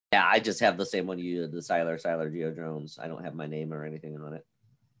Yeah, I just have the same one you did, the Siler Geo drones. I don't have my name or anything on it.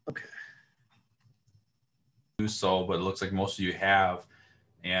 Okay. Do so, but it looks like most of you have.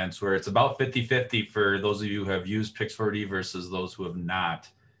 And it's where it's about 50-50 for those of you who have used Pix4D versus those who have not.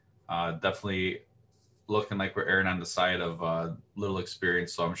 Definitely looking like we're erring on the side of little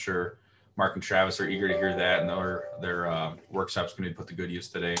experience. So I'm sure Mark and Travis are eager to hear that, and their workshop's going to be put to good use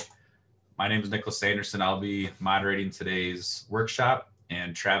today. My name is Nicholas Sanderson. I'll be moderating today's workshop,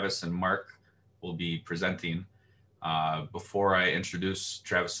 and Travis and Mark will be presenting. Before I introduce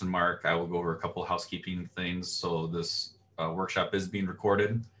Travis and Mark, I will go over a couple of housekeeping things. So this workshop is being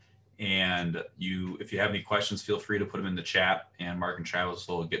recorded, and if you have any questions, feel free to put them in the chat, and Mark and Travis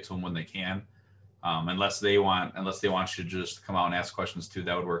will get to them when they can. Unless they want you to just come out and ask questions too,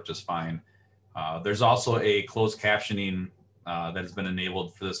 that would work just fine. There's also a closed captioning that has been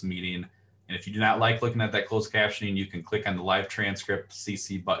enabled for this meeting. And if you do not like looking at that closed captioning, you can click on the live transcript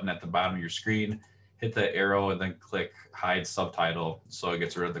CC button at the bottom of your screen, hit the arrow, and then click hide subtitle, so it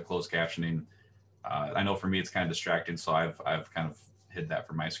gets rid of the closed captioning. I know for me it's kind of distracting, so I've kind of hid that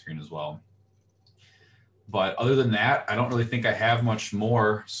from my screen as well. But other than that, I don't really think I have much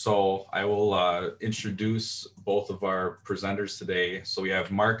more. So I will introduce both of our presenters today. So we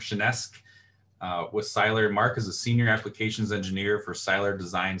have Mark Janesk with Siler. Mark is a senior applications engineer for Siler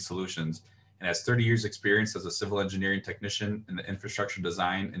Design Solutions and has 30 years experience as a civil engineering technician in the infrastructure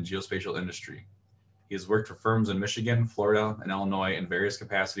design and geospatial industry. He has worked for firms in Michigan, Florida, and Illinois in various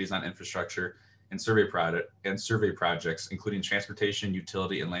capacities on infrastructure and survey projects, including transportation,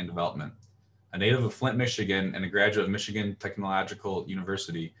 utility, and land development. A native of Flint, Michigan, and a graduate of Michigan Technological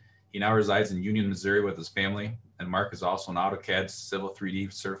University, he now resides in Union, Missouri with his family. And Mark is also an AutoCAD Civil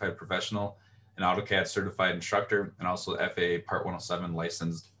 3D certified professional, an AutoCAD certified instructor, and also FAA Part 107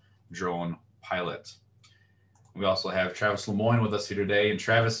 licensed drone pilot. We also have Travis Lemoyne with us here today, and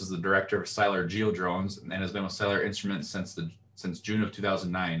Travis is the director of Siler Geo Drones and has been with Siler Instruments since June of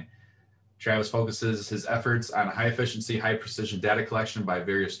 2009. Travis focuses his efforts on high efficiency, high precision data collection by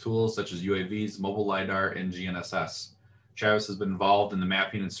various tools such as UAVs, mobile LiDAR, and GNSS. Travis has been involved in the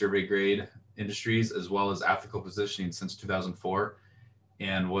mapping and survey grade industries as well as optical positioning since 2004,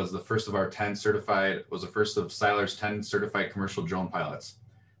 and was the first of Siler's 10 certified commercial drone pilots.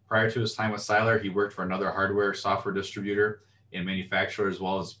 Prior to his time with Siler, he worked for another hardware software distributor and manufacturer, as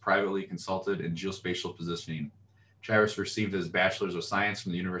well as privately consulted in geospatial positioning. Travis received his Bachelor's of Science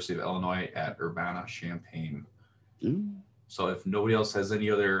from the University of Illinois at Urbana-Champaign. So if nobody else has any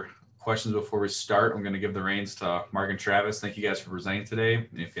other questions before we start, I'm going to give the reins to Mark and Travis. Thank you guys for presenting today.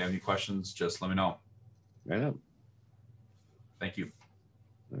 And if you have any questions, just let me know. Right up. Thank you.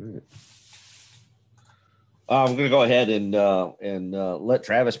 All right. I'm going to go ahead and let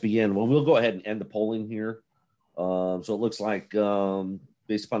Travis begin. Well, we'll go ahead and end the polling here. So it looks like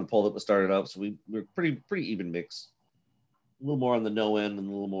based upon the poll that was started up, so we're pretty even mix. A little more on the no end and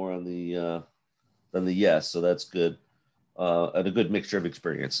a little more on the than the yes. So that's good. And a good mixture of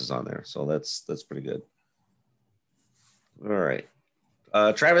experiences on there. So that's pretty good. All right.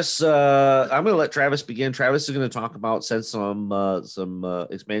 Travis, I'm going to let Travis begin. Travis is going to talk about some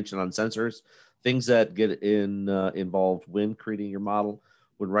expansion on sensors, things that get involved when creating your model.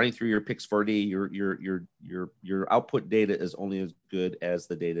 When running through your Pix4D, your output data is only as good as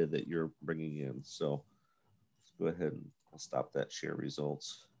the data that you're bringing in. So let's go ahead and I'll stop that share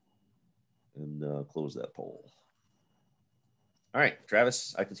results and close that poll. All right,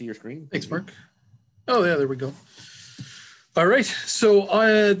 Travis, I can see your screen. Thanks, Mark. Oh, yeah, there we go. All right, so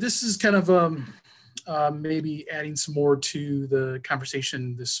this is kind of maybe adding some more to the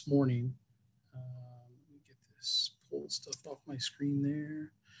conversation this morning. Let me get this poll stuff off my screen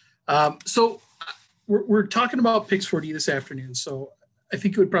there. So we're talking about Pix4D this afternoon, so I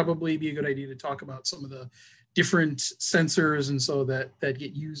think it would probably be a good idea to talk about some of the different sensors and so that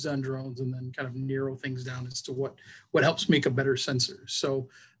get used on drones, and then kind of narrow things down as to what helps make a better sensor. So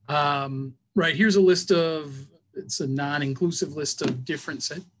right, here's a list of, it's a non-inclusive list of different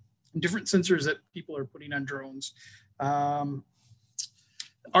sensors that people are putting on drones.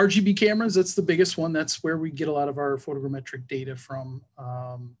 RGB cameras, that's the biggest one. That's where we get a lot of our photogrammetric data from.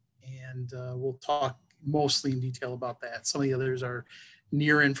 And we'll talk mostly in detail about that. Some of the others are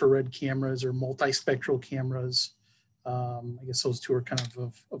near infrared cameras or multispectral cameras. I guess those two are kind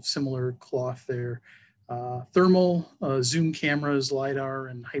of similar cloth there. Thermal, zoom cameras, LiDAR,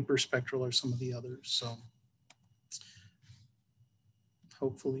 and hyperspectral are some of the others. So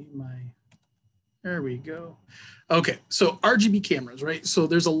hopefully there we go. Okay, so RGB cameras, right? So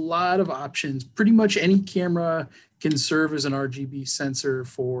there's a lot of options. Pretty much any camera can serve as an RGB sensor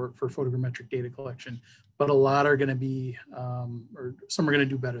for photogrammetric data collection. but a lot are going to be, or some are going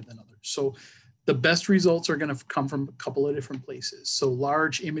to do better than others. So the best results are going to come from a couple of different places. So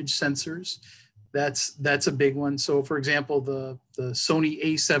large image sensors, that's a big one. So for example, the Sony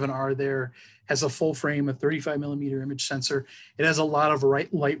A7R there has a full frame, a 35 millimeter image sensor. It has a lot of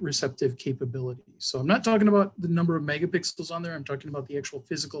light receptive capability. So I'm not talking about the number of megapixels on there. I'm talking about the actual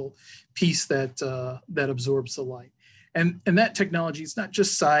physical piece that that absorbs the light. And that technology, it's not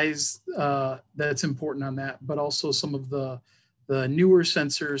just size that's important on that, but also some of the newer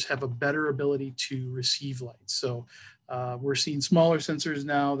sensors have a better ability to receive light. So we're seeing smaller sensors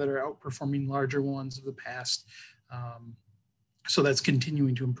now that are outperforming larger ones of the past. So that's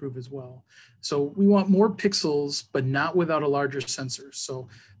continuing to improve as well. So we want more pixels, but not without a larger sensor. So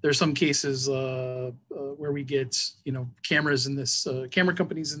there's some cases where we get, cameras in this, camera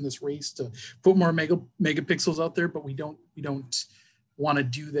companies in this race to put more megapixels out there, but we don't want to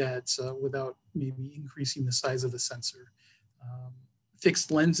do that without maybe increasing the size of the sensor.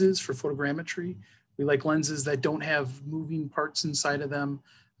 Fixed lenses for photogrammetry. We like lenses that don't have moving parts inside of them.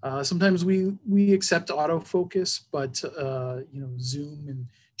 Sometimes we accept autofocus, but zoom and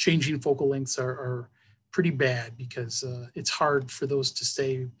changing focal lengths are pretty bad because it's hard for those to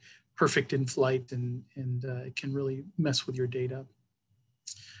stay perfect in flight, and it can really mess with your data.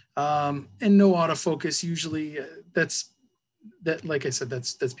 And no autofocus usually. Like I said,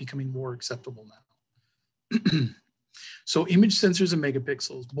 that's becoming more acceptable now. So image sensors and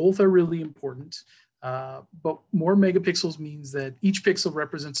megapixels, both are really important. But more megapixels means that each pixel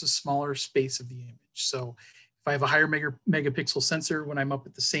represents a smaller space of the image. So if I have a higher megapixel sensor when I'm up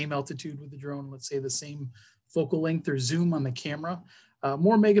at the same altitude with the drone, let's say the same focal length or zoom on the camera,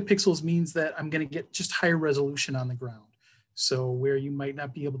 more megapixels means that I'm going to get just higher resolution on the ground. So where you might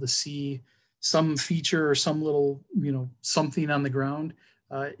not be able to see some feature or some little, something on the ground,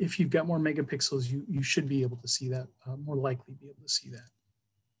 if you've got more megapixels, you should be able to see that, more likely be able to see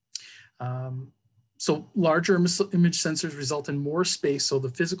that. So larger image sensors result in more space, so the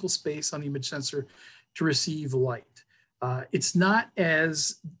physical space on the image sensor to receive light. It's not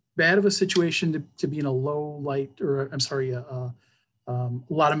as bad of a situation to be in a low light, or I'm sorry, a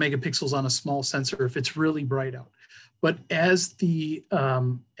lot of megapixels on a small sensor if it's really bright out. But as it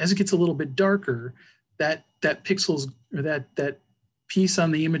gets a little bit darker, that pixels, or that piece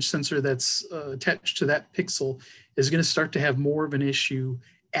on the image sensor that's attached to that pixel is going to start to have more of an issue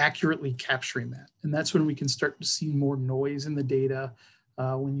accurately capturing that. And that's when we can start to see more noise in the data.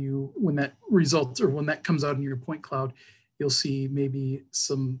 When that results, or when that comes out in your point cloud, you'll see maybe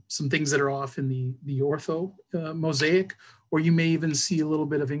some things that are off in the ortho mosaic, or you may even see a little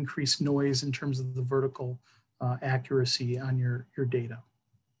bit of increased noise in terms of the vertical accuracy on your data.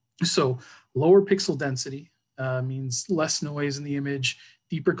 So lower pixel density means less noise in the image,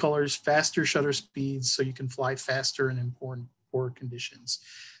 deeper colors, faster shutter speeds, so you can fly faster in poor conditions.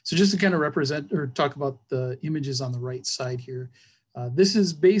 So just to kind of represent or talk about the images on the right side here, this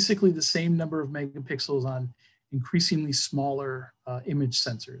is basically the same number of megapixels on increasingly smaller image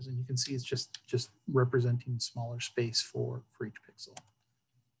sensors. And you can see it's just representing smaller space for each pixel.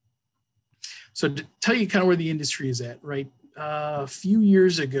 So to tell you kind of where the industry is at, right? A few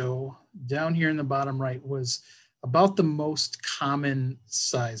years ago, down here in the bottom right was about the most common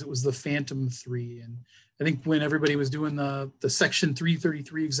size. It was the Phantom 3. And I think when everybody was doing the Section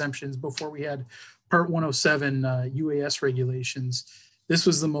 333 exemptions before we had Part 107 UAS regulations, this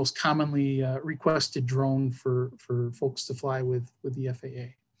was the most commonly requested drone for folks to fly with the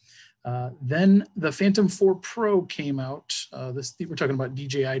FAA. Then the Phantom 4 Pro came out. We're talking about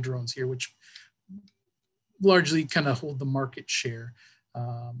DJI drones here, which largely kind of hold the market share.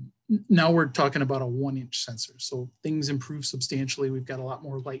 Now we're talking about a 1-inch sensor. So things improve substantially. We've got a lot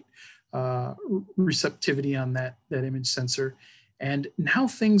more light receptivity on that image sensor. And now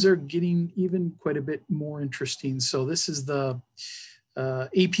things are getting even quite a bit more interesting. So this is the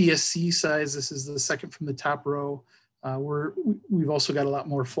APS-C size. This is the second from the top row. We've also got a lot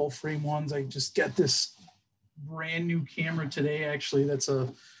more full frame ones. I just got this brand new camera today, actually. That's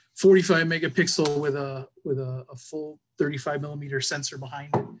a 45 megapixel with a full 35 millimeter sensor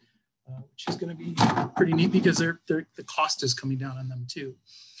behind it, which is going to be pretty neat because the cost is coming down on them too.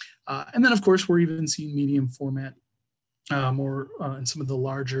 And then of course, we're even seeing medium format more in some of the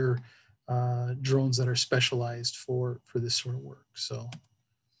larger drones that are specialized for this sort of work. So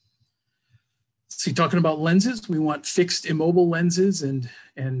see, talking about lenses, we want fixed immobile lenses and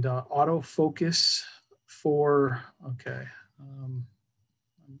autofocus for, okay.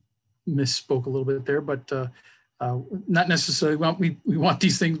 Misspoke a little bit there, but not necessarily we want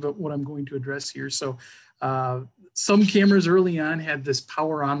these things, but what I'm going to address here. So some cameras early on had this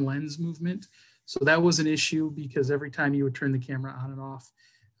power on lens movement. So that was an issue because every time you would turn the camera on and off,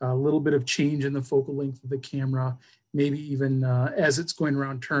 a little bit of change in the focal length of the camera, maybe even as it's going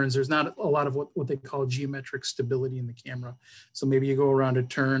around turns, there's not a lot of what they call geometric stability in the camera. So maybe you go around a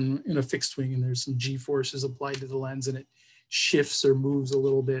turn in a fixed wing and there's some G-forces applied to the lens and it shifts or moves a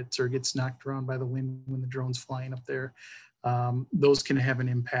little bit or gets knocked around by the wind when the drone's flying up there. Those can have an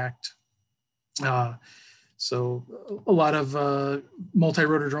impact. So a lot of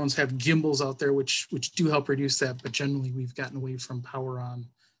multi-rotor drones have gimbals out there, which do help reduce that, but generally we've gotten away from power on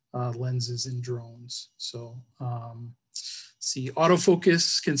lenses in drones. So see,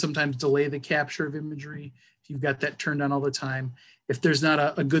 autofocus can sometimes delay the capture of imagery if you've got that turned on all the time. If there's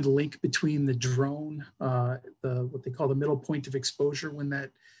not a good link between the drone, what they call the middle point of exposure, when that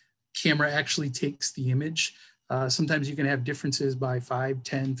camera actually takes the image, sometimes you can have differences by 5,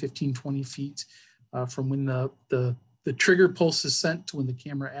 10, 15, 20 feet from when the trigger pulse is sent to when the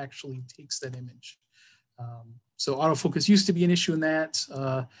camera actually takes that image. So autofocus used to be an issue in that.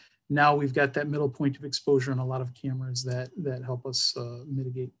 Now we've got that middle point of exposure on a lot of cameras that help us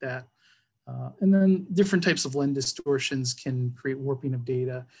mitigate that. And then different types of lens distortions can create warping of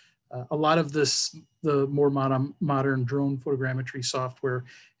data. A lot of the more modern drone photogrammetry software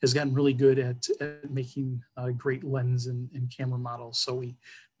has gotten really good at making great lens and camera models. So we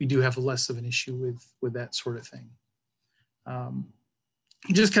do have less of an issue with that sort of thing.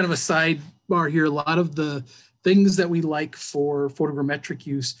 Just kind of a sidebar here, a lot of the things that we like for photogrammetric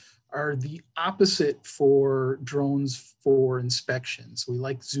use are the opposite for drones for inspection. So we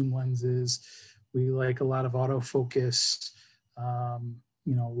like zoom lenses, we like a lot of autofocus.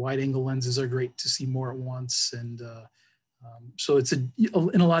 You know, wide angle lenses are great to see more at once. And so it's in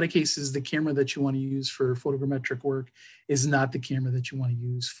a lot of cases, the camera that you want to use for photogrammetric work is not the camera that you want to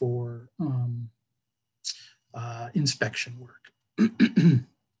use for inspection work.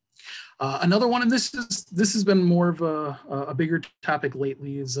 Another one, and this has been more of a bigger topic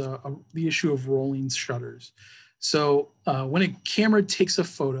lately, is the issue of rolling shutters. So when a camera takes a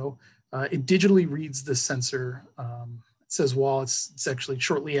photo, it digitally reads the sensor. It says while it's actually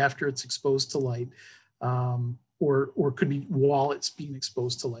shortly after it's exposed to light, or could be while it's being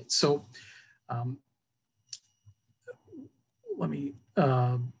exposed to light. So let me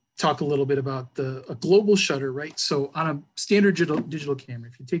talk a little bit about a global shutter, right? So on a standard digital camera,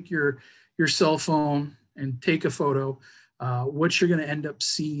 if you take your cell phone and take a photo, what you're going to end up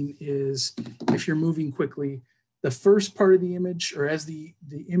seeing is, if you're moving quickly, the first part of the image, or as the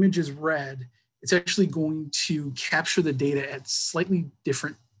image is read, it's actually going to capture the data at slightly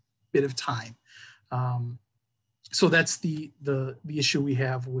different bit of time. So that's the issue we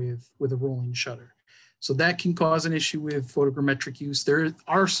have with a rolling shutter. So that can cause an issue with photogrammetric use. There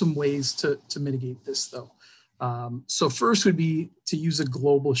are some ways to mitigate this though. So first would be to use a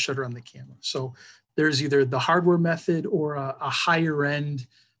global shutter on the camera. So there's either the hardware method or a higher end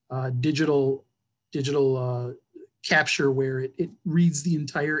digital capture where it reads the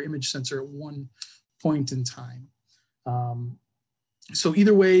entire image sensor at one point in time. So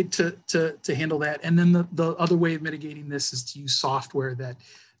either way to handle that. And then the other way of mitigating this is to use software that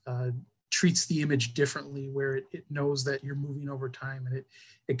treats the image differently, where it knows that you're moving over time, and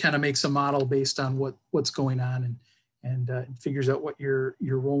it kind of makes a model based on what's going on, and it figures out what your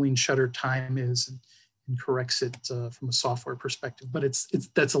rolling shutter time is and corrects it from a software perspective. But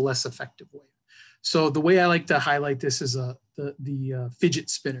that's a less effective way. So the way I like to highlight this is the fidget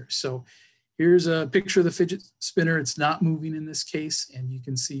spinner. So here's a picture of the fidget spinner. It's not moving in this case, and you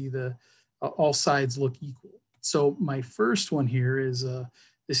can see all sides look equal. So my first one here is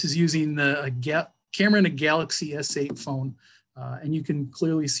this is using a camera in a Galaxy S8 phone, and you can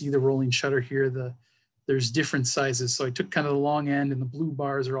clearly see the rolling shutter here. There's different sizes. So I took kind of the long end, and the blue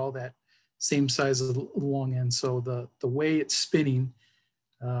bars are all that same size as the long end. So the way it's spinning,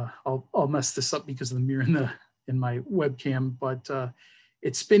 I'll mess this up because of the mirror in my webcam, but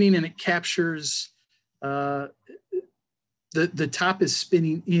it's spinning and it captures, the top is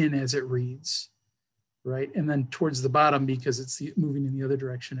spinning in as it reads, right? And then towards the bottom, because it's moving in the other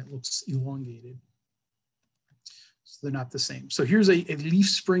direction, it looks elongated. So they're not the same. So here's a leaf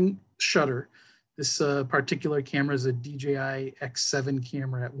spring shutter. This particular camera is a DJI X7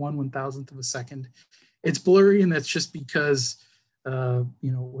 camera at 1/1000th of a second. It's blurry, and that's just because it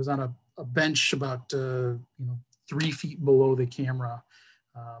was on a bench about 3 feet below the camera.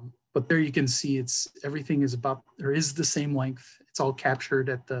 But there you can see everything is the same length. It's all captured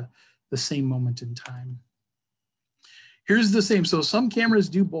at the same moment in time. Here's the same. So some cameras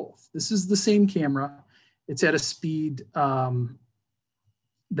do both. This is the same camera. It's at a speed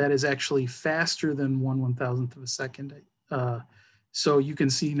that is actually faster than 1/1000th of a second. So you can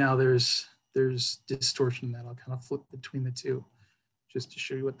see now there's there's distortion that I'll kind of flip between the two just to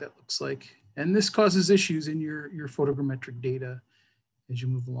show you what that looks like. And this causes issues in your photogrammetric data as you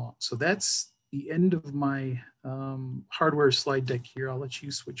move along. So that's the end of my hardware slide deck here. I'll let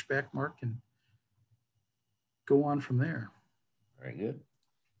you switch back, Mark, and go on from there. Very good.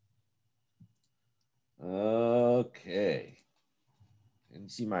 Okay. Can you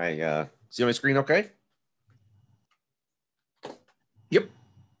see my screen okay? Yep.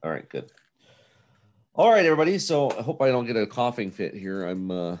 All right, good. All right, everybody. So I hope I don't get a coughing fit here.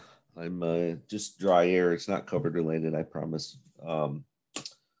 I'm just dry air. It's not COVID related, I promise. So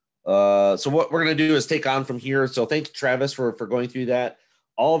what we're gonna do is take on from here. So thanks, Travis, for going through that.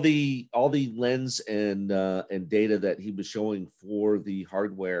 All the lens and data that he was showing for the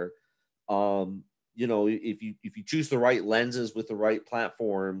hardware. You know, if you choose the right lenses with the right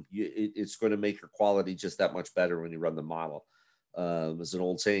platform, it's going to make your quality just that much better when you run the model. As an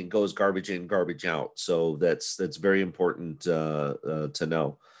old saying goes, garbage in, garbage out. So that's very important to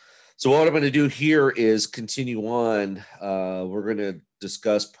know. So what I'm going to do here is continue on. We're going to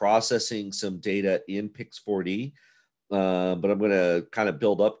discuss processing some data in Pix4D, but I'm going to kind of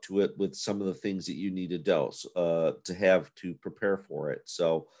build up to it with some of the things that you need to do to have to prepare for it.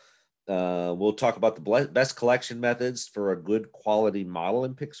 So we'll talk about the best collection methods for a good quality model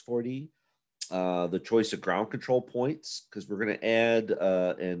in Pix4D. The choice of ground control points, because we're going to add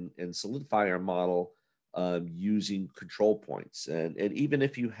and solidify our model using control points. And even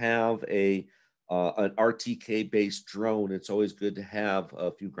if you have an RTK based drone, it's always good to have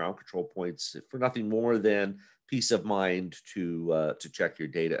a few ground control points for nothing more than peace of mind to check your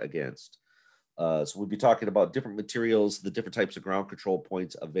data against. So we'll be talking about different materials, the different types of ground control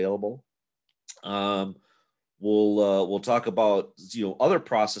points available. We'll talk about other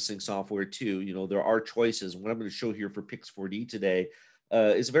processing software too. There are choices. What I'm going to show here for Pix4D today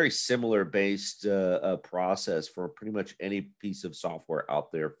is a very similar based process for pretty much any piece of software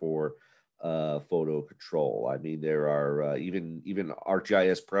out there for photo control. I mean, there are even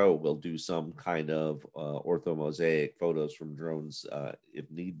ArcGIS Pro will do some kind of orthomosaic photos from drones if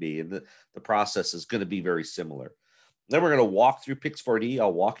need be, and the process is going to be very similar. Then we're going to walk through Pix4D.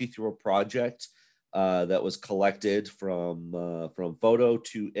 I'll walk you through a project that was collected from photo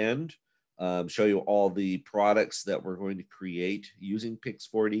to end, show you all the products that we're going to create using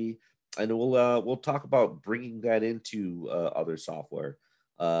Pix4D, and we'll talk about bringing that into other software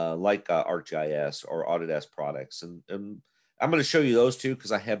like ArcGIS or Autodesk products, and I'm going to show you those two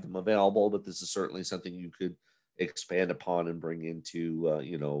because I have them available, but this is certainly something you could expand upon and bring into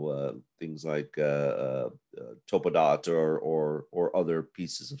things like Topodot or other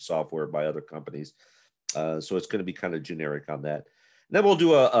pieces of software by other companies. So it's going to be kind of generic on that. And then we'll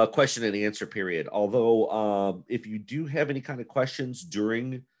do a question and answer period. Although if you do have any kind of questions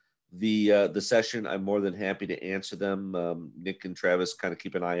during the session, I'm more than happy to answer them. Nick and Travis kind of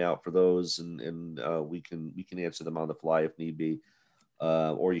keep an eye out for those, and we can answer them on the fly if need be.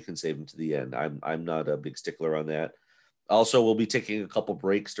 Or you can save them to the end. I'm not a big stickler on that. Also, we'll be taking a couple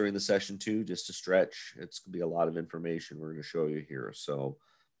breaks during the session too, just to stretch. It's going to be a lot of information we're going to show you here. So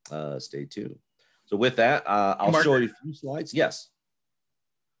stay tuned. So with that, I'll show you a few slides. Yes.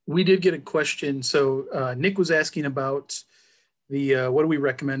 We did get a question. So Nick was asking about the what do we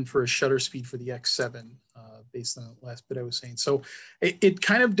recommend for a shutter speed for the X7 based on the last bit I was saying. So it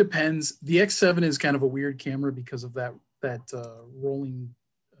kind of depends. The X7 is kind of a weird camera because of that rolling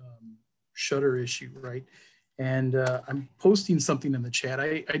shutter issue, right? And I'm posting something in the chat.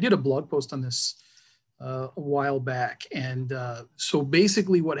 I did a blog post on this a while back, and so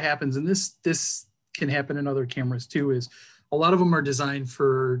basically what happens, and this can happen in other cameras too, is a lot of them are designed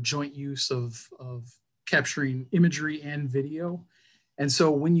for joint use of capturing imagery and video. And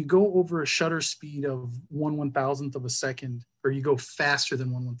so when you go over a shutter speed of 1/1000th of a second, or you go faster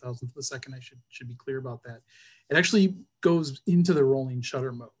than 1/1000th of a second, I should be clear about that, it actually goes into the rolling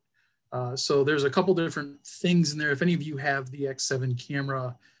shutter mode. So there's a couple different things in there. If any of you have the X7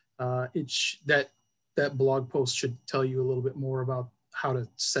 camera, that blog post should tell you a little bit more about how to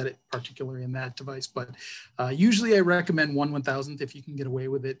set it, particularly in that device. But usually I recommend 1/1000th if you can get away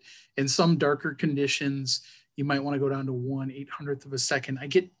with it. In some darker conditions, you might want to go down to 1/800th of a second. I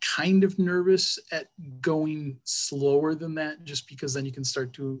get kind of nervous at going slower than that, just because then you can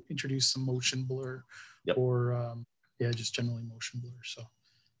start to introduce some motion blur. Yep. Or just generally motion blur. So,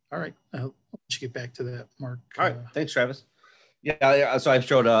 all right, I'll let you get back to that, Mark. All right, thanks, Travis. Yeah, so I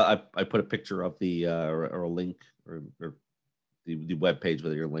showed, I put a picture of the, or a link, or the web page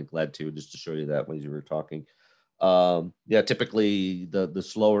where your link led to, just to show you that when you were talking. Typically the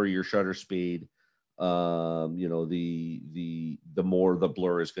slower your shutter speed, you know, the more the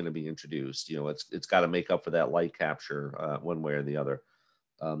blur is going to be introduced. You know, it's got to make up for that light capture one way or the other.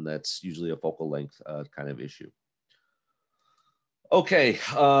 That's usually a focal length kind of issue. Okay,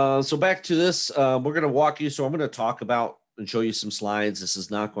 so back to this. We're going to walk you. So I'm going to talk about and show you some slides. This is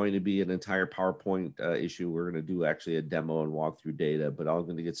not going to be an entire PowerPoint issue. We're going to do actually a demo and walk through data, but I'm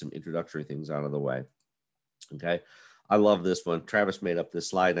going to get some introductory things out of the way. Okay, I love this one. Travis made up this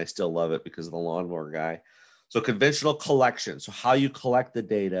slide, and I still love it because of the lawnmower guy. So conventional collection. So how you collect the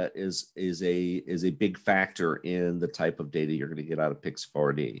data is a big factor in the type of data you're going to get out of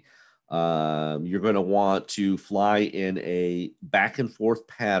Pix4D. You're going to want to fly in a back and forth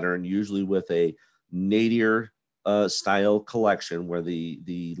pattern, usually with a nadir style collection where the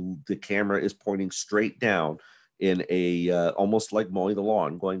camera is pointing straight down in a almost like mowing the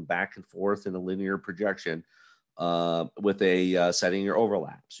lawn, going back and forth in a linear projection with a setting your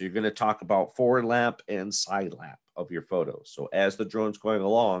overlap. So you're going to talk about forward lap and side lap of your photos. So as the drone's going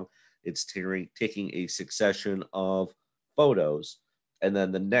along, it's taking a succession of photos. And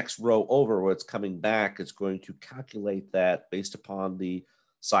then the next row over where it's coming back, it's going to calculate that based upon the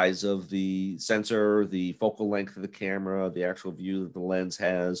size of the sensor, the focal length of the camera, the actual view that the lens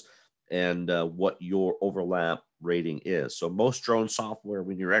has, and what your overlap rating is. So most drone software,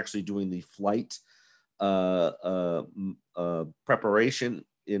 when you're actually doing the flight preparation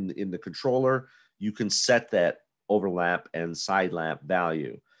in the controller, you can set that overlap and side lap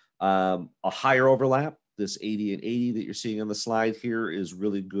value. A higher overlap, this 80 and 80 that you're seeing on the slide here, is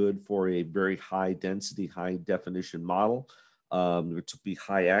really good for a very high density, high definition model to be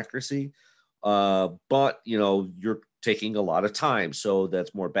high accuracy. But, you know, you're taking a lot of time. So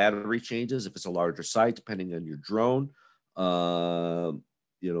that's more battery changes. If it's a larger site, depending on your drone,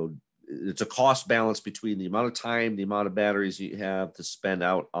 you know, it's a cost balance between the amount of time, the amount of batteries you have to spend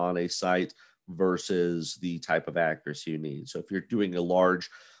out on a site versus the type of accuracy you need. So if you're doing a large,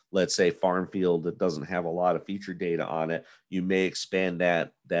 let's say, farm field that doesn't have a lot of feature data on it, you may expand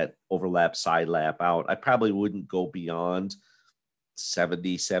that overlap side lap out. I probably wouldn't go beyond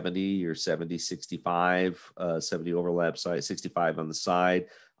 70-70 or 70-65, 70 overlap side, 65 on the side,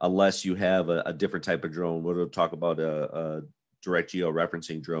 unless you have a different type of drone. We'll talk about a direct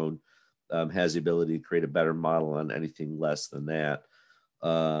georeferencing drone. Has the ability to create a better model on anything less than that.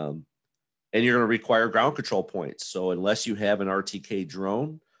 And you're going to require ground control points. So unless you have an RTK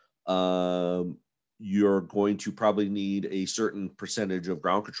drone, you're going to probably need a certain percentage of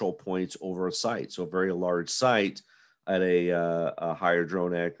ground control points over a site. So a very large site at a higher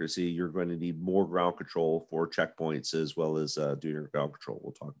drone accuracy, you're going to need more ground control for checkpoints as well as doing your ground control.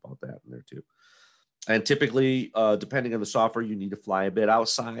 We'll talk about that in there too. And typically, depending on the software, you need to fly a bit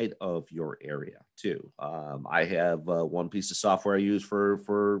outside of your area too. I have one piece of software I use for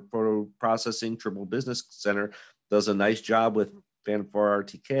photo processing. Triple Business Center does a nice job with Phantom 4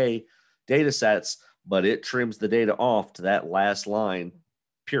 RTK data sets, but it trims the data off to that last line,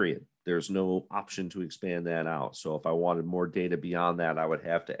 period. There's no option to expand that out. So if I wanted more data beyond that, I would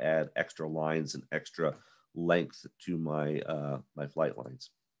have to add extra lines and extra length to my my flight lines.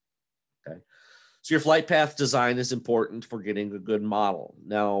 Okay. So your flight path design is important for getting a good model.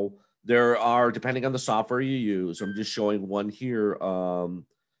 Now, there are, depending on the software you use, I'm just showing one here.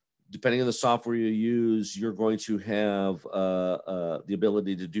 Depending on the software you use, you're going to have the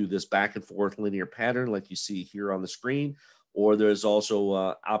ability to do this back and forth linear pattern like you see here on the screen, or there's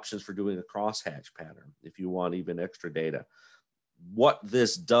also options for doing a crosshatch pattern if you want even extra data. What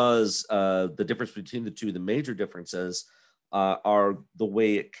this does, the difference between the two, the major differences are the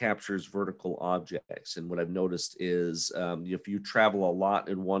way it captures vertical objects. And what I've noticed is if you travel a lot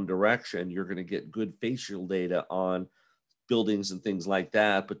in one direction, you're going to get good facial data on buildings and things like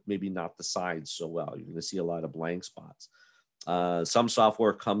that, but maybe not the sides so well. You're going to see a lot of blank spots. Some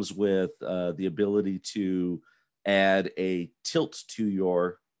software comes with the ability to add a tilt to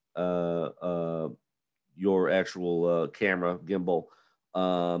your actual camera gimbal,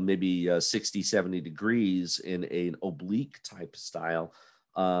 maybe 60, 70 degrees in an oblique type style.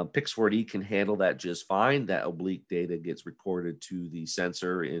 Pix4D can handle that just fine. That oblique data gets recorded to the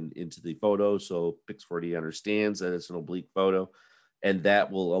sensor into the photo. So Pix4D understands that it's an oblique photo, and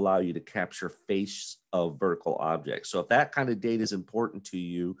that will allow you to capture face of vertical objects. So if that kind of data is important to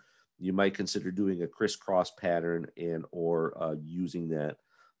you, you might consider doing a crisscross pattern or using that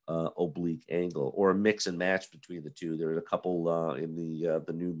oblique angle, or a mix and match between the two. There are a couple in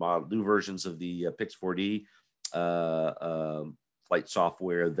the new versions of the Pix4D flight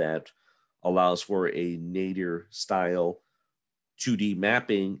software that allows for a nadir style 2D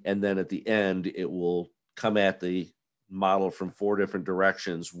mapping, and then at the end it will come at the model from 4 different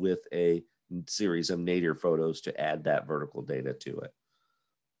directions with a series of nadir photos to add that vertical data to it.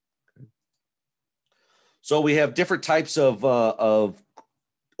 Okay. So we have different types of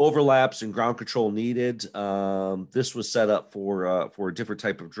overlaps and ground control needed. This was set up for a different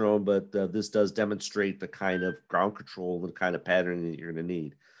type of drone, but this does demonstrate the kind of ground control, the kind of pattern that you're going to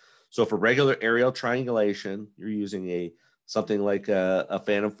need. So for regular aerial triangulation, you're using something like a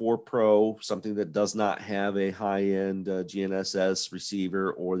Phantom 4 Pro, something that does not have a high-end GNSS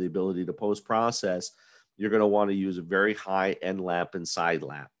receiver or the ability to post-process. You're going to want to use a very high end lap and side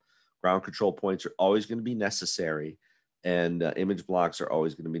lap. Ground control points are always going to be necessary, and image blocks are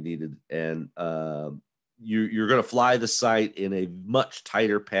always going to be needed. And you're going to fly the site in a much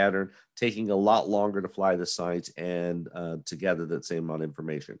tighter pattern, taking a lot longer to fly the sites and to gather that same amount of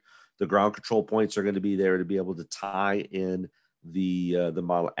information. The ground control points are going to be there to be able to tie in the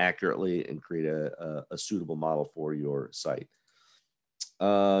model accurately and create a suitable model for your site.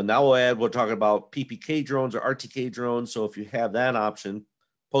 Now we're talking about PPK drones or RTK drones. So if you have that option,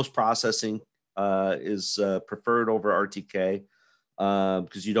 post-processing is preferred over RTK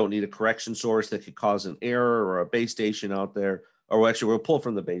because you don't need a correction source that could cause an error or a base station out there. Or actually, we'll pull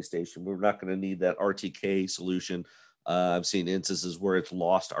from the base station. We're not going to need that RTK solution. I've seen instances where it's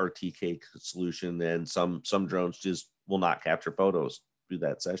lost RTK solution, and some drones just will not capture photos through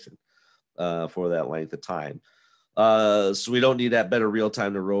that session for that length of time. So we don't need that better real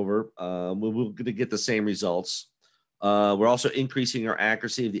time to rover. We're going to get the same results. We're also increasing our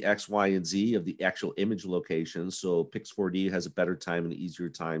accuracy of the X, Y, and Z of the actual image locations. So Pix4D has a better time and easier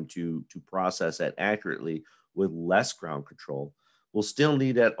time to process that accurately with less ground control. We'll still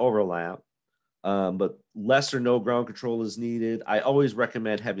need that overlap, but less or no ground control is needed. I always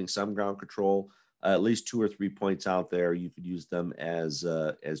recommend having some ground control, at least 2 or 3 points out there. You could use them as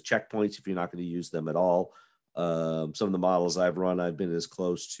checkpoints if you're not going to use them at all. Some of the models I've run, I've been as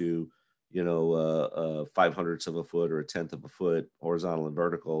close to 5/100ths of a foot or a 1/10 of a foot horizontal and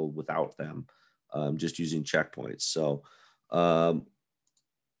vertical without them, just using checkpoints. So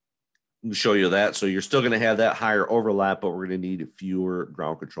let me show you that. So you're still going to have that higher overlap, but we're going to need fewer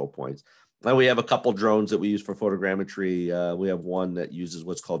ground control points. Now we have a couple drones that we use for photogrammetry. We have one that uses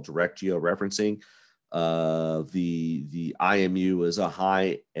what's called direct georeferencing. The IMU is a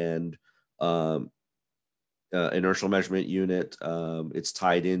high-end inertial measurement unit. It's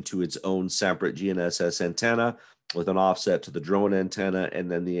tied into its own separate GNSS antenna with an offset to the drone antenna, and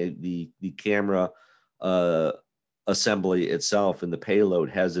then the camera assembly itself and the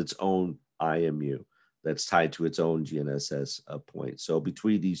payload has its own IMU that's tied to its own GNSS point. So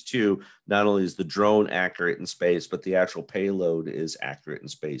between these two, not only is the drone accurate in space, but the actual payload is accurate in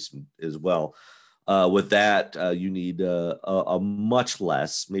space as well. With that, you need a much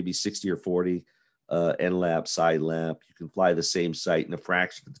less, maybe 60 or 40 end lap, side lap. You can fly the same site in a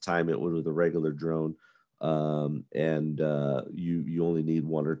fraction of the time it would with a regular drone. You only need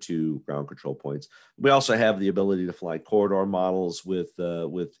 1 or 2 ground control points. We also have the ability to fly corridor models with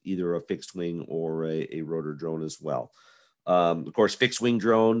either a fixed wing or a rotor drone as well. Of course, fixed wing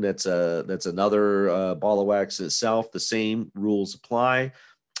drone, that's another ball of wax itself. The same rules apply.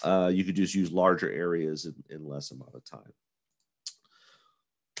 You could just use larger areas in less amount of time.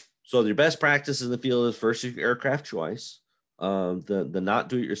 So your best practice in the field is first your aircraft choice. The not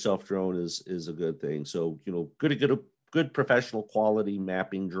do-it-yourself drone is a good thing. So good professional quality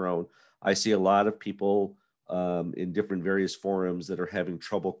mapping drone. I see a lot of people in different various forums that are having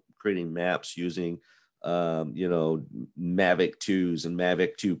trouble creating maps using Mavic 2s and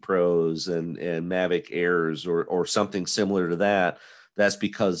Mavic 2 Pros and Mavic Airs or something similar to that. That's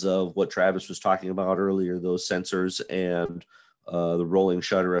because of what Travis was talking about earlier, those sensors and the rolling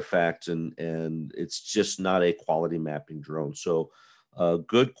shutter effect, and it's just not a quality mapping drone. So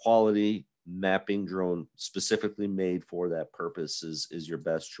good quality mapping drone specifically made for that purpose is your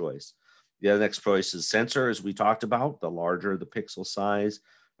best choice. The next choice is sensor, as we talked about. The larger the pixel size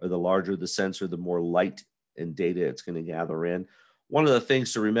or the larger the sensor, the more light and data it's going to gather in. One of the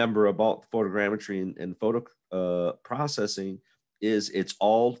things to remember about photogrammetry and photo processing is it's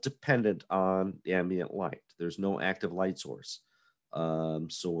all dependent on the ambient light. There's no active light source.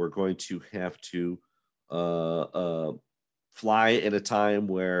 So we're going to have to fly at a time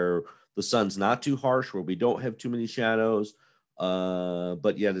where the sun's not too harsh, where we don't have too many shadows,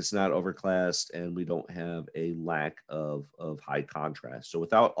 but yet it's not overcast and we don't have a lack of high contrast. So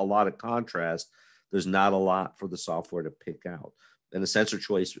without a lot of contrast, there's not a lot for the software to pick out. And the sensor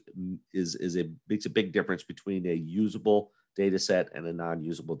choice makes a big difference between a usable data set and a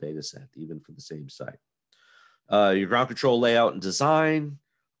non-usable data set, even for the same site. Your ground control layout and design.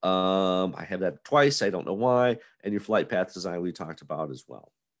 I have that twice. I don't know why. And your flight path design we talked about as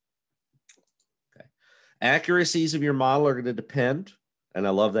well. Accuracies of your model are going to depend. And I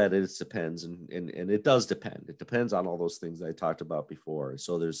love that it depends, and it does depend. It depends on all those things that I talked about before.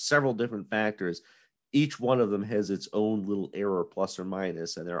 So there's several different factors. Each one of them has its own little error, plus or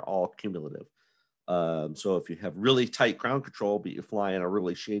minus, and they're all cumulative. So if you have really tight ground control, but you fly on a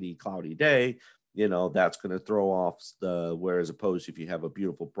really shady, cloudy day, that's going to throw off the, whereas opposed to if you have a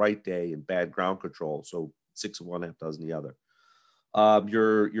beautiful, bright day and bad ground control. So 6 of one, half dozen the other.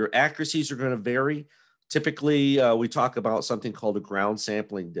 Your accuracies are going to vary. Typically, we talk about something called a ground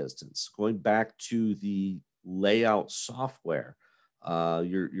sampling distance. Going back to the layout software,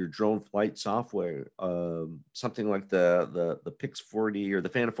 your drone flight software, something like the Pix40 or the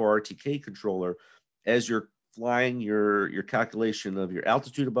Phantom 4 RTK controller, as you're flying your calculation of your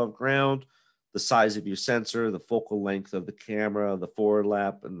altitude above ground, the size of your sensor, the focal length of the camera, the forward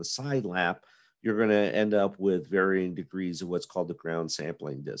lap and the side lap, you're going to end up with varying degrees of what's called the ground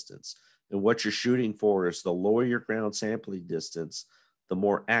sampling distance. And what you're shooting for is the lower your ground sampling distance, the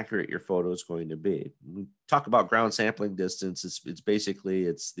more accurate your photo is going to be. When we talk about ground sampling distance, it's basically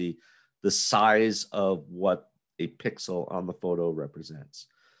the size of what a pixel on the photo represents.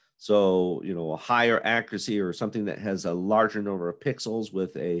 So, a higher accuracy or something that has a larger number of pixels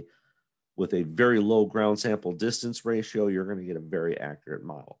with a very low ground sample distance ratio, you're going to get a very accurate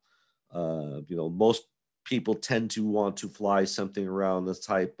model. Most people tend to want to fly something around the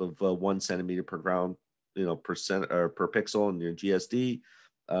type of 1 centimeter per ground, percent or per pixel in your GSD.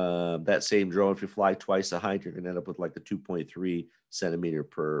 That same drone, if you fly twice the height, you're going to end up with like a 2.3 centimeter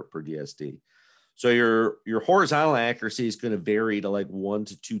per GSD. So your horizontal accuracy is going to vary to like 1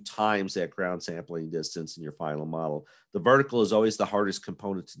 to 2 times that ground sampling distance in your final model. The vertical is always the hardest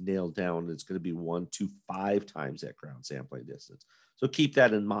component to nail down. It's going to be 1 to 5 times that ground sampling distance. So keep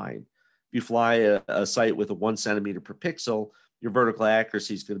that in mind. If you fly a site with a 1 centimeter per pixel, your vertical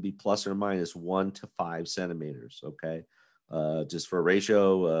accuracy is going to be plus or minus 1 to 5 centimeters. Okay. Just for a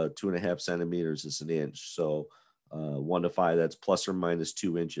ratio, 2.5 centimeters is an inch. So 1 to 5, that's plus or minus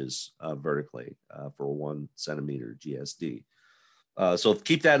 2 inches vertically for 1 centimeter GSD. So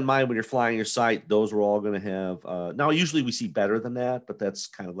keep that in mind when you're flying your site. Those are all going to have, now usually we see better than that, but that's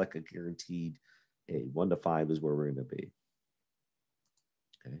kind of like a guaranteed, 1 to 5 is where we're going to be.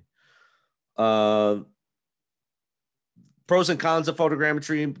 Okay. Pros and cons of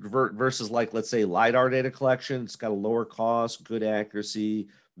photogrammetry versus, like, let's say LiDAR data collection. It's got a lower cost, good accuracy,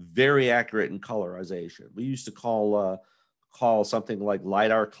 very accurate in colorization. We used to call something like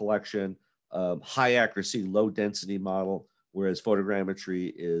LiDAR collection high accuracy, low density model, whereas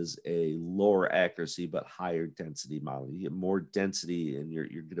photogrammetry is a lower accuracy but higher density model. You get more density and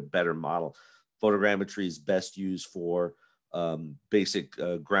you get a better model. Photogrammetry is best used for basic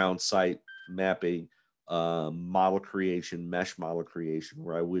ground site mapping, model creation, mesh model creation,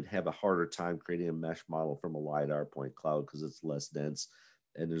 where I would have a harder time creating a mesh model from a LiDAR point cloud because it's less dense.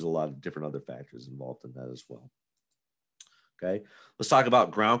 And there's a lot of different other factors involved in that as well. Okay, let's talk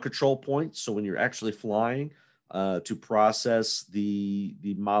about ground control points. So when you're actually flying, to process the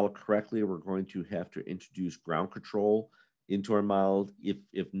model correctly, we're going to have to introduce ground control into our model.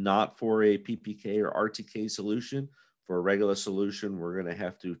 If not for a PPK or RTK solution, for a regular solution, we're going to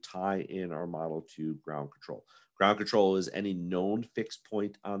have to tie in our model to ground control. Ground control is any known fixed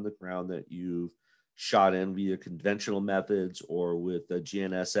point on the ground that you've shot in via conventional methods or with the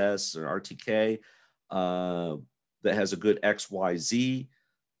GNSS or RTK that has a good XYZ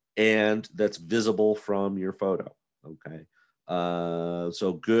and that's visible from your photo. Okay.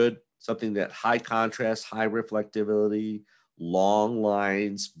 So good, something that high contrast, high reflectivity, long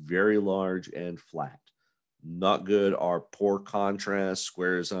lines, very large and flat. Not good are poor contrast,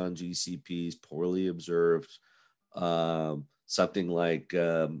 squares on GCPs, poorly observed. Something like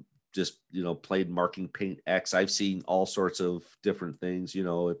just, plain marking paint X. I've seen all sorts of different things.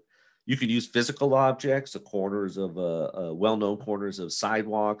 You could use physical objects, the corners of well-known corners of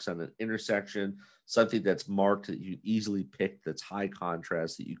sidewalks on an intersection, something that's marked that you easily pick that's high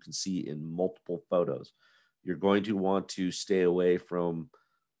contrast that you can see in multiple photos. You're going to want to stay away from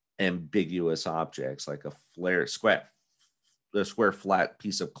ambiguous objects like a square flat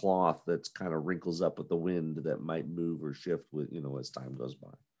piece of cloth that's kind of wrinkles up with the wind that might move or shift with, as time goes by.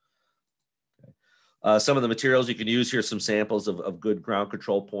 Okay. Some of the materials you can use here, some samples of good ground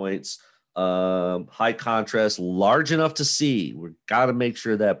control points. High contrast, large enough to see. We've got to make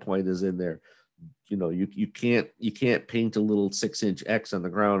sure that point is in there. You can't paint a little 6-inch X on the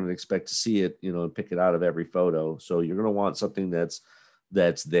ground and expect to see it, and pick it out of every photo. So you're going to want something that's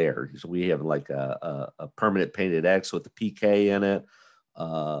there. So we have like a permanent painted X with the PK in it.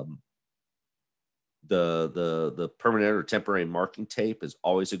 the permanent or temporary marking tape is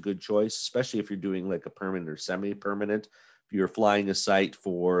always a good choice, especially if you're doing like a permanent or semi-permanent. If you're flying a site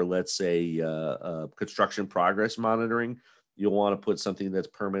for, let's say, construction progress monitoring, you'll want to put something that's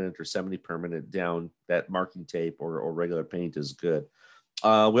permanent or semi-permanent down. That marking tape or regular paint is good. We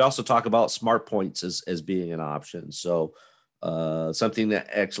also talk about smart points as being an option. So something that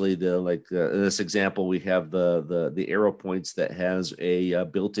actually in this example, we have the arrow points that has a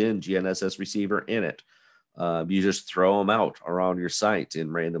built-in GNSS receiver in it. You just throw them out around your site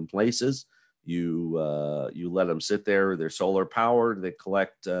in random places. You let them sit there. They're solar powered. They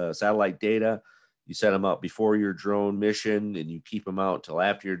collect satellite data. You set them out before your drone mission, and you keep them out till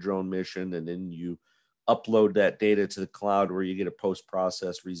after your drone mission, and then you upload that data to the cloud where you get a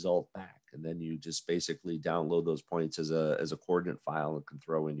post-process result back. And then you just basically download those points as a coordinate file and can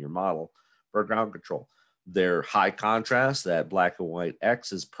throw in your model for ground control. They're high contrast. That black and white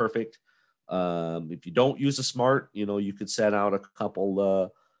X is perfect. If you don't use a smart, you could set out a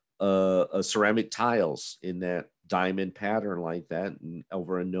couple ceramic tiles in that diamond pattern like that, and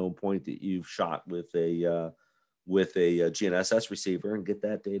over a known point that you've shot with a GNSS receiver, and get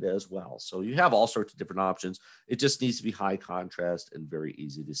that data as well. So you have all sorts of different options. It just needs to be high contrast and very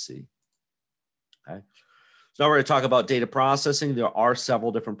easy to see. Okay. So now we're going to talk about data processing. There are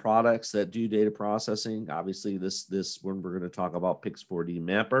several different products that do data processing. Obviously, this one we're going to talk about Pix4D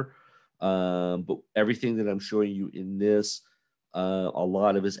Mapper. But everything that I'm showing you in this, a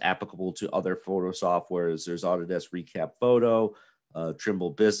lot of is applicable to other photo softwares. There's Autodesk Recap Photo,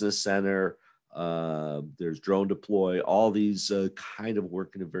 Trimble Business Center, there's Drone Deploy. All these kind of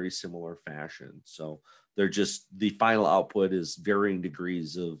work in a very similar fashion. So they're just, the final output is varying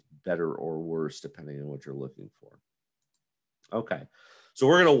degrees of better or worse depending on what you're looking for. Okay, so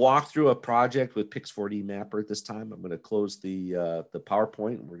we're going to walk through a project with Pix4D Mapper at this time. I'm going to close the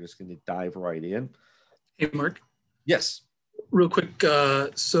PowerPoint, and we're just going to dive right in. Hey, Mark. Yes. Real quick,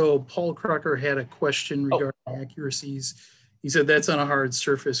 so Paul Crocker had a question regarding accuracies. He said that's on a hard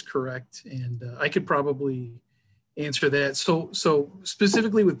surface, correct? And I could probably answer that. So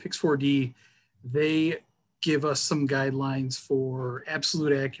specifically with Pix4D, they give us some guidelines for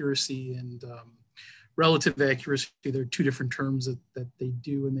absolute accuracy and relative accuracy. There are two different terms that they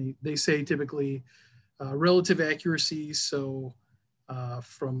do, and they say typically relative accuracy. So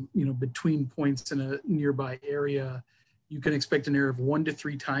from between points in a nearby area, you can expect an error of 1 to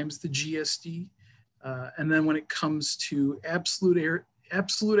 3 times the GSD. And then when it comes to absolute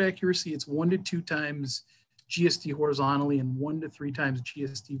accuracy, it's 1 to 2 times GSD horizontally and 1 to 3 times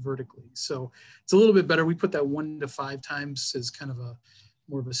GSD vertically. So it's a little bit better. We put that 1 to 5 times as kind of a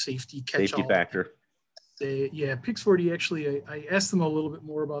more of a safety catch-all. Safety factor. Yeah, Pix4D actually, I asked them a little bit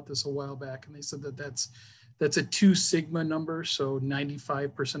more about this a while back, and they said that that's a 2 sigma number. So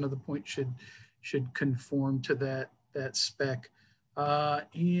 95% of the point should conform to that spec.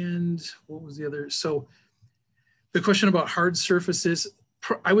 And what was the other? So the question about hard surfaces,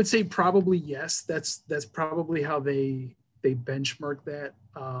 I would say probably yes. That's probably how they benchmark that.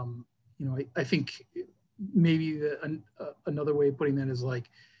 I think maybe another way of putting that is like,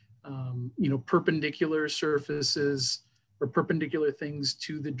 perpendicular surfaces or perpendicular things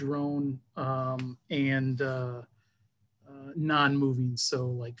to the drone and non-moving. So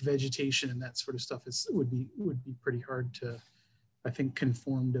like vegetation and that sort of stuff would be pretty hard to, I think,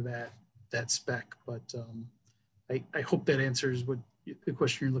 conform to that spec. But I hope that answers what the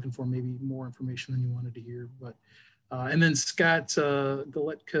question you're looking for, maybe more information than you wanted to hear. But and then Scott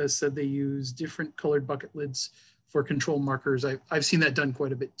Galetka said they use different colored bucket lids for control markers. I've seen that done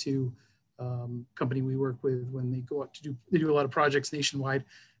quite a bit too. Company we work with, when they go out they do a lot of projects nationwide,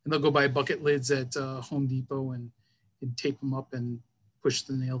 and they'll go buy bucket lids at Home Depot and tape them up and push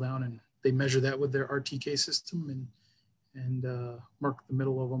the nail down, and they measure that with their RTK system and mark the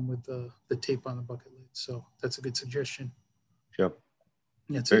middle of them with the tape on the bucket lid. So that's a good suggestion. Sure.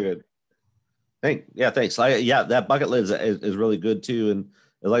 That's very good. Thanks. That bucket lid is really good too. And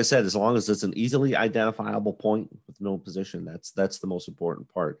like I said, as long as it's an easily identifiable point with no position, that's the most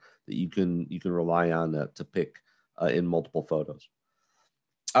important part that you can rely on to pick in multiple photos.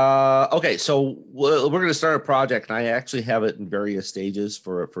 Okay, so we're going to start a project, and I actually have it in various stages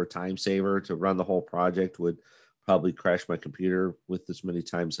for a time saver. To run the whole project would probably crash my computer with this many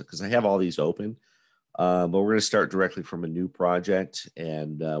times because I have all these open. But we're going to start directly from a new project,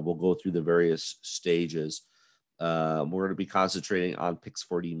 and we'll go through the various stages. We're going to be concentrating on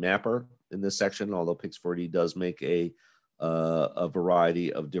Pix4D Mapper in this section, although Pix4D does make a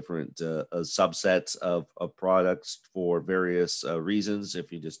variety of different subsets of products for various reasons.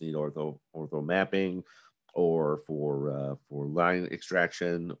 If you just need ortho mapping, or for line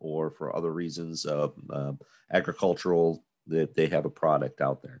extraction, or for other reasons, agricultural, that they have a product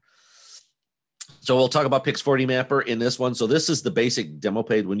out there. So we'll talk about Pix4D Mapper in this one. So this is the basic demo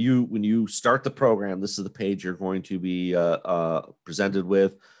page. When you start the program, this is the page you're going to be presented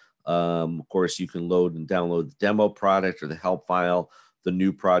with. Of course, you can load and download the demo product or the help file, the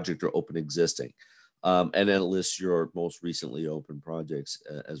new project, or open existing. And then it lists your most recently open projects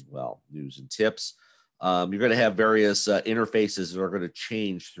as well, news and tips. You're going to have various interfaces that are going to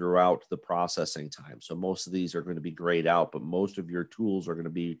change throughout the processing time. So most of these are going to be grayed out, but most of your tools are going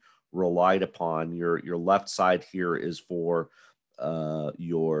to be relied upon. Your left side here is for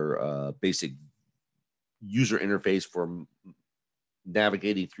your basic user interface for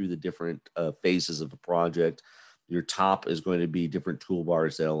navigating through the different phases of a project. Your top is going to be different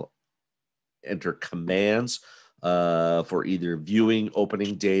toolbars that'll enter commands for either viewing,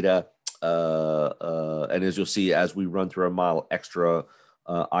 opening data, and as you'll see as we run through our model, extra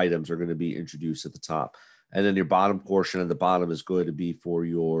items are going to be introduced at the top. And then your bottom portion at the bottom is going to be for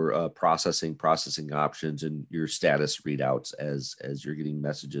your processing options and your status readouts. As you're getting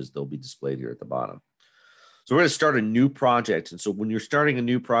messages, they'll be displayed here at the bottom. So we're going to start a new project. And so when you're starting a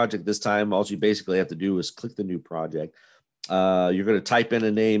new project this time, all you basically have to do is click the new project. You're going to type in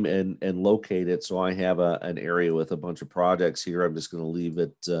a name and locate it. So I have an area with a bunch of projects here. I'm just going to leave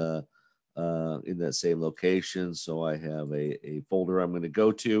it in that same location. So I have a folder I'm going to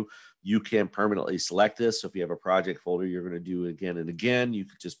go to. You can permanently select this. So if you have a project folder you're going to do again and again, you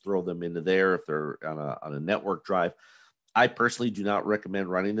could just throw them into there if they're on a network drive. I personally do not recommend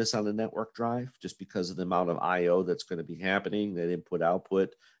running this on a network drive just because of the amount of I/O that's going to be happening, that input,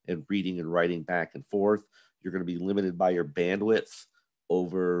 output, and reading and writing back and forth. You're going to be limited by your bandwidth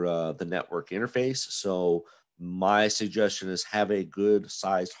over the network interface. So my suggestion is have a good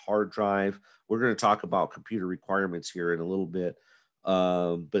sized hard drive. We're going to talk about computer requirements here in a little bit,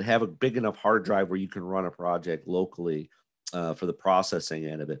 but have a big enough hard drive where you can run a project locally for the processing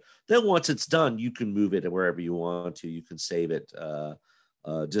end of it. Then once it's done, you can move it wherever you want to. You can save it.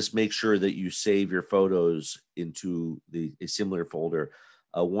 Just make sure that you save your photos into a similar folder.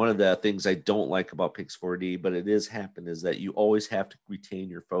 One of the things I don't like about Pix4D, but it is happen, is that you always have to retain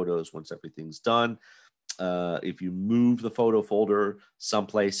your photos once everything's done. If you move the photo folder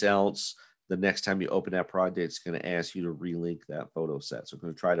someplace else, the next time you open that project, it's going to ask you to relink that photo set. So I'm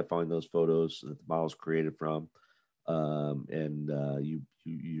going to try to find those photos that the model's created from, and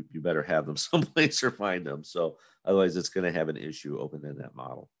you better have them someplace or find them. So otherwise, it's going to have an issue opening that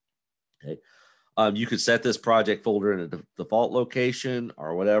model. Okay. You could set this project folder in a default location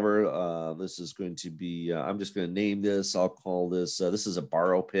or whatever. This is going to be, I'm just going to name this. I'll call this, this is a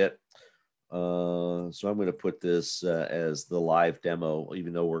borrow pit. So I'm going to put this as the live demo,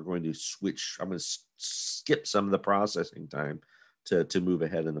 even though we're going to switch. I'm going to skip some of the processing time to move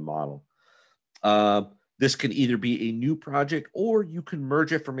ahead in the model. This can either be a new project or you can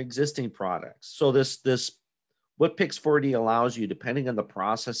merge it from existing products. So what Pix4D allows you, depending on the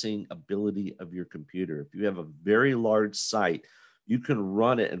processing ability of your computer, if you have a very large site, you can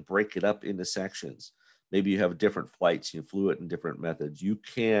run it and break it up into sections. Maybe you have different flights, you flew it in different methods. You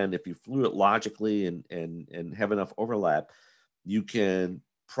can, if you flew it logically and have enough overlap, you can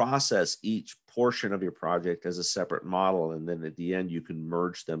process each portion of your project as a separate model. And then at the end, you can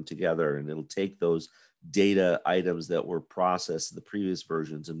merge them together, and it'll take those data items that were processed in the previous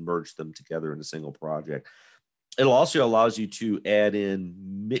versions and merge them together in a single project. It also allows you to add in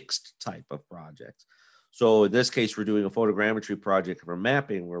mixed type of projects. So in this case, we're doing a photogrammetry project for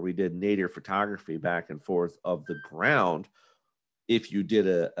mapping where we did nadir photography back and forth of the ground. If you did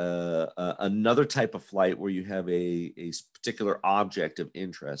another type of flight where you have a particular object of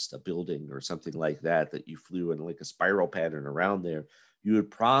interest, a building or something like that, that you flew in like a spiral pattern around there, you would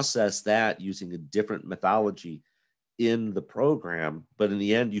process that using a different methodology in the program, but in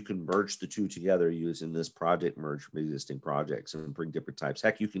the end, you can merge the two together using this project merge from existing projects and bring different types.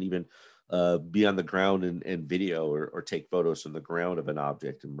 Heck, you can even be on the ground and video or take photos from the ground of an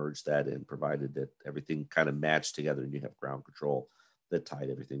object and merge that in, provided that everything kind of matched together and you have ground control that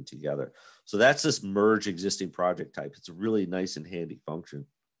tied everything together. So that's this merge existing project type. It's a really nice and handy function.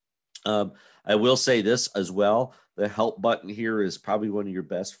 I will say this as well. The help button here is probably one of your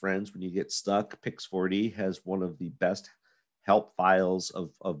best friends when you get stuck. Pix4D has one of the best help files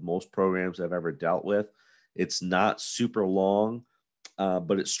of most programs I've ever dealt with. It's not super long,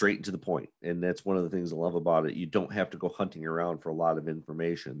 but it's straight and to the point. And that's one of the things I love about it. You don't have to go hunting around for a lot of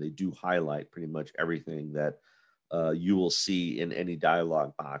information. They do highlight pretty much everything that you will see in any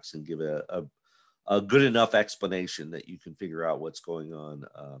dialog box and give a good enough explanation that you can figure out what's going on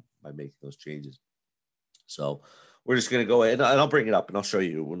by making those changes. So we're just going to go ahead, and I'll bring it up and I'll show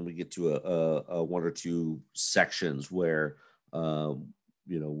you when we get to a one or two sections where,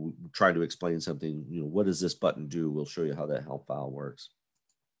 you know, we try to explain something, you know, what does this button do? We'll show you how that help file works.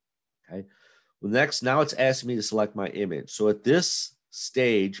 Okay. Well, next, now it's asking me to select my image. So at this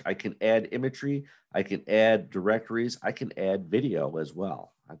stage, I can add imagery, I can add directories, I can add video as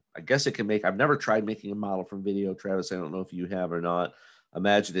well. I guess it can make, I've never tried making a model from video, Travis. I don't know if you have or not.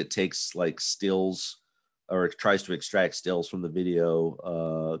 Imagine it takes like stills, or it tries to extract stills from the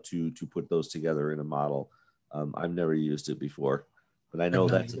video to put those together in a model. I've never used it before, but I know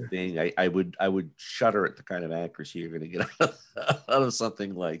that's a thing. I would shudder at the kind of accuracy you're going to get out of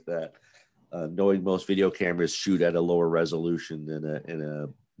something like that. Knowing most video cameras shoot at a lower resolution than in a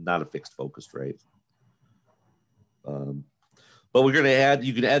not a fixed focus rate. But we're going to add,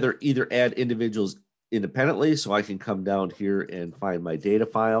 you can either add individuals independently, so I can come down here and find my data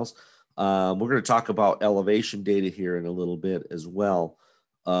files. We're going to talk about elevation data here in a little bit as well.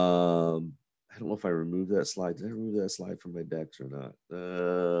 I don't know if I removed that slide. Did I remove that slide from my decks or not?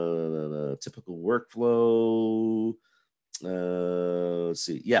 Typical workflow. Let's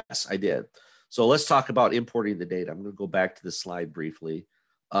see. Yes, I did. So let's talk about importing the data. I'm going to go back to the slide briefly.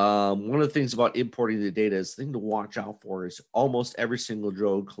 One of the things about importing the data is the thing to watch out for is almost every single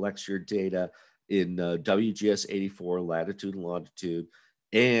drone collects your data in WGS 84 latitude and longitude,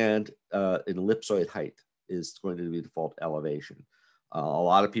 and in ellipsoid height is going to be the default elevation. A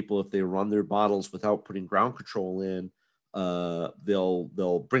lot of people, if they run their models without putting ground control in,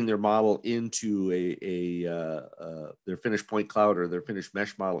 they'll bring their model into their finished point cloud or their finished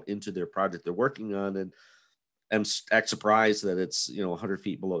mesh model into their project they're working on, and act surprised that it's 100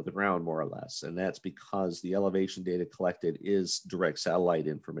 feet below the ground more or less, and that's because the elevation data collected is direct satellite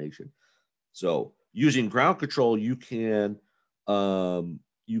information. So using ground control, you can modify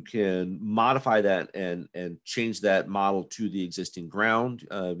that and change that model to the existing ground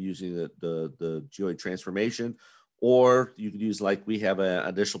using the geoid transformation, or you could use, like we have an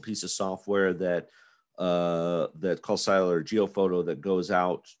additional piece of software that called Cellular Geophoto that goes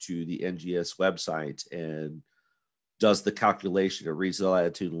out to the NGS website and does the calculation. It reads the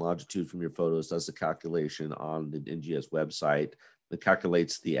latitude and longitude from your photos, does the calculation on the NGS website, it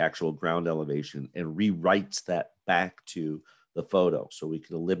calculates the actual ground elevation and rewrites that back to the photo, so we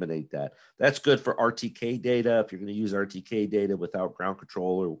can eliminate that. That's good for RTK data. If you're going to use RTK data without ground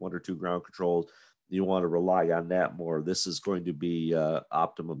control or one or two ground controls, you want to rely on that more. This is going to be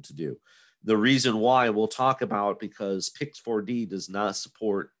optimum to do. The reason why we'll talk about, because Pix4D does not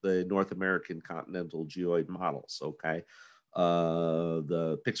support the North American continental geoid models. Okay,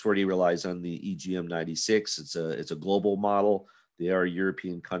 the Pix4D relies on the EGM 96. It's a global model. They are a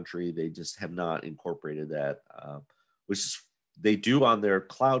European country. They just have not incorporated that, which is, they do on their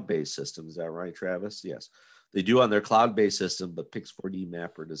cloud-based system. Is that right, Travis? Yes, they do on their cloud-based system, but Pix4D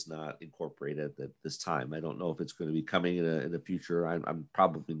Mapper does not incorporate it at this time. I don't know if it's going to be coming in the future. I'm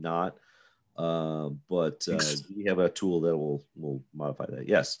probably not. But we have a tool that will modify that.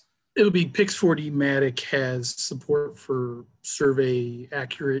 Yes. It'll be Pix4D Matic has support for survey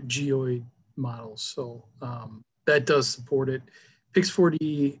accurate geoid models. So that does support it.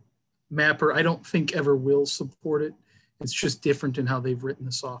 Pix4D Mapper, I don't think ever will support it. It's just different in how they've written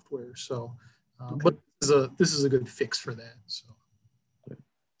the software. So, okay. But this is a good fix for that. So,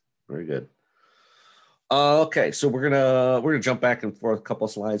 very good. Okay, so we're gonna jump back and forth a couple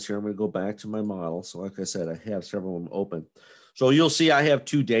of slides here. I'm gonna go back to my model. So like I said, I have several of them open. So you'll see I have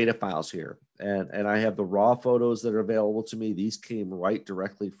two data files here, and I have the raw photos that are available to me. These came right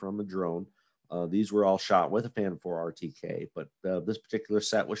directly from a drone. These were all shot with a Phantom 4 RTK, but this particular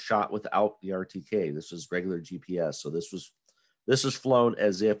set was shot without the RTK. This was regular GPS. So this was flown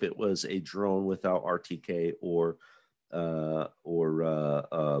as if it was a drone without RTK or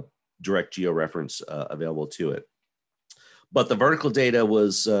direct georeference available to it. But the vertical data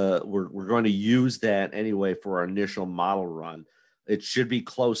was, we're going to use that anyway for our initial model run. It should be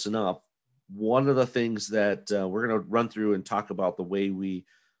close enough. One of the things that we're going to run through and talk about the way we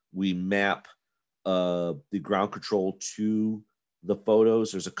map the ground control to the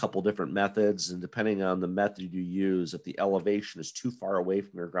photos. There's a couple different methods, and depending on the method you use, if the elevation is too far away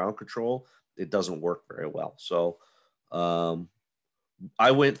from your ground control, it doesn't work very well. So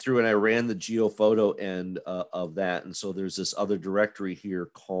I went through and I ran the geophoto end of that. And so there's this other directory here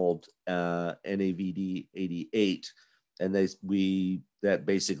called NAVD 88. And that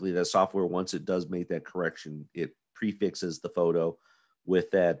basically, that software, once it does make that correction, it prefixes the photo with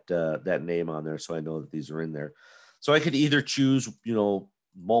that name on there. So I know that these are in there. So I could either choose,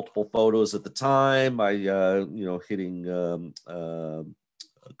 multiple photos at the time by, hitting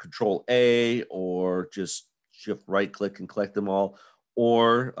Control A, or just shift right click and collect them all.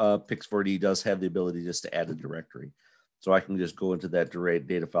 Or Pix4D does have the ability just to add a directory. So I can just go into that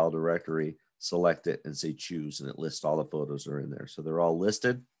data file directory, select it, and say choose, and it lists all the photos that are in there. So they're all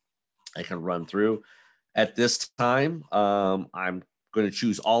listed. I can run through. At this time, I'm going to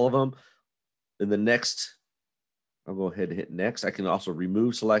choose all of them. In the next, I'll go ahead and hit next. I can also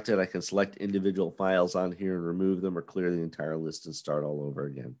remove selected. I can select individual files on here and remove them, or clear the entire list and start all over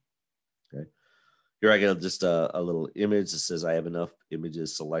again. Okay. Here I get just a little image that says I have enough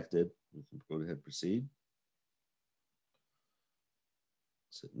images selected. We can go ahead and proceed.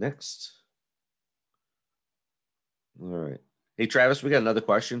 So next. All right. Hey, Travis, we got another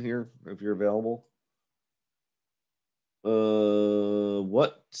question here if you're available.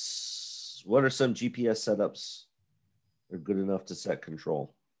 What are some GPS setups that are good enough to set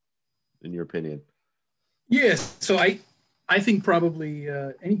control, in your opinion? Yes. So I think probably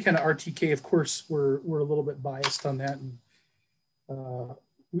any kind of RTK, of course, we're a little bit biased on that. And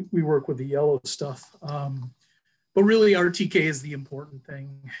we work with the yellow stuff. But really, RTK is the important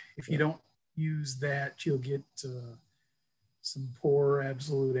thing. If you don't use that, you'll get some poor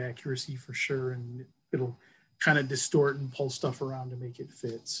absolute accuracy for sure. And it'll kind of distort and pull stuff around to make it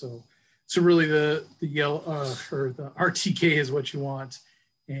fit. So really the yellow or the RTK is what you want.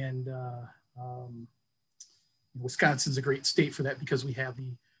 And Wisconsin's a great state for that because we have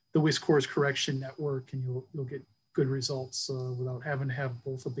the WIS course correction network, and you'll get good results without having to have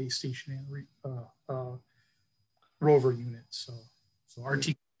both a base station and rover unit. So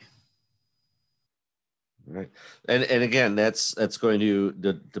RTK. Right, and again, that's going to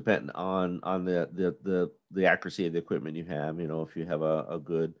depend on the accuracy of the equipment you have. You know, if you have a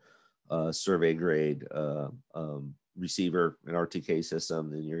good survey grade receiver and RTK system,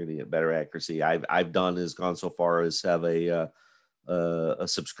 then you're going to get better accuracy. I've gone so far as have a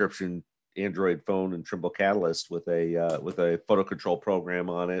subscription Android phone and Trimble Catalyst with a photo control program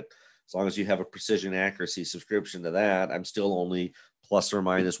on it. As long as you have a precision accuracy subscription to that, I'm still only plus or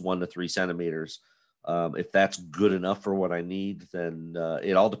minus 1 to 3 centimeters. If that's good enough for what I need, then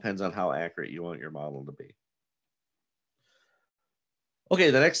it all depends on how accurate you want your model to be. Okay,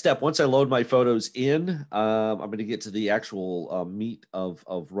 the next step, once I load my photos in, I'm going to get to the actual meat of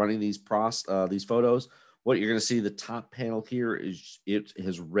running these photos. What you're going to see, the top panel here is it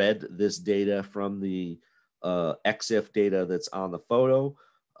has read this data from the EXIF data that's on the photo.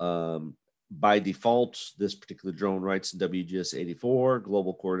 By default, this particular drone writes in WGS 84,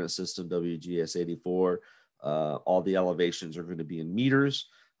 global coordinate system WGS 84. All the elevations are going to be in meters,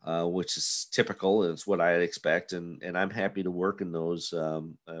 which is typical. It's what I expect, and I'm happy to work in those.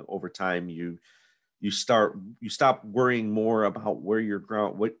 Over time, you stop worrying more about where your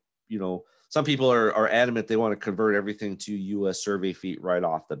ground. Some people are adamant they want to convert everything to U.S. survey feet right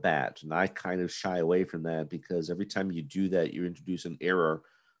off the bat, and I kind of shy away from that because every time you do that, you introduce an error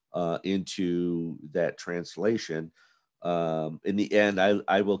into that translation. In the end,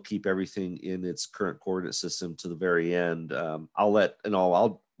 I will keep everything in its current coordinate system to the very end. When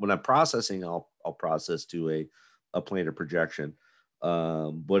I'm processing, I'll process to a planar projection.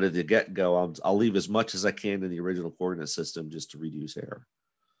 But at the get-go, I'll leave as much as I can in the original coordinate system just to reduce error.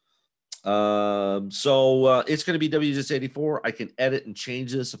 It's going to be WGS 84. I can edit and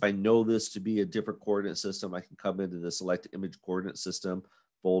change this. If I know this to be a different coordinate system, I can come into the select image coordinate system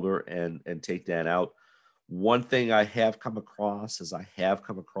folder and take that out. One thing I have come across is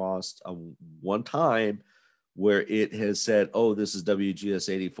one time where it has said, oh, this is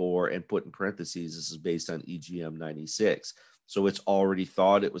WGS 84 and put in parentheses, this is based on EGM 96. So it's already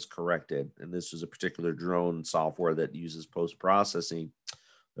thought it was corrected. And this was a particular drone software that uses post-processing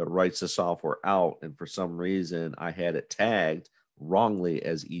that writes the software out. And for some reason, I had it tagged wrongly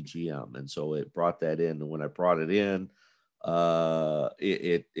as EGM. And so it brought that in. And when I brought it in,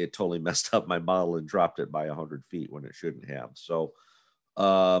 it totally messed up my model and dropped it by 100 feet when it shouldn't have. So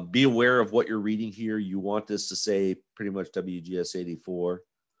be aware of what you're reading here. You want this to say pretty much WGS 84.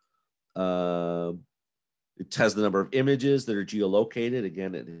 It has the number of images that are geolocated.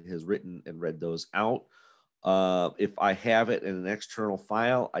 Again, it has written and read those out. If I have it in an external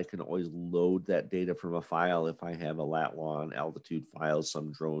file, I can always load that data from a file. If I have a lat long altitude file,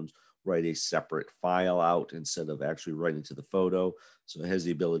 some drones write a separate file out instead of actually writing to the photo. So it has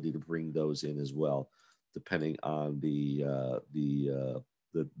the ability to bring those in as well, depending on the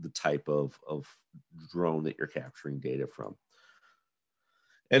type of drone that you're capturing data from.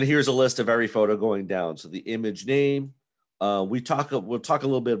 And here's a list of every photo going down. So the image name, we'll talk a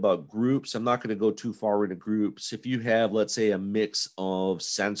little bit about groups. I'm not going to go too far into groups. If you have, let's say, a mix of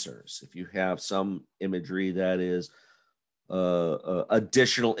sensors, if you have some imagery that is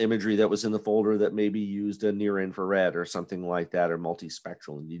additional imagery that was in the folder that maybe used a near infrared or something like that, or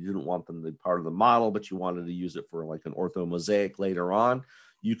multispectral, and you didn't want them to be part of the model, but you wanted to use it for like an ortho mosaic later on,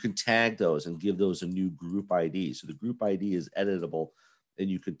 you can tag those and give those a new group ID. So the group ID is editable, and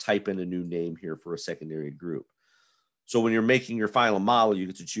you could type in a new name here for a secondary group. So when you're making your final model, you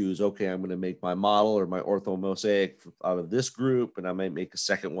get to choose, okay, I'm going to make my model or my ortho mosaic out of this group, and I might make a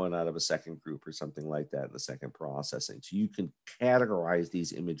second one out of a second group or something like that in the second processing. So you can categorize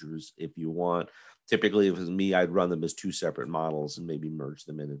these images if you want. Typically, if it was me, I'd run them as two separate models and maybe merge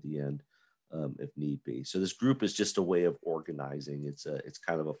them in at the end if need be. So this group is just a way of organizing. It's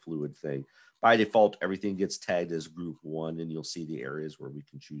kind of a fluid thing. By default, everything gets tagged as group one, and you'll see the areas where we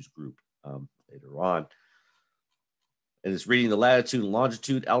can choose group later on. And it's reading the latitude and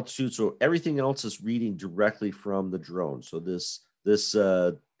longitude, altitude. So everything else is reading directly from the drone. So this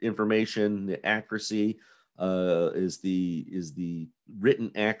information, the accuracy is the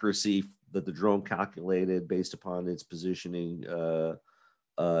written accuracy that the drone calculated based upon its positioning.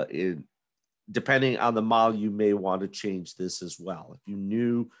 Depending on the model, you may want to change this as well. If you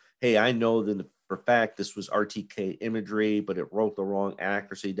knew, hey, I know that for a fact this was RTK imagery, but it wrote the wrong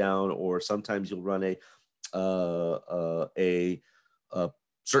accuracy down, or sometimes you'll run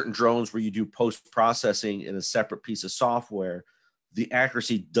certain drones where you do post-processing in a separate piece of software, the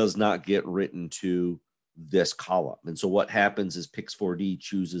accuracy does not get written to this column. And so what happens is Pix4D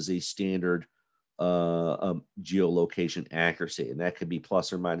chooses a standard geolocation accuracy, and that could be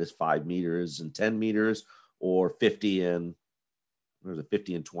plus or minus 5 meters and 10 meters, or 50 and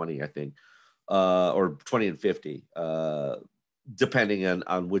 20, I think, or 20 and 50, depending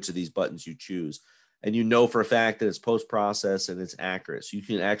on which of these buttons you choose. And you know for a fact that it's post-process and it's accurate. So you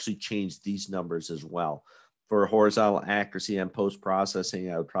can actually change these numbers as well. For horizontal accuracy and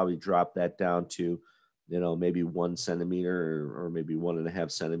post-processing, I would probably drop that down to, maybe 1 centimeter or maybe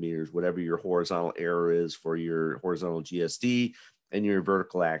 1.5 centimeters, whatever your horizontal error is for your horizontal GSD, and your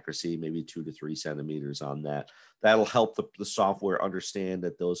vertical accuracy, maybe 2 to 3 centimeters on that. That'll help the software understand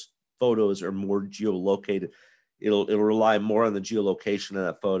that those photos are more geolocated. It'll rely more on the geolocation of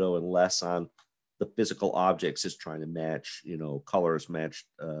that photo and less on the physical objects, is trying to match, colors matched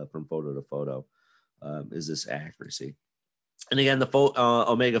from photo to photo. Is this accuracy? And again, the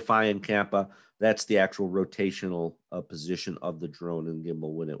Omega Phi and Kappa, that's the actual rotational position of the drone and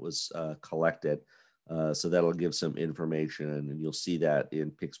gimbal when it was collected. So that'll give some information, and you'll see that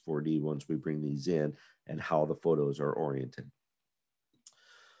in Pix4D once we bring these in and how the photos are oriented.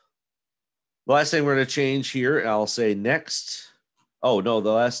 The last thing we're going to change here, I'll say next. Oh, no,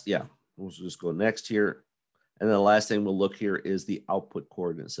 we'll just go next here. And then the last thing we'll look here is the output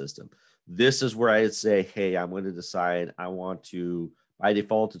coordinate system. This is where I'd say, hey, I'm going to decide I want to, by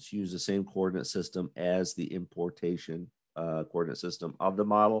default, it's use the same coordinate system as the importation coordinate system of the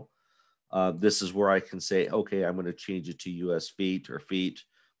model. This is where I can say, okay, I'm going to change it to US feet or feet.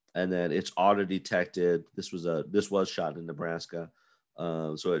 And then it's auto detected. This was shot in Nebraska.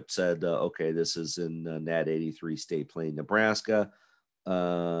 So it said, okay, this is in NAD 83 State Plain, Nebraska.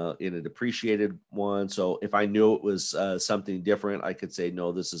 In a depreciated one. So if I knew it was something different, I could say,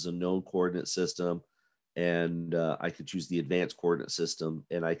 no, this is a known coordinate system. And I could choose the advanced coordinate system,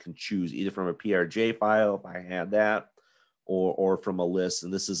 and I can choose either from a PRJ file if I had that, or from a list.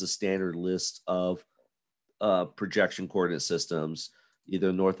 And this is a standard list of projection coordinate systems,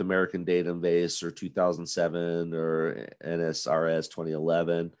 either North American Database or 2007 or NSRS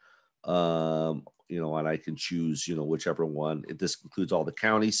 2011. And I can choose, whichever one. This includes all the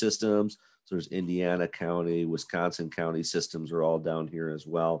county systems. So there's Indiana County, Wisconsin County systems are all down here as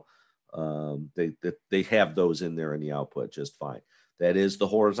well. They have those in there in the output just fine. That is the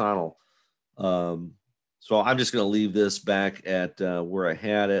horizontal. So I'm just going to leave this back at where I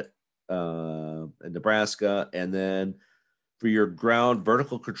had it in Nebraska. And then for your ground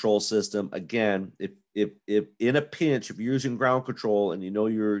vertical control system, again, if in a pinch, if you're using ground control and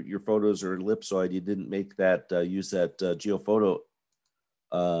your photos are ellipsoid, you didn't make that use that geophoto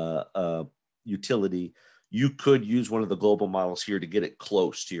utility, you could use one of the global models here to get it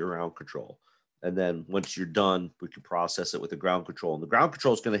close to your ground control. And then once you're done, we can process it with the ground control. And the ground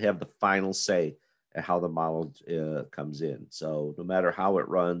control is going to have the final say at how the model comes in. So no matter how it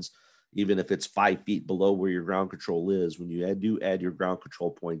runs, even if it's 5 feet below where your ground control is, when you add your ground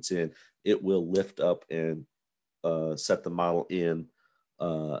control points in, it will lift up and set the model in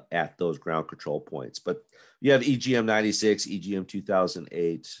at those ground control points. But you have EGM 96, EGM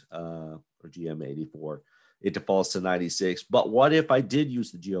 2008, or GM 84. It defaults to 96. But what if I did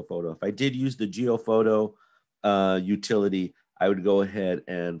use the geophoto? If I did use the geophoto utility, I would go ahead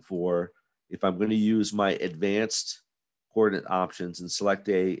and if I'm going to use my advanced coordinate options and select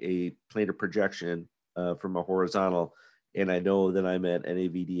a planar projection from a horizontal, and I know that I'm at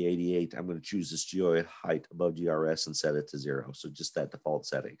NAVD 88, I'm going to choose this geoid height above GRS and set it to 0. So just that default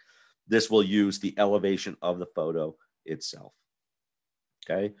setting. This will use the elevation of the photo itself.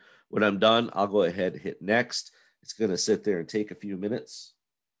 Okay. When I'm done, I'll go ahead and hit next. It's going to sit there and take a few minutes.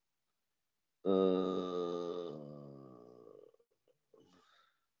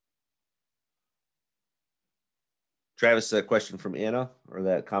 Travis, that question from Anna, or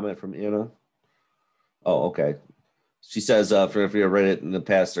that comment from Anna? Oh, okay. She says, for if you read it in the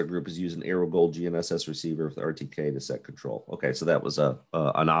past, our group is using Aero Gold GNSS receiver with RTK to set control. Okay, so that was an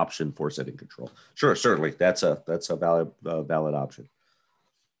option for setting control. Sure, certainly, that's a valid option.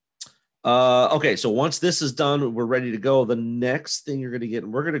 Okay, so once this is done, we're ready to go. The next thing you're going to get,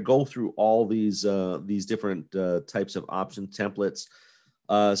 and we're going to go through all these different types of option templates.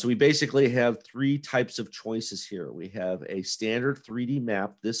 So we basically have 3 types of choices here. We have a standard 3D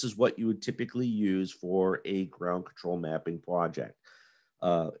map. This is what you would typically use for a ground control mapping project.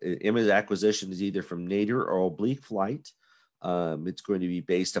 Image acquisition is either from nadir or oblique flight. It's going to be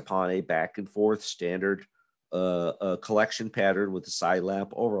based upon a back and forth standard collection pattern with a side lap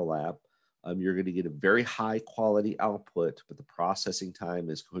overlap. You're going to get a very high quality output, but the processing time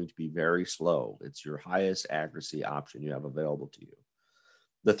is going to be very slow. It's your highest accuracy option you have available to you.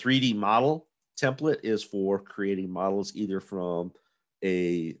 The 3D model template is for creating models either from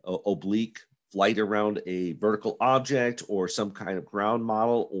a oblique flight around a vertical object or some kind of ground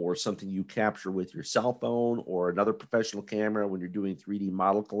model or something you capture with your cell phone or another professional camera when you're doing 3D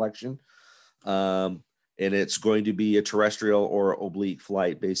model collection. And it's going to be a terrestrial or oblique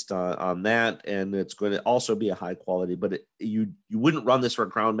flight based on that. And it's going to also be a high quality, but you wouldn't run this for a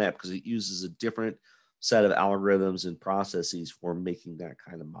ground map because it uses a different set of algorithms and processes for making that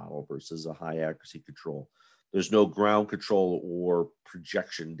kind of model versus a high accuracy control. There's no ground control or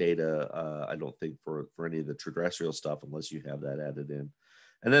projection data, I don't think, for any of the terrestrial stuff unless you have that added in.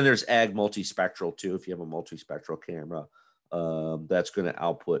 And then there's ag multispectral too. If you have a multispectral camera, that's going to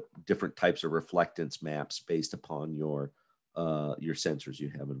output different types of reflectance maps based upon your sensors you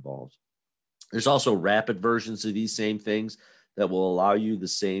have involved. There's also rapid versions of these same things that will allow you the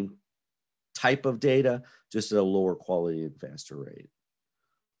same type of data, just at a lower quality and faster rate.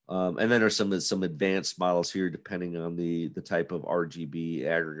 And then there's some advanced models here, depending on the type of RGB,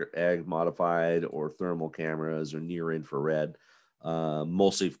 ag modified, or thermal cameras, or near infrared.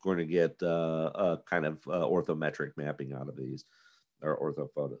 Mostly going to get a kind of orthometric mapping out of these, or ortho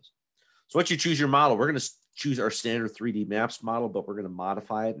photos. So once you choose your model, we're going to choose our standard 3D maps model, but we're going to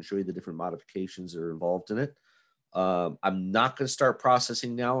modify it and show you the different modifications that are involved in it. I'm not going to start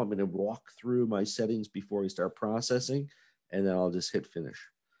processing now. I'm going to walk through my settings before we start processing, and then I'll just hit finish.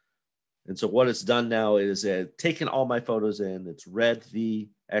 And so what it's done now is taken all my photos in. It's read the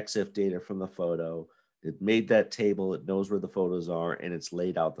EXIF data from the photo. It made that table. It knows where the photos are, and it's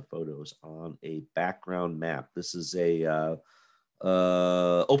laid out the photos on a background map. This is a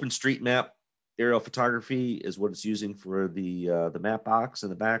OpenStreetMap aerial photography is what it's using for the map box in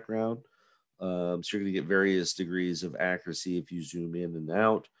the background. So you're going to get various degrees of accuracy if you zoom in and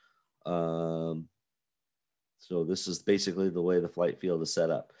out. So this is basically the way the flight field is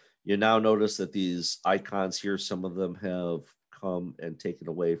set up. You now notice that these icons here, some of them have come and taken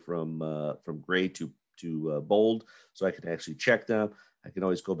away from gray to bold, so I can actually check them. I can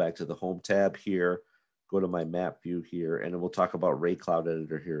always go back to the home tab here, go to my map view here, and we'll talk about Ray Cloud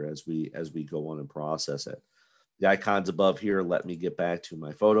Editor here as we go on and process it. The icons above here let me get back to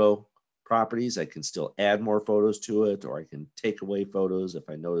my photo properties. I can still add more photos to it, or I can take away photos. If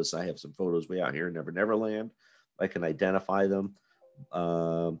I notice I have some photos way out here in Never Never Land, I can identify them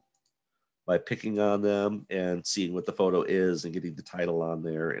by picking on them and seeing what the photo is and getting the title on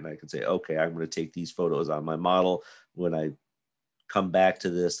there. And I can say, okay, I'm going to take these photos on my model. When I come back to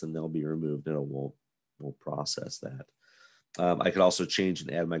this, then they'll be removed and it won't process that. I could also change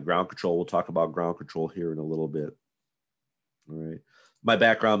and add my ground control. We'll talk about ground control here in a little bit. All right. My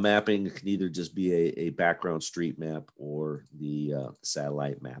background mapping can either just be a background street map or the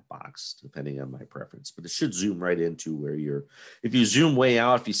satellite map box, depending on my preference. But it should zoom right into where if you zoom way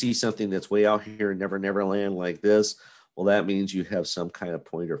out, if you see something that's way out here in Never Never Land like this, well, that means you have some kind of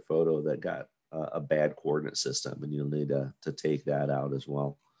pointer photo that got a bad coordinate system, and you'll need to take that out as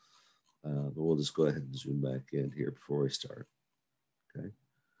well. But we'll just go ahead and zoom back in here before we start. Okay.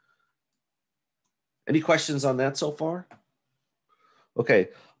 Any questions on that so far? Okay,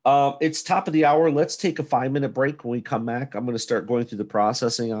 it's top of the hour. Let's take a 5-minute break. When we come back, I'm going to start going through the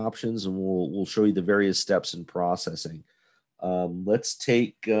processing options, and we'll show you the various steps in processing. Let's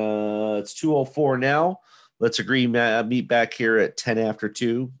take, it's 2:04 now. let's agree, meet back here at 10 after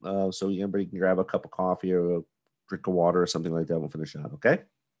 2. So everybody can grab a cup of coffee or a drink of water or something like that. We'll finish out. Okay.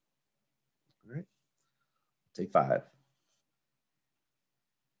 All right. Take 5.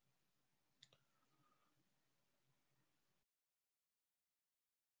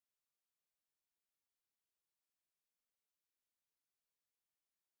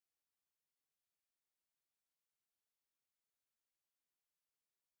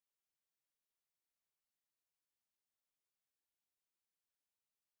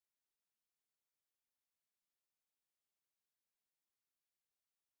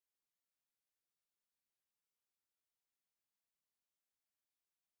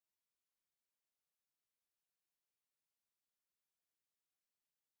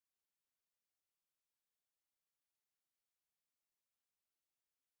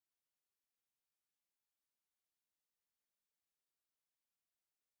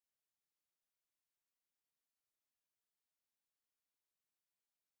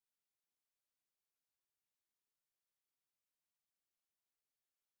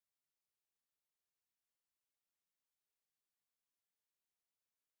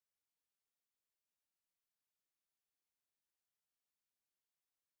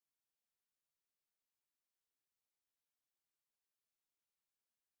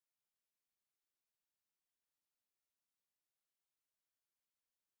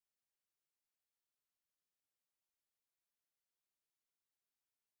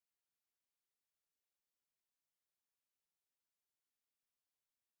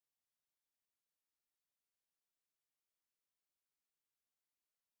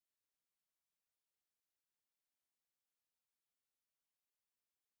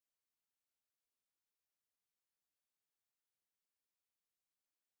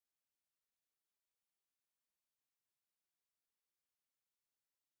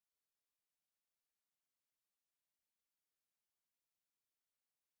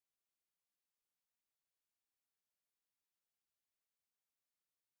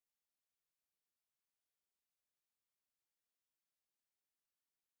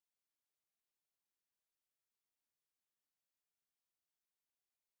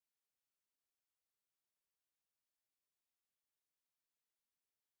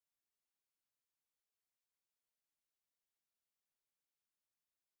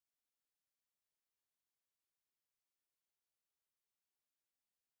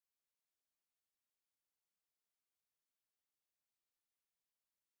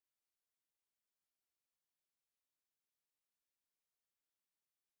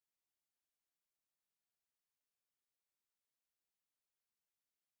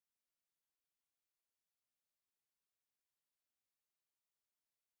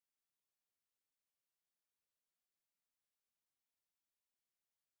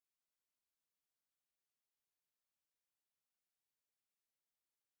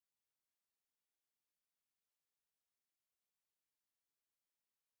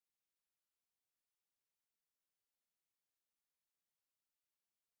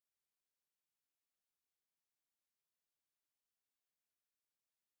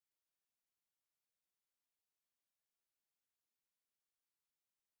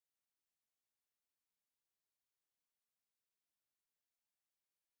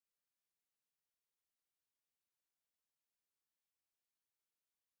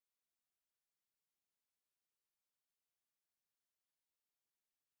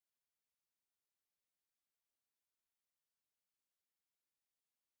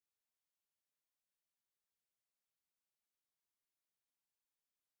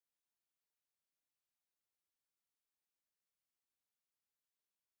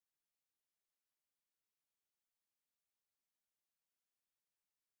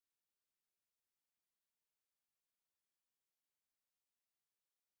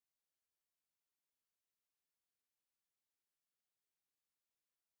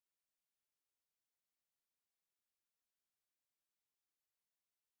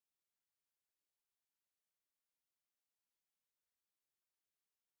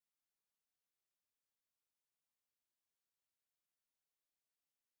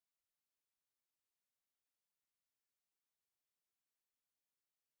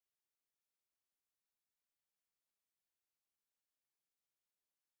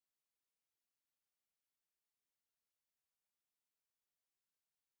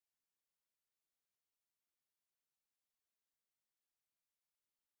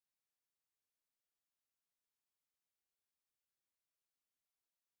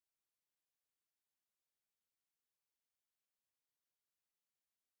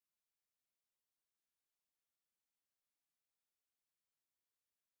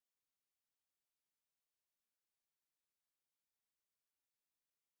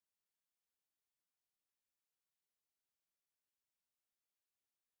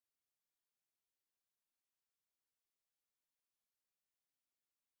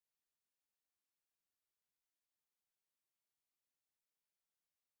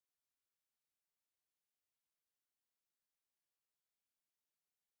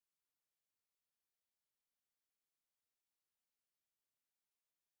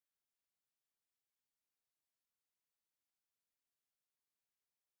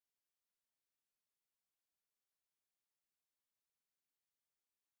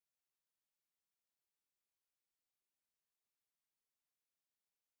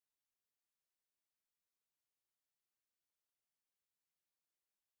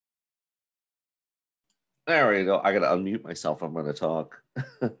 There we go. I got to unmute myself. I'm going to talk.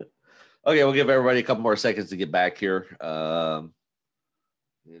 Okay, we'll give everybody a couple more seconds to get back here.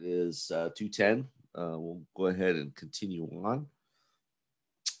 It is 2:10. We'll go ahead and continue on.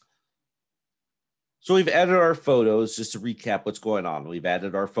 So we've added our photos, just to recap what's going on. We've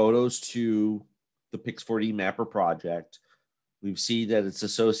added our photos to the Pix4D Mapper project. We've seen that it's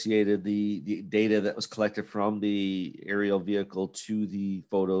associated the data that was collected from the aerial vehicle to the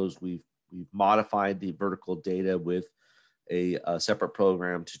photos. We've modified the vertical data with a separate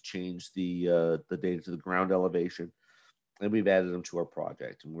program to change the data to the ground elevation, and we've added them to our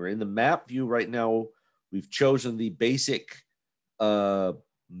project. And we're in the map view right now. We've chosen the basic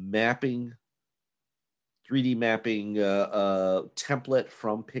mapping, 3D mapping template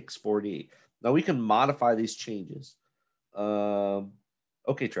from Pix4D. Now we can modify these changes.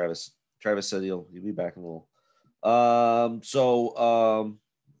 Okay, Travis. Travis said he'll be back in a little.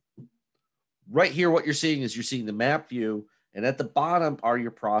 Right here, what you're seeing is you're seeing the map view, and at the bottom are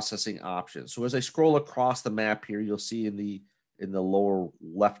your processing options. So as I scroll across the map here, you'll see in the lower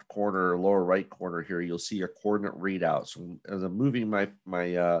left corner or lower right corner here, you'll see your coordinate readout. So as I'm moving my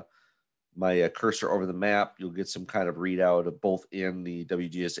cursor over the map, you'll get some kind of readout of both in the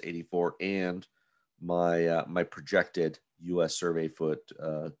WGS 84 and my projected U.S. survey foot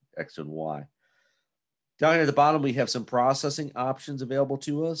X and Y. Down here at the bottom, we have some processing options available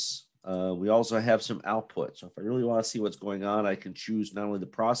to us. We also have some output. So if I really want to see what's going on, I can choose not only the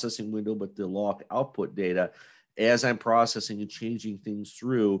processing window, but the log output data. As I'm processing and changing things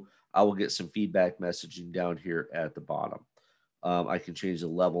through, I will get some feedback messaging down here at the bottom. I can change the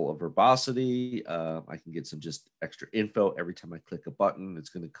level of verbosity. I can get some just extra info every time I click a button. It's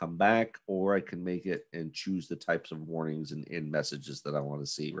going to come back, or I can make it and choose the types of warnings and messages that I want to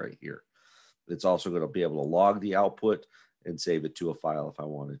see right here. It's also going to be able to log the output and save it to a file if I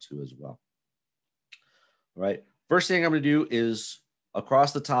wanted to as well. All right. First thing I'm going to do is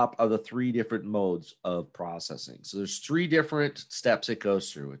across the top of the 3 different modes of processing. So there's 3 different steps it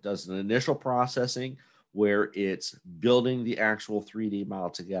goes through. It does an initial processing, where it's building the actual 3D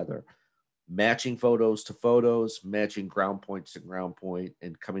model together, matching photos to photos, matching ground points to ground point,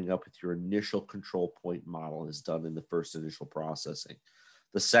 and coming up with your initial control point model is done in the first initial processing.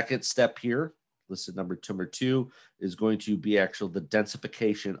 The second step here, listed number 2, is going to be the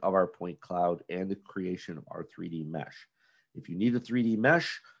densification of our point cloud and the creation of our 3D mesh. If you need a 3D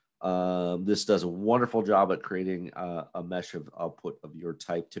mesh, this does a wonderful job at creating a mesh of output of your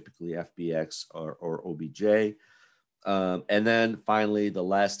type, typically FBX or OBJ. And then finally, the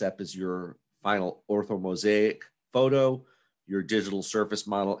last step is your final orthomosaic photo, your digital surface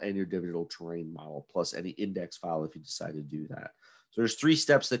model, and your digital terrain model, plus any index file if you decide to do that. So there's 3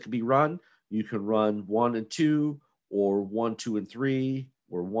 steps that can be run. You can run 1 and 2, or 1, 2, and 3,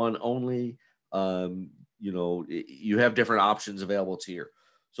 or 1 only. You have different options available to you.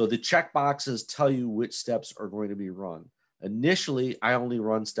 So the checkboxes tell you which steps are going to be run. Initially, I only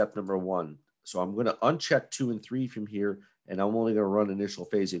run step number 1. So I'm going to uncheck 2 and 3 from here, and I'm only going to run initial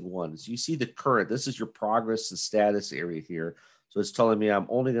phasing 1. So you see the current, this is your progress and status area here. So it's telling me I'm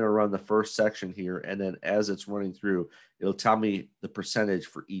only going to run the first section here, and then as it's running through, it'll tell me the percentage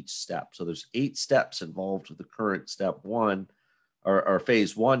for each step. So there's 8 steps involved with the current step 1 or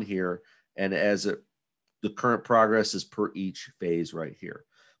phase 1 here, and the current progress is per each phase right here.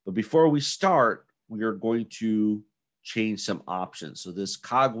 But before we start, we are going to change some options. So this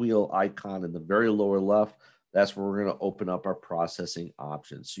cogwheel icon in the very lower left, that's where we're going to open up our processing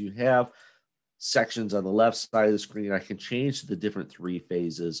options. So you have sections on the left side of the screen. I can change the different 3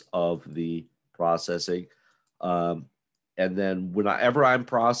 phases of the processing. And then whenever I'm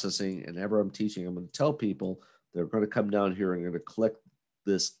processing and ever I'm teaching, I'm going to tell people they're going to come down here and going to click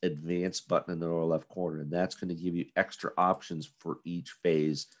this advanced button in the lower left corner, and that's going to give you extra options for each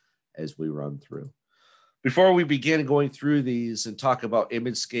phase as we run through. Before we begin going through these and talk about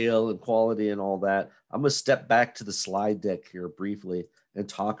image scale and quality and all that, I'm going to step back to the slide deck here briefly and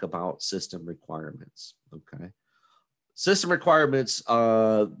talk about system requirements. Okay. System requirements,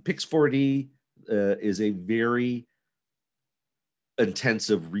 Pix4D is a very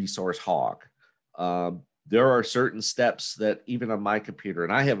intensive resource hog. There are certain steps that even on my computer,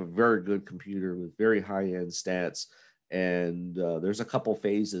 and I have a very good computer with very high-end stats, and there's a couple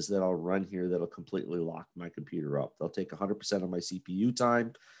phases that I'll run here that'll completely lock my computer up. They'll take 100% of my CPU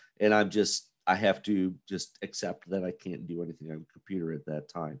time, and I have to just accept that I can't do anything on the computer at that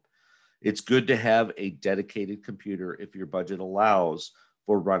time. It's good to have a dedicated computer, if your budget allows,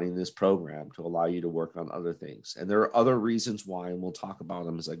 for running this program to allow you to work on other things. And there are other reasons why, and we'll talk about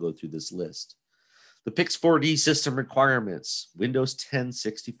them as I go through this list. The Pix4D system requirements: Windows 10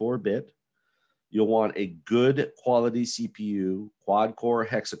 64-bit, You'll want a good quality CPU, quad core,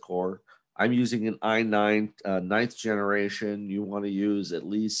 hexacore. I'm using an i9 ninth generation. You want to use at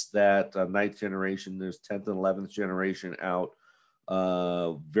least that ninth generation. There's 10th and 11th generation out.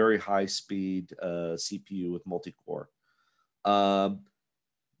 Very high speed CPU with multi-core.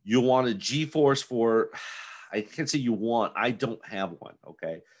 You'll want a GeForce for, I can't say you want, I don't have one,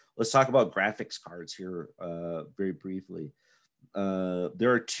 okay? Let's talk about graphics cards here very briefly.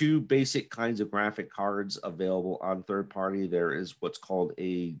 There are two basic kinds of graphic cards available on third party. There is what's called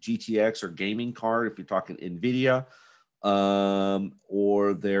a GTX or gaming card if you're talking NVIDIA,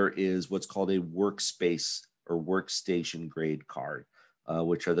 or there is what's called a workspace or workstation grade card,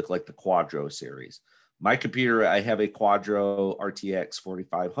 which are like the Quadro series. My computer, I have a Quadro RTX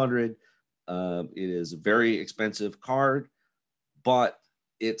 4500. It is a very expensive card, but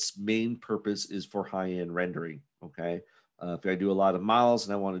its main purpose is for high-end rendering, okay? If I do a lot of models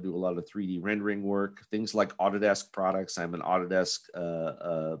and I want to do a lot of 3D rendering work, things like Autodesk products. I'm an Autodesk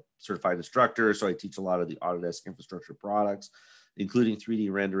certified instructor, so I teach a lot of the Autodesk infrastructure products, including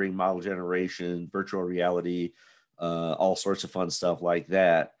 3D rendering, model generation, virtual reality, all sorts of fun stuff like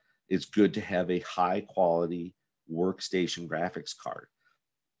that. It's good to have a high quality workstation graphics card.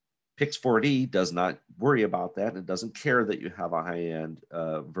 Pix4D does not worry about that, and it doesn't care that you have a high-end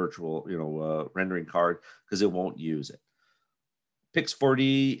virtual rendering card because it won't use it.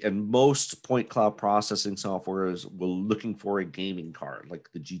 Pix4D and most point cloud processing softwares were looking for a gaming card like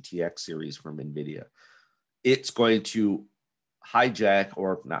the GTX series from NVIDIA. It's going to hijack,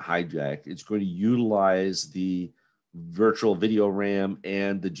 or not hijack, it's going to utilize the virtual video RAM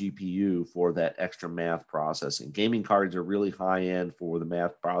and the GPU for that extra math processing. Gaming cards are really high end for the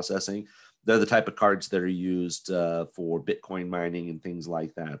math processing. They're the type of cards that are used for Bitcoin mining and things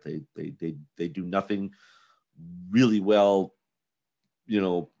like that. They do nothing really well,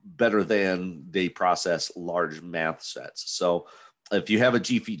 better than they process large math sets. So if you have a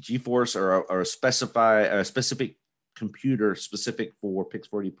GeForce or a specific computer specific for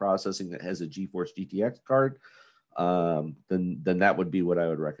Pix4D processing that has a GeForce GTX card, then that would be what I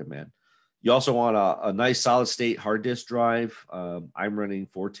would recommend. You also want a nice solid state hard disk drive. I'm running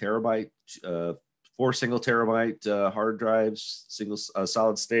 4 terabyte, 4 single terabyte hard drives, single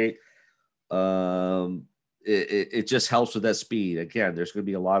solid state. It just helps with that speed. Again, there's going to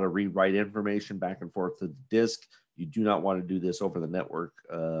be a lot of read-write information back and forth to the disk. You do not want to do this over the network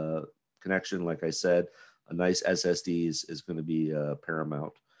connection. Like I said, a nice SSD is going to be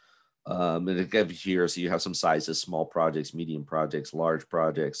paramount. And it gives you here, so you have some sizes: small projects, medium projects, large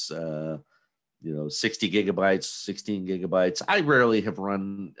projects. 60 gigabytes, 16 gigabytes. I rarely have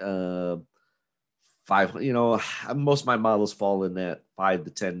run 5. Most of my models fall in that 5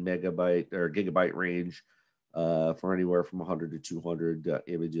 to 10 megabyte or gigabyte range. For anywhere from 100 to 200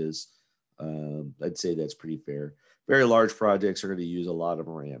 images. I'd say that's pretty fair. Very large projects are going to use a lot of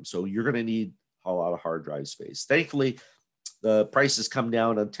RAM. So you're going to need a lot of hard drive space. Thankfully, the prices come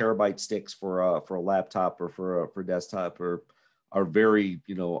down on terabyte sticks for a laptop or for desktop are very,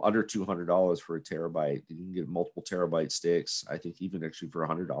 under $200 for a terabyte. You can get multiple terabyte sticks. I think even actually for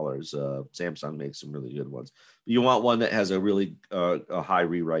 $100, Samsung makes some really good ones. But you want one that has a really a high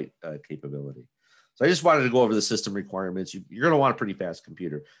rewrite capability. So I just wanted to go over the system requirements. You're going to want a pretty fast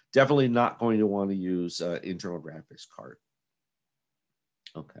computer. Definitely not going to want to use internal graphics card.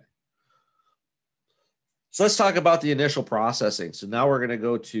 Okay. So let's talk about the initial processing. So now we're going to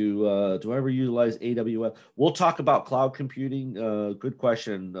go to, do I ever utilize AWS? We'll talk about cloud computing. Good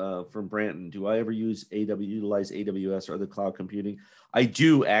question from Branton. Do I ever utilize AWS or other cloud computing? I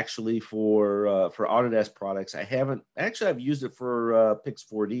do actually for Autodesk products. I haven't, actually I've used it for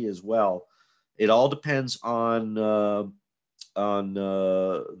Pix4D as well. It all depends on the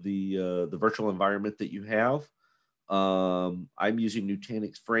virtual environment that you have. I'm using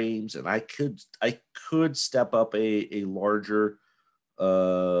Nutanix frames, and I could step up a larger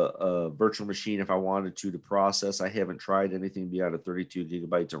virtual machine if I wanted to process. I haven't tried anything beyond a 32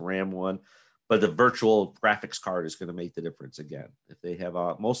 gigabytes of RAM one, but the virtual graphics card is going to make the difference again. If they have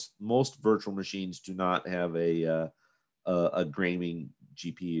most virtual machines do not have a gaming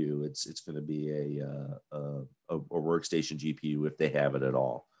GPU. It's going to be a workstation GPU if they have it at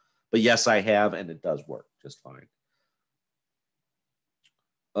all. But yes, I have, and it does work just fine.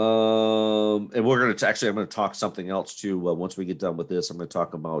 And we're going to I'm going to talk something else too. Once we get done with this, I'm going to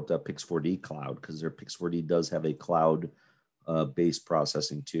talk about Pix4D Cloud, because their Pix4D does have a cloud based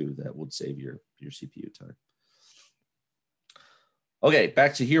processing too that would save your CPU time. Okay,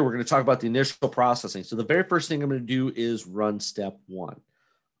 back to here. We're going to talk about the initial processing. So the very first thing I'm going to do is run step 1.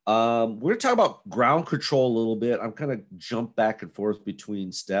 We're going to talk about ground control a little bit. I'm kind of jump back and forth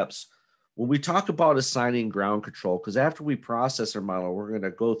between steps. when we talk about assigning ground control, because after we process our model, we're going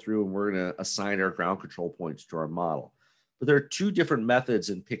to go through and we're going to assign our ground control points to our model. But there are two different methods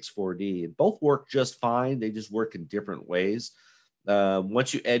in Pix4D, and both work just fine. They just work in different ways.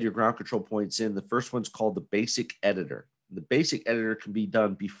 Once you add your ground control points in, the first one's called the basic editor. The basic editor can be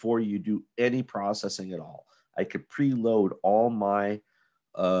done before you do any processing at all. I could preload all my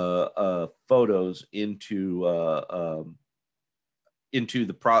photos into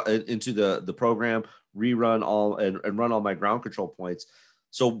the program, rerun all and run all my ground control points.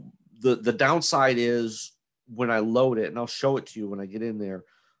 So the downside is when I load it, and I'll show it to you when I get in there.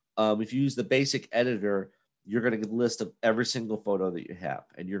 If you use the basic editor, you're going to get a list of every single photo that you have,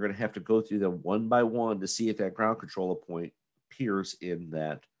 and you're going to have to go through them one by one to see if that ground controller point appears in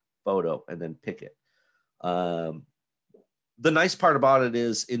that photo, and then pick it. The nice part about it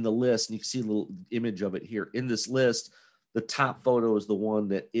is in the list, and you can see a little image of it here. In this list, the top photo is the one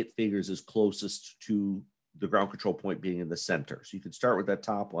that it figures is closest to the ground control point being in the center. So you can start with that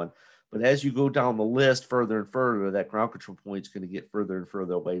top one. But as you go down the list further and further, that ground control point is going to get further and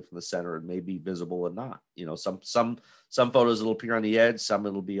further away from the center and may be visible or not. You know, some photos it'll appear on the edge, some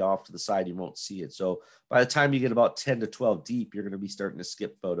it'll be off to the side. You won't see it. So by the time you get about 10 to 12 deep, you're going to be starting to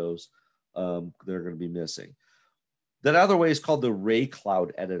skip photos that are going to be missing. That other way is called the Ray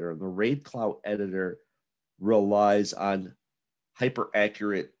Cloud Editor. And the Ray Cloud Editor relies on hyper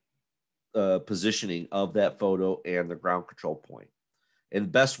accurate positioning of that photo and the ground control point. And the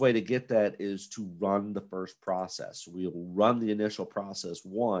best way to get that is to run the first process. We'll run the initial process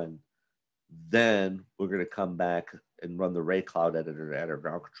one, then we're going to come back and run the Ray Cloud Editor to add our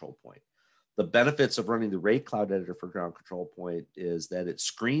ground control point. The benefits of running the Ray Cloud Editor for ground control point is that it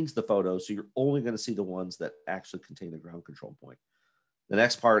screens the photos, so you're only going to see the ones that actually contain the ground control point. The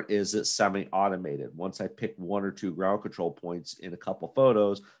next part is it's semi-automated. Once I pick one or two ground control points in a couple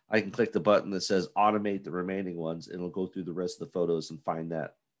photos, I can click the button that says automate the remaining ones, and it'll go through the rest of the photos and find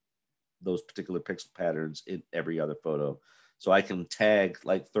those particular pixel patterns in every other photo. So I can tag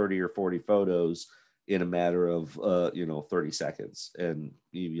like 30 or 40 photos in a matter of 30 seconds, and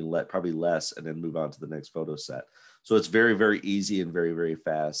even probably less, and then move on to the next photo set. So it's very, very easy and very, very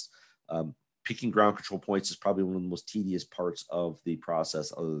fast. Picking ground control points is probably one of the most tedious parts of the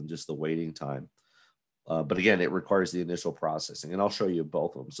process, other than just the waiting time. But again, it requires the initial processing, and I'll show you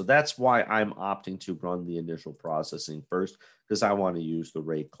both of them. So that's why I'm opting to run the initial processing first, because I want to use the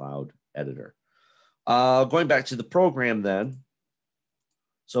Ray Cloud Editor. Going back to the program then.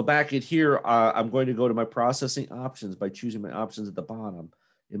 So back in here, I'm going to go to my processing options by choosing my options at the bottom.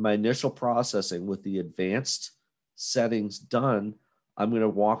 In my initial processing with the advanced settings done, I'm going to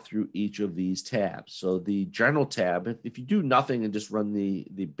walk through each of these tabs. So the general tab, if you do nothing and just run the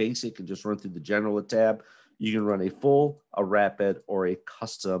basic and just run through the general tab, you can run a full, a rapid, or a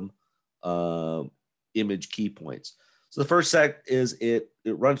custom image key points. So the first set is it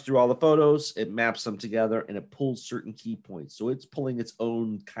runs through all the photos, it maps them together, and it pulls certain key points. So it's pulling its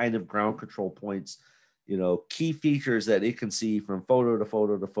own kind of ground control points, key features that it can see from photo to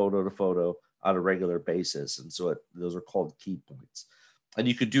photo to photo to photo on a regular basis. And so those are called key points. And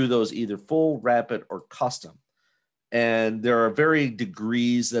you could do those either full, rapid, or custom. And there are varying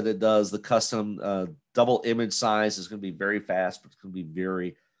degrees that it does. The custom double image size is going to be very fast, but it's going to be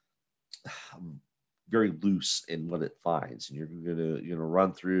very, very loose in what it finds. And you're going to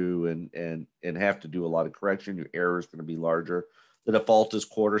run through and have to do a lot of correction. Your error is going to be larger. The default is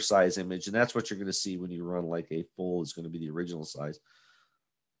quarter size image, and that's what you're going to see when you run like a full is going to be the original size.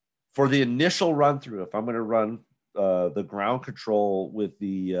 For the initial run through, if I'm going to run the ground control with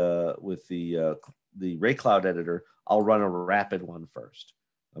the Ray Cloud Editor, I'll run a rapid one first.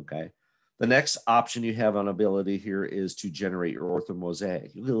 Okay. The next option you have on ability here is to generate your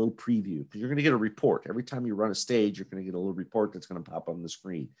orthomosaic. You'll get a little preview because you're going to get a report. Every time you run a stage, you're going to get a little report that's going to pop on the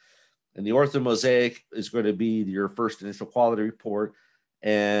screen. And the orthomosaic is going to be your first initial quality report.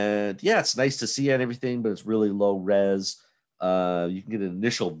 And yeah, it's nice to see and everything, but it's really low res. You can get an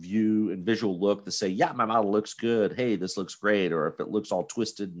initial view and visual look to say, yeah, my model looks good. Hey, this looks great. Or if it looks all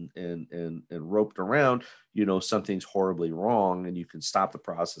twisted and roped around, something's horribly wrong, and you can stop the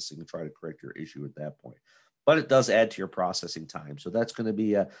processing and try to correct your issue at that point. But it does add to your processing time. So that's going to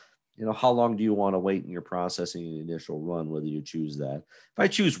be how long do you want to wait in your processing in the initial run, whether you choose that. If I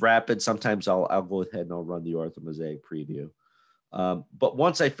choose rapid, sometimes I'll go ahead and I'll run the orthomosaic preview. But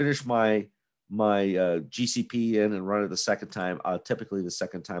once I finish my GCP in and run it the second time, typically the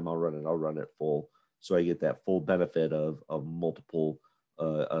second time I'll run it full. So I get that full benefit of multiple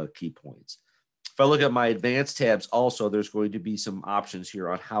key points. If I look at my advanced tabs also, there's going to be some options here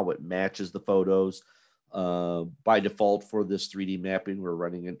on how it matches the photos. By default for this 3D mapping, we're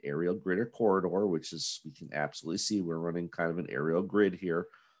running an aerial grid or corridor, which is, we can absolutely see we're running kind of an aerial grid here.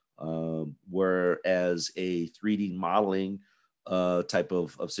 Whereas a 3D modeling type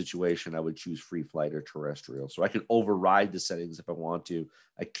of situation, I would choose free flight or terrestrial. So I can override the settings if I want to.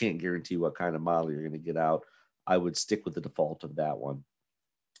 I can't guarantee what kind of model you're going to get out. I would stick with the default of that one.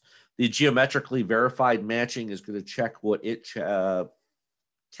 The geometrically verified matching is going to check what it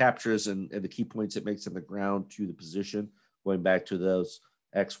captures and the key points it makes on the ground to the position, going back to those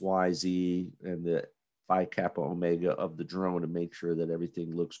X, Y, Z, and the phi kappa omega of the drone, to make sure that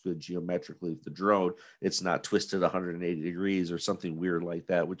everything looks good geometrically with the drone. It's not twisted 180 degrees or something weird like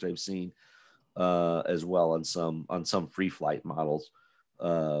that, which I've seen as well on some free flight models.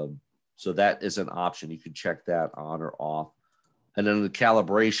 So that is an option. You can check that on or off. And then the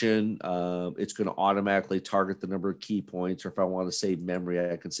calibration, it's going to automatically target the number of key points. Or if I want to save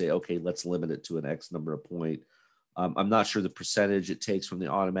memory, I can say, okay, let's limit it to an X number of point. I'm not sure the percentage it takes from the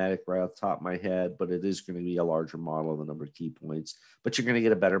automatic right off the top of my head, but it is going to be a larger model of the number of key points. But you're going to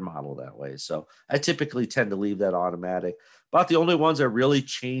get a better model that way. So I typically tend to leave that automatic. But the only ones that really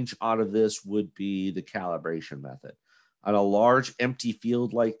change out of this would be the calibration method. On a large empty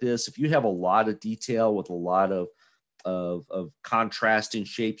field like this, if you have a lot of detail with a lot of contrasting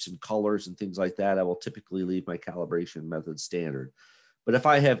shapes and colors and things like that, I will typically leave my calibration method standard. But if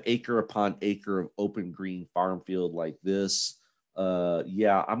I have acre upon acre of open green farm field like this,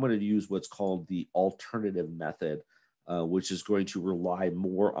 yeah, I'm going to use what's called the alternative method, which is going to rely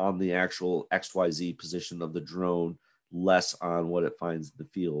more on the actual XYZ position of the drone, less on what it finds in the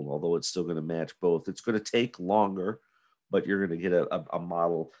field, although it's still going to match both. It's going to take longer, but you're going to get a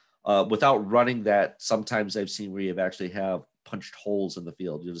model. Without running that, sometimes I've seen where you actually have punched holes in the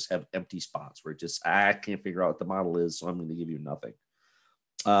field. You just have empty spots where it just, I can't figure out what the model is, so I'm going to give you nothing.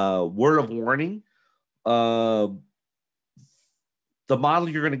 Word of warning, the model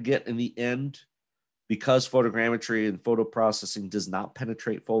you're going to get in the end, because photogrammetry and photo processing does not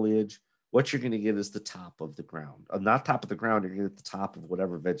penetrate foliage, what you're going to get is the top of the ground. Not top of the ground, you're going to get the top of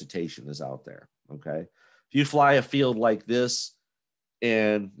whatever vegetation is out there, okay? If you fly a field like this,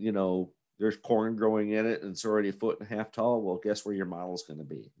 and there's corn growing in it and it's already 1.5 feet tall, well, guess where your model's going to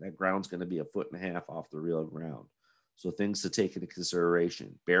be? That ground's going to be 1.5 feet off the real ground. So things to take into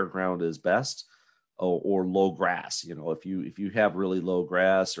consideration: bare ground is best, or low grass. If you have really low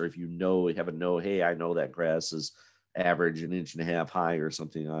grass, or if hey, I know that grass is average 1.5 inches high or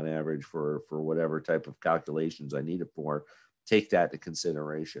something on average for whatever type of calculations I need it for, take that into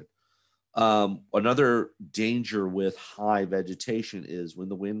consideration. Another danger with high vegetation is when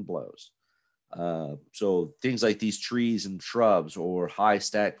the wind blows. So things like these trees and shrubs or high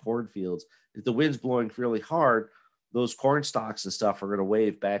stacked cornfields, if the wind's blowing fairly hard, those corn stalks and stuff are going to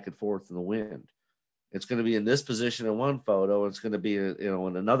wave back and forth in the wind. It's going to be in this position in one photo. It's going to be in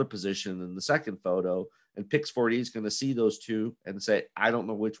another position in the second photo. And Pix4D is going to see those two and say, I don't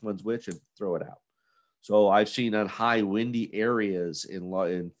know which one's which, and throw it out. So I've seen on high windy areas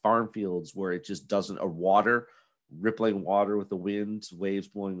in farm fields where it just doesn't, rippling water with the winds, waves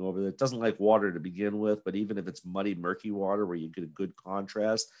blowing over it. Doesn't like water to begin with, but even if it's muddy, murky water where you get a good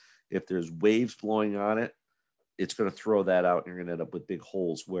contrast, if there's waves blowing on it, it's going to throw that out, and you're going to end up with big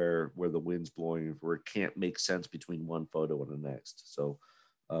holes where the wind's blowing, where it can't make sense between one photo and the next. So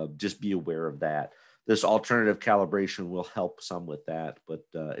just be aware of that. This alternative calibration will help some with that, but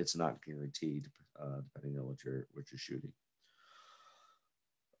it's not guaranteed, depending on what you're shooting.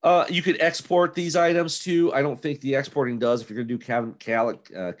 You could export these items too. I don't think the exporting does. If you're going to do camera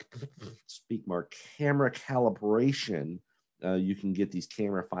calibration, you can get these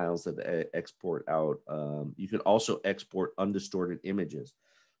camera files that export out. You can also export undistorted images.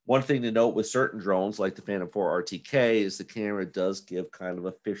 One thing to note with certain drones, like the Phantom 4 RTK, is the camera does give kind of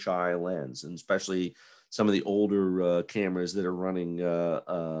a fisheye lens, and especially some of the older cameras that are running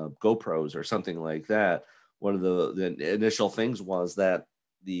GoPros or something like that. One of the initial things was that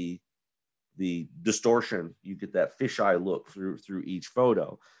the distortion, you get that fisheye look through each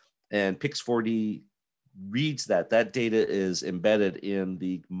photo, and Pix4D reads that data is embedded in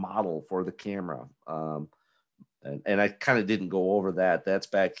the model for the camera. And I kind of didn't go over that. That's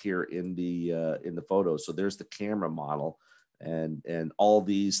back here in the photo. So there's the camera model, and all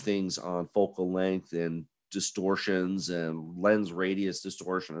these things on focal length and distortions and lens radius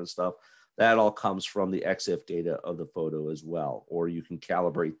distortion and stuff. That all comes from the EXIF data of the photo as well. Or you can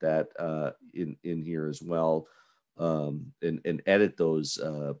calibrate that in here as well, and edit those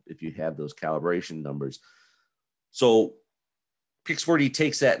if you have those calibration numbers. So Pix4D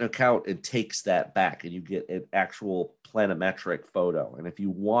takes that into account and takes that back, and you get an actual planimetric photo. And if you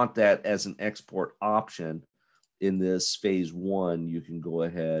want that as an export option in this phase 1, you can go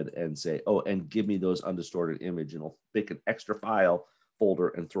ahead and say, oh, and give me those undistorted image, and it'll pick an extra file folder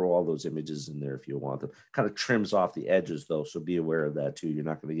and throw all those images in there if you want them. Kind of trims off the edges though, so be aware of that too. You're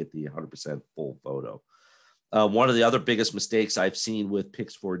not going to get the 100% full photo. One of the other biggest mistakes I've seen with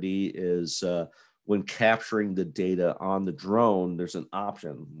Pix4D is when capturing the data on the drone, there's an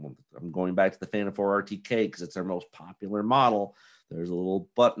option. I'm going back to the Phantom 4 RTK because it's our most popular model. There's a little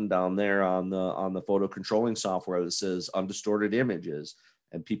button down there on the photo controlling software that says undistorted images,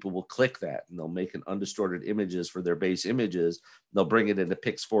 and people will click that and they'll make an undistorted images for their base images. They'll bring it into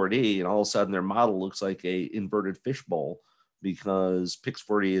Pix4D, and all of a sudden their model looks like a inverted fishbowl because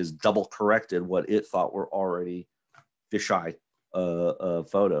Pix4D is double corrected what it thought were already fisheye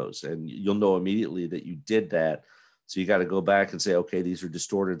photos, and you'll know immediately that you did that. So you got to go back and say, okay, these are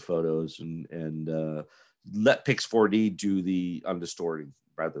distorted photos, and let Pix4D do the undistorting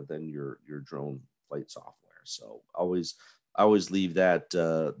rather than your drone flight software. So always leave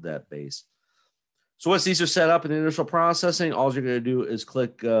that base. So once these are set up in the initial processing, all you're going to do is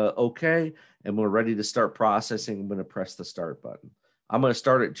click OK, and we're ready to start processing. I'm going to press the start button. I'm going to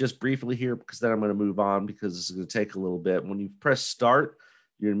start it just briefly here because then I'm going to move on because this is going to take a little bit. When you press start,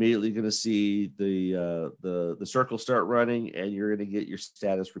 you're immediately going to see the circle start running, and you're going to get your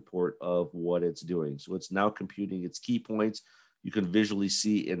status report of what it's doing. So it's now computing its key points. You can visually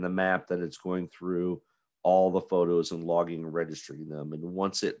see in the map that it's going through all the photos and logging and registering them. And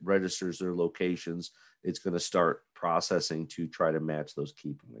once it registers their locations, it's going to start processing to try to match those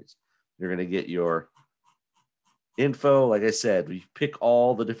key points. You're going to get your info. Like I said, we pick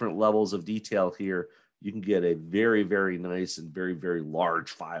all the different levels of detail here. You can get a very, very nice and very, very large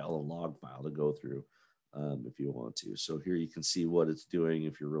file, a log file to go through if you want to. So here you can see what it's doing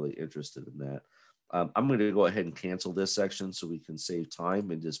if you're really interested in that. I'm going to go ahead and cancel this section so we can save time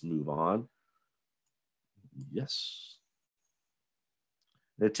and just move on. Yes.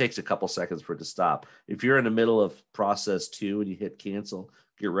 It takes a couple seconds for it to stop. If you're in the middle of process 2 and you hit cancel,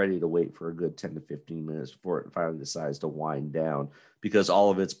 get ready to wait for a good 10 to 15 minutes before it finally decides to wind down, because all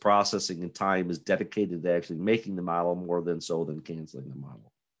of its processing and time is dedicated to actually making the model more than canceling the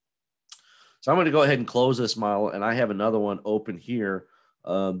model. So I'm going to go ahead and close this model, and I have another one open here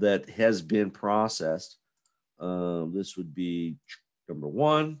that has been processed. This would be number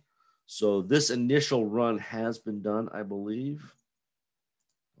 1. So this initial run has been done, I believe.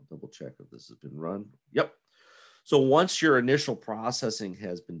 I'll double check if this has been run. Yep. So once your initial processing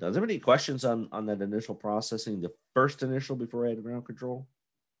has been done, is there any questions on that initial processing, the first initial before I had ground control?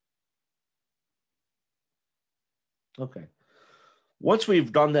 Okay. Once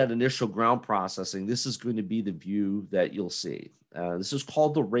we've done that initial ground processing, this is going to be the view that you'll see. This is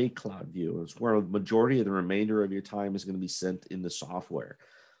called the ray cloud view. It's where the majority of the remainder of your time is going to be sent in the software.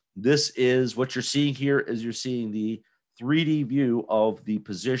 This is what you're seeing here is you're seeing the 3D view of the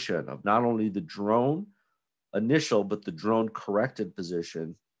position of not only the drone initial, but the drone corrected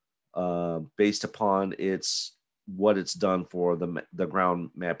position based upon what it's done for the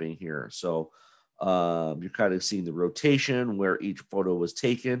ground mapping here. So you're kind of seeing the rotation where each photo was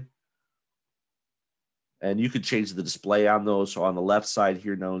taken. And you could change the display on those. So on the left side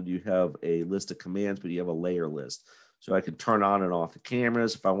here, now you have a list of commands, but you have a layer list. So I can turn on and off the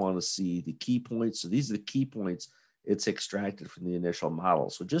cameras if I want to see the key points. So these are the key points it's extracted from the initial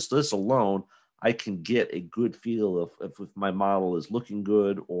model. So just this alone, I can get a good feel of if my model is looking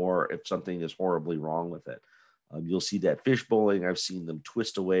good or if something is horribly wrong with it. You'll see that fishbowling. I've seen them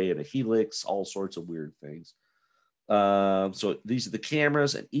twist away in a helix, all sorts of weird things. So these are the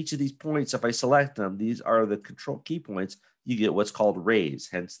cameras, and each of these points, if I select them, these are the control key points. You get what's called rays.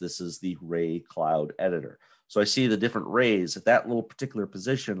 Hence, this is the ray cloud editor. So I see the different rays at that little particular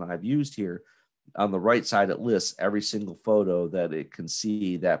position I've used here. On the right side, it lists every single photo that it can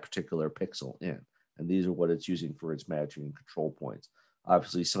see that particular pixel in. And these are what it's using for its matching and control points.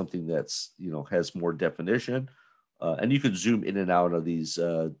 Obviously, something that's, has more definition. And you can zoom in and out of these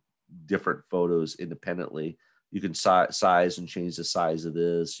different photos independently. You can size and change the size of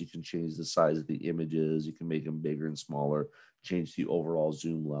this. You can change the size of the images. You can make them bigger and smaller, change the overall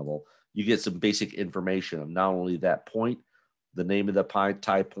zoom level. You get some basic information of not only that point, the name of the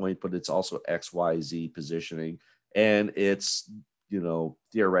tie point, but it's also XYZ positioning. And it's,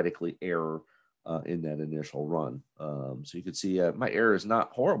 theoretically error in that initial run. So you can see my error is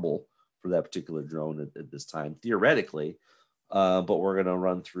not horrible for that particular drone at this time, theoretically. But we're going to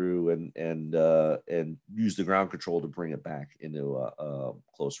run through and use the ground control to bring it back into a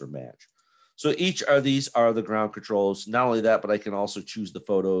closer match. So each of these are the ground controls. Not only that, but I can also choose the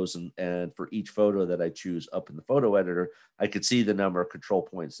photos, and for each photo that I choose up in the photo editor, I could see the number of control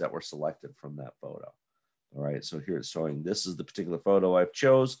points that were selected from that photo. All right, so here it's showing this is the particular photo I've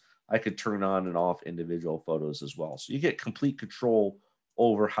chose. I could turn on and off individual photos as well. So you get complete control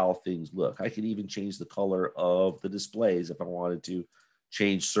over how things look. I could even change the color of the displays if I wanted to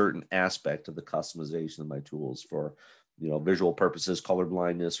change certain aspect of the customization of my tools for, visual purposes, color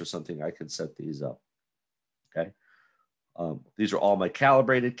blindness or something. I could set these up. Okay. These are all my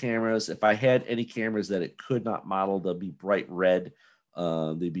calibrated cameras. If I had any cameras that it could not model, they'll be bright red.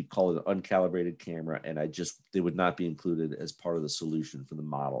 They'd be called an uncalibrated camera, and they would not be included as part of the solution for the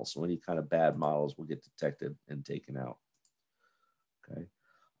model. So any kind of bad models will get detected and taken out. Okay.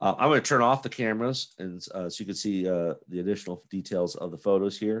 I'm going to turn off the cameras, and so you can see the additional details of the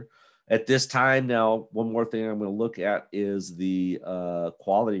photos here. At this time now, one more thing I'm going to look at is the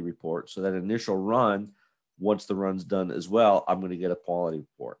quality report. So that initial run, once the run's done as well, I'm going to get a quality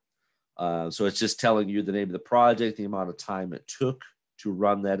report. So it's just telling you the name of the project, the amount of time it took to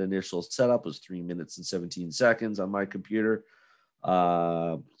run that initial setup was 3 minutes and 17 seconds on my computer.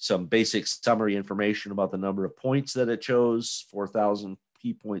 Some basic summary information about the number of points that it chose, 4,000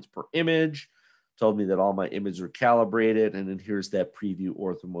 key points per image. Told me that all my images were calibrated, and then here's that preview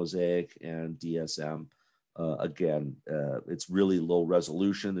orthomosaic and DSM. Again, it's really low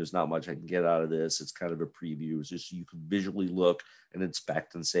resolution. There's not much I can get out of this. It's kind of a preview. It's just so you can visually look and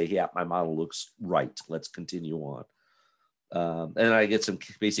inspect and say, yeah, my model looks right. Let's continue on. And I get some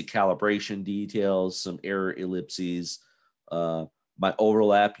basic calibration details, some error ellipses. My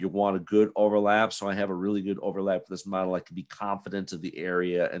overlap, you want a good overlap. So I have a really good overlap for this model. I can be confident of the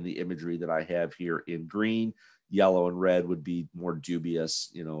area and the imagery that I have here in green. Yellow and red would be more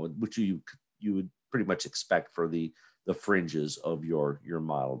dubious, which you would pretty much expect for the fringes of your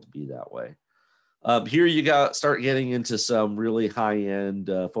model to be that way. Here you start getting into some really high-end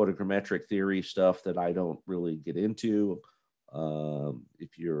photogrammetric theory stuff that I don't really get into.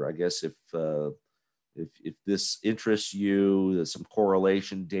 If this interests you, there's some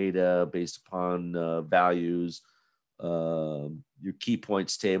correlation data based upon values, your key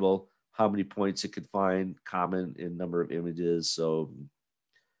points table, how many points it could find, common in number of images. So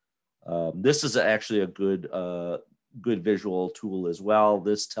this is actually a good visual tool as well.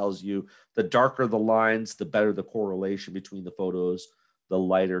 This tells you the darker the lines, the better the correlation between the photos. The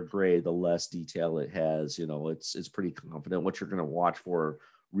lighter gray, the less detail it has. It's pretty confident. What you're going to watch for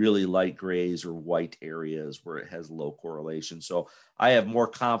really light grays or white areas where it has low correlation. So I have more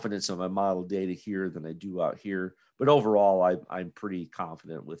confidence in my model data here than I do out here. But overall, I'm pretty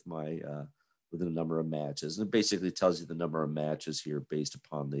confident with my with the number of matches. And it basically tells you the number of matches here based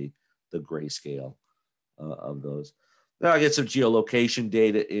upon the grayscale of those. Now I get some geolocation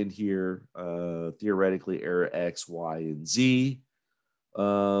data in here, theoretically error X, Y, and Z.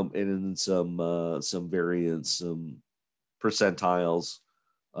 And then some variance, some percentiles,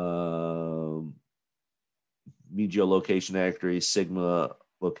 mean geolocation accuracy, sigma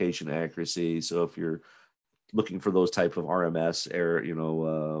location accuracy. So if you're looking for those type of RMS error,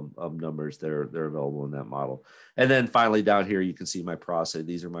 numbers, they're available in that model. And then finally down here, you can see my process.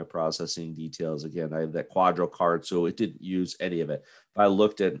 These are my processing details. Again, I have that Quadro card, so it didn't use any of it. If I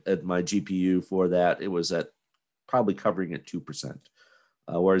looked at my GPU for that, it was at probably covering at 2%.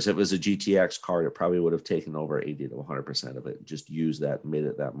 Whereas if it was a GTX card, it probably would have taken over 80 to 100% of it. Just used that and made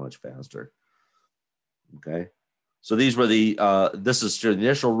it that much faster. Okay. So these were this is the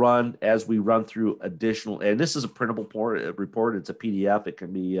initial run. As we run through additional, and this is a printable report. It's a PDF. It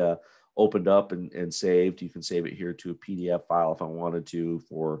can be opened up and saved. You can save it here to a PDF file if I wanted to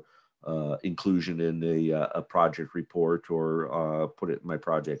for inclusion in a project report, or put it in my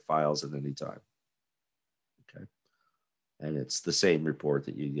project files at any time. Okay. And it's the same report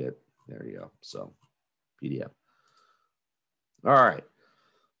that you get. There you go. So PDF. All right.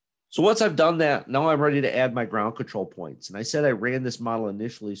 So once I've done that, now I'm ready to add my ground control points. And I said I ran this model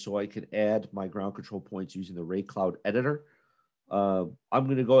initially so I could add my ground control points using the Ray Cloud editor. I'm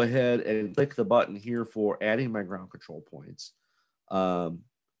going to go ahead and click the button here for adding my ground control points.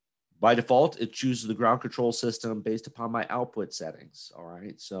 By default, it chooses the ground control system based upon my output settings. All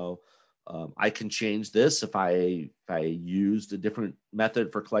right. So I can change this if I used a different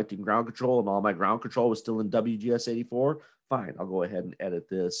method for collecting ground control and all my ground control was still in WGS84. Fine, I'll go ahead and edit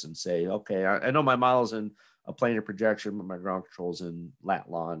this and say, okay, I know my model's in a planar projection, but my ground control's in lat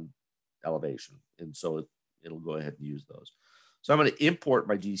lon elevation. And so it'll go ahead and use those. So I'm going to import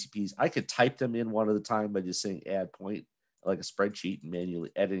my GCPs. I could type them in one at a time by just saying add point, like a spreadsheet, and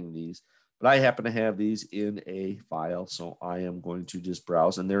manually editing these. but I happen to have these in a file. So I am going to just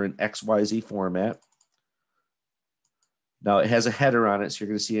browse, and they're in XYZ format. Now it has a header on it, so you're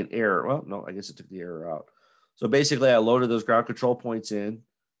going to see an error. Well, no, I guess it took the error out. So basically I loaded those ground control points in.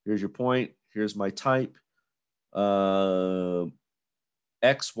 Here's your point. Here's my type,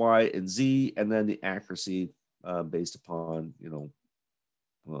 X, Y, and Z, and then the accuracy based upon,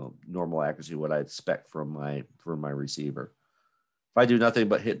 normal accuracy, what I expect from my receiver. If I do nothing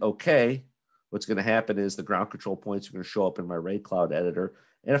but hit OK, what's going to happen is the ground control points are going to show up in my Ray Cloud editor.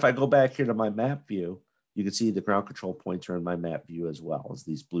 And if I go back here to my map view, you can see the ground control points are in my map view as well as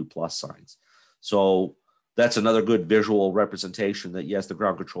these blue plus signs. So that's another good visual representation that, yes, the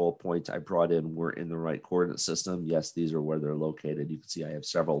ground control points I brought in were in the right coordinate system. Yes, these are where they're located. You can see I have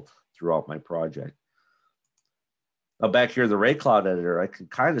several throughout my project. Now back here in the Ray Cloud editor, I can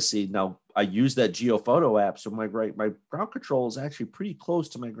kind of see now I use that GeoPhoto app. So my ground control is actually pretty close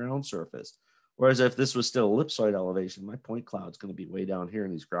to my ground surface. Whereas if this was still ellipsoid elevation, my point cloud is going to be way down here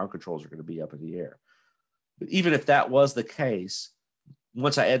and these ground controls are going to be up in the air. But even if that was the case,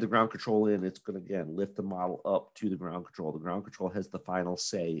 once I add the ground control in, it's going to, again, lift the model up to the ground control. The ground control has the final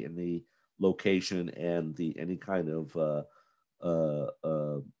say in the location and any kind of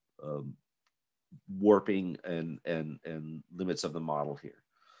warping and limits of the model here.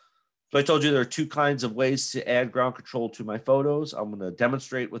 So I told you there are two kinds of ways to add ground control to my photos. I'm going to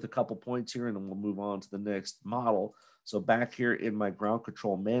demonstrate with a couple points here, and then we'll move on to the next model. So back here in my ground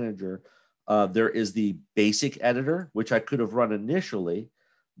control manager, there is the basic editor, which I could have run initially.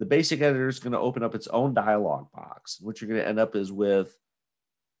 The basic editor is going to open up its own dialog box. What you're going to end up is with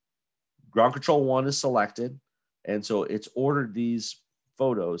ground control 1 is selected. And so it's ordered these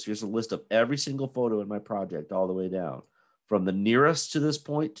photos. Here's a list of every single photo in my project all the way down from the nearest to this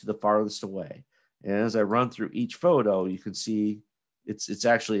point to the farthest away. And as I run through each photo, you can see it's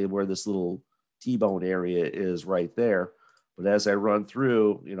actually where this little T-bone area is right there. But as I run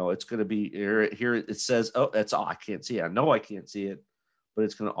through, it's going to be here. It says, oh, that's all. I can't see it. I know I can't see it, but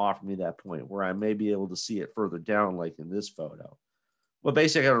it's going to offer me that point where I may be able to see it further down, like in this photo. Well,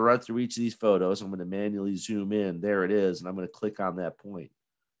 basically, I'm going to run through each of these photos. I'm going to manually zoom in. There it is. And I'm going to click on that point.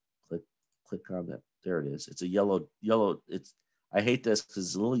 Click on that. There it is. It's a yellow. I hate this because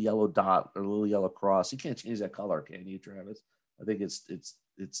it's a little yellow dot or a little yellow cross. You can't change that color, can you, Travis? I think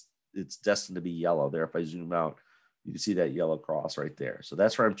it's destined to be yellow there. If I zoom out, you can see that yellow cross right there. So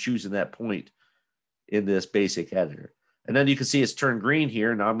that's where I'm choosing that point in this basic editor. And then you can see it's turned green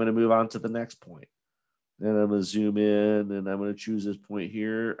here. Now I'm going to move on to the next point. Then I'm going to zoom in and I'm going to choose this point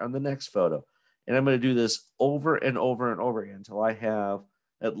here on the next photo. And I'm going to do this over and over and over again until I have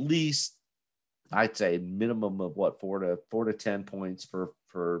at least, I'd say, minimum of what, 4 to 10 points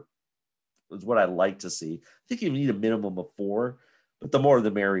for is what I like to see. I think you need a minimum of 4, but the more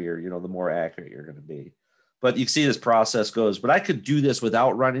the merrier, the more accurate you're going to be. But you can see this process goes, but I could do this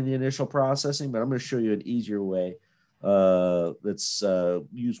without running the initial processing, but I'm going to show you an easier way. Let's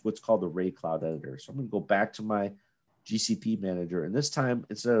use what's called the Ray Cloud editor. So I'm going to go back to my GCP manager. And this time,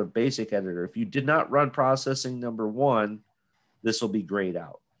 instead of basic editor, if you did not run processing number 1, this will be grayed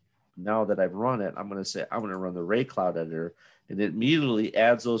out. Now that I've run it, I'm going to say, I'm going to run the Ray Cloud editor, and it immediately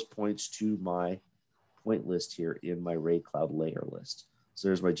adds those points to my point list here in my Ray Cloud layer list. So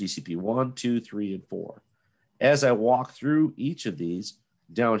there's my GCP 1, 2, 3, and 4. As I walk through each of these,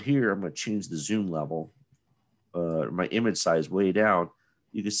 down here, I'm going to change the zoom level, my image size way down.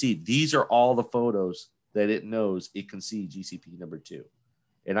 You can see these are all the photos that it knows it can see GCP number 2.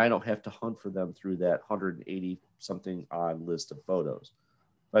 And I don't have to hunt for them through that 180 something odd list of photos.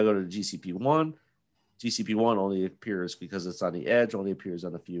 If I go to GCP 1, GCP 1 only appears because it's on the edge, only appears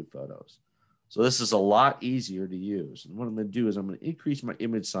on a few photos. So this is a lot easier to use. And what I'm going to do is I'm going to increase my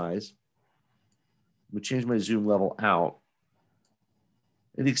image size. I'm going to change my zoom level out.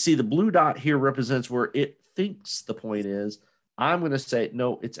 And you can see the blue dot here represents where it thinks the point is. I'm going to say,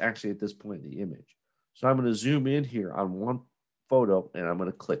 no, it's actually at this point in the image. So I'm going to zoom in here on one photo, and I'm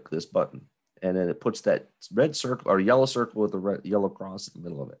going to click this button. And then it puts that red circle or yellow circle with the yellow cross in the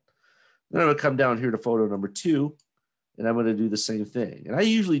middle of it. Then I'm going to come down here to photo number 2, and I'm going to do the same thing. And I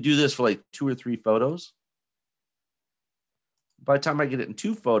usually do this for like 2 or 3 photos. By the time I get it in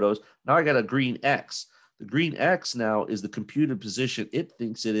 2 photos, now I got a green X. The green X now is the computed position it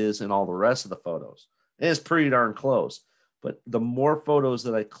thinks it is in all the rest of the photos. And it's pretty darn close. But the more photos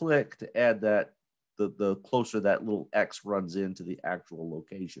that I click to add that, the closer that little X runs into the actual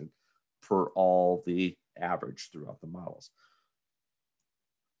location for all the average throughout the models.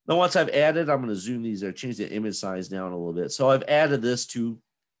 Now, once I've added, I'm going to zoom these or change the image size down a little bit. So I've added this to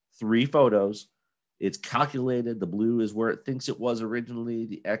 3 photos It's calculated. The blue is where it thinks it was originally.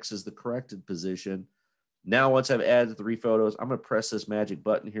 The X is the corrected position. Now, once I've added 3 photos, I'm going to press this magic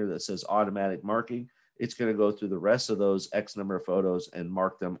button here that says automatic marking. It's going to go through the rest of those X number of photos and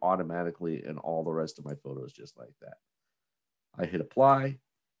mark them automatically in all the rest of my photos just like that. I hit apply,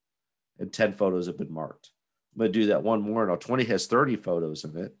 and 10 photos have been marked. I'm going to do that one more. Now, 20 has 30 photos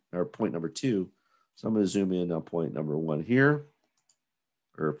in it, or point number 2. So I'm going to zoom in on point number 1 here,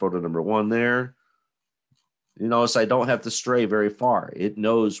 or photo number 1 there. You notice I don't have to stray very far. It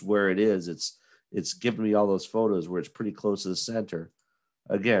knows where it is. It's giving me all those photos where it's pretty close to the center.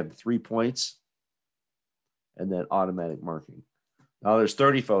 Again, 3 points and then automatic marking. Now there's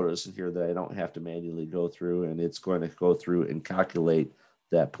 30 photos in here that I don't have to manually go through, and it's going to go through and calculate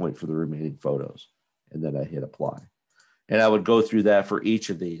that point for the remaining photos. And then I hit apply. And I would go through that for each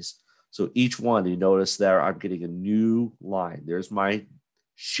of these. So each one, you notice there, I'm getting a new line. There's my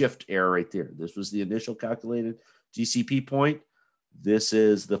shift error right there. This was the initial calculated GCP point. This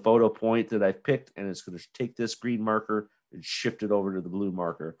is the photo point that I've picked, and it's going to take this green marker and shift it over to the blue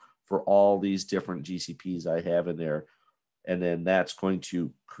marker for all these different GCPs I have in there. And then that's going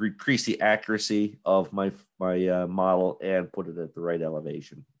to increase the accuracy of my model and put it at the right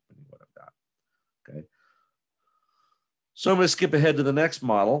elevation. What I've got. Okay. So I'm going to skip ahead to the next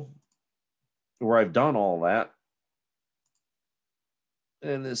model where I've done all that.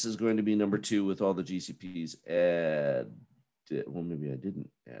 And this is going to be number 2 with all the GCPs added. Well, maybe I didn't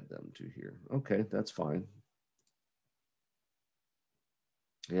add them to here. Okay, that's fine.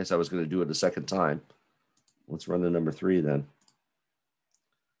 I guess I was going to do it a second time. Let's run the number 3 then.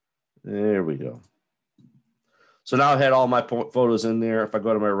 There we go. So now I've had all my photos in there. If I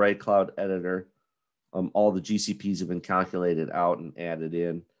go to my right cloud editor, all the GCPs have been calculated out and added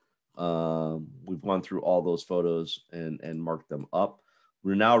in. We've gone through all those photos and marked them up.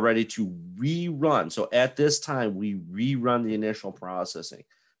 We're now ready to rerun. So at this time, we rerun the initial processing.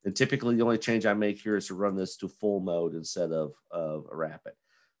 And typically the only change I make here is to run this to full mode instead of rapid.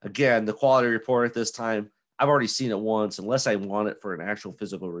 Again, the quality report at this time, I've already seen it once. Unless I want it for an actual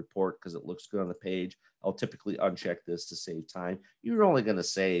physical report because it looks good on the page, I'll typically uncheck this to save time. You're only going to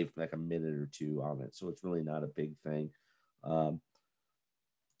save like a minute or 2 on it. So it's really not a big thing.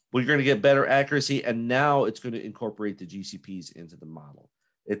 We're going to get better accuracy, and now it's going to incorporate the GCPs into the model.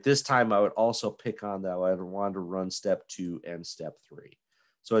 At this time, I would also pick on that I want to run step 2 and step 3.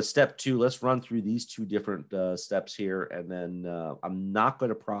 So at step 2, let's run through these 2 different steps here, and then I'm not going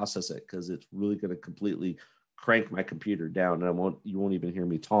to process it because it's really going to completely crank my computer down, and you won't even hear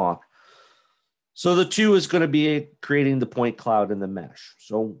me talk. So the 2 is going to be creating the point cloud and the mesh.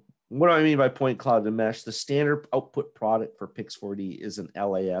 So what do I mean by point cloud and mesh? The standard output product for Pix4D is an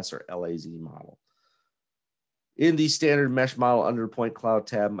LAS or LAZ model. In the standard mesh model under the point cloud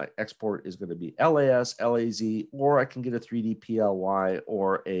tab, my export is going to be LAS, LAZ, or I can get a 3D PLY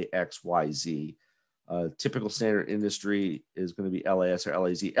or a XYZ. Typical standard industry is going to be LAS or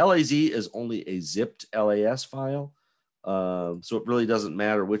LAZ. LAZ is only a zipped LAS file. So it really doesn't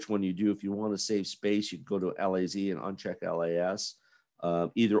matter which one you do. If you want to save space, you can go to LAZ and uncheck LAS.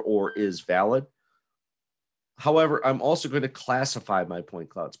 Either or is valid. However, I'm also going to classify my point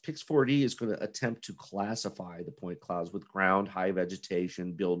clouds. Pix4D is going to attempt to classify the point clouds with ground, high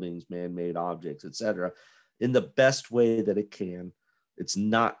vegetation, buildings, man-made objects, etc., in the best way that it can. It's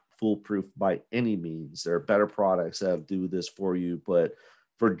not foolproof by any means. There are better products that do this for you, but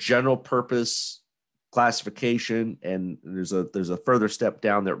for general purpose classification, and there's a further step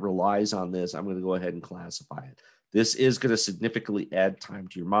down that relies on this, I'm going to go ahead and classify it. This is going to significantly add time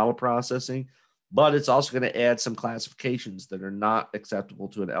to your model processing, but it's also going to add some classifications that are not acceptable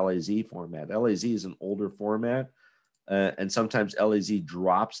to an LAZ format. LAZ is an older format, and sometimes LAZ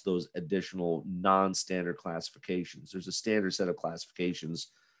drops those additional non-standard classifications. There's a standard set of classifications.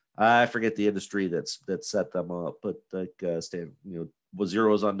 I forget the industry that set them up, but like standard,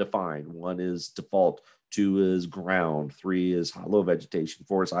 0 is undefined, 1 is default, 2 is ground, 3 is low vegetation,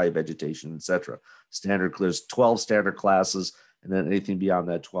 4 is high vegetation, etc. Standard, there's 12 standard classes, and then anything beyond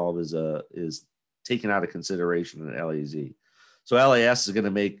that 12 is taken out of consideration in LAZ. So LAS is going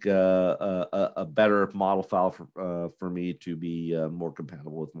to make a better model file for me to be more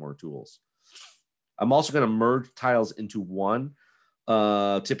compatible with more tools. I'm also going to merge tiles into one,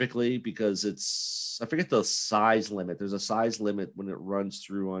 typically because I forget the size limit. There's a size limit when it runs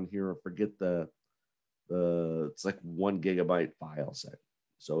through on here. I forget it's like 1 gigabyte file set.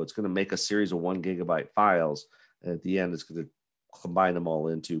 So it's going to make a series of 1 gigabyte files. And at the end, it's going to combine them all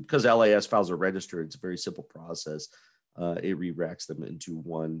into, because LAS files are registered, it's a very simple process. It re-racks them into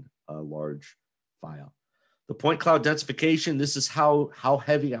one large file. The point cloud densification, this is how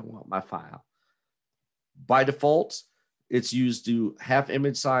heavy I want my file. By default, it's used to half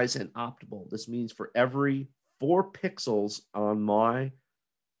image size and optimal. This means for every 4 pixels on my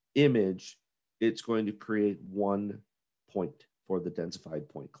image, it's going to create 1 point for the densified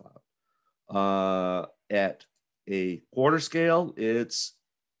point cloud. At a quarter scale, it's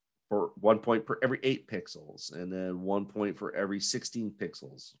for 1 point per every 8 pixels, and then 1 point for every 16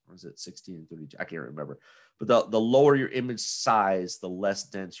 pixels. Or is it 16 and 32? I can't remember. But the lower your image size, the less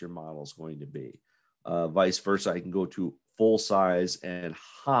dense your model is going to be. Vice versa, I can go to full size and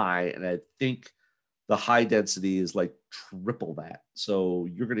high, and I think the high density is like triple that. So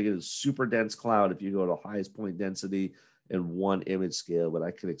you're going to get a super dense cloud if you go to highest point density and 1 image scale, but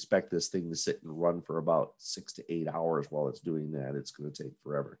I can expect this thing to sit and run for about 6 to 8 hours while it's doing that. It's going to take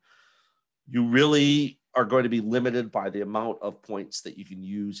forever. You really are going to be limited by the amount of points that you can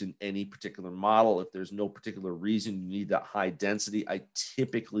use in any particular model. If there's no particular reason you need that high density, I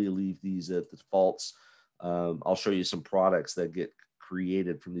typically leave these at the defaults. I'll show you some products that get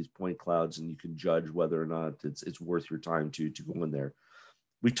created from these point clouds, and you can judge whether or not it's worth your time to go in there.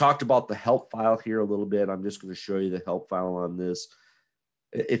 We talked about the help file here a little bit. I'm just going to show you the help file on this.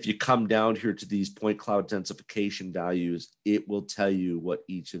 If you come down here to these point cloud densification values, it will tell you what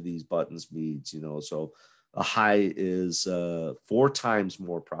each of these buttons means, so a high is 4 times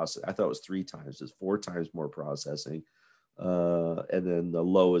more processing. I thought it was 3 times. It's 4 times more processing. And then the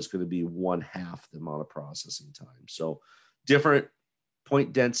low is going to be 1/2 the amount of processing time. So different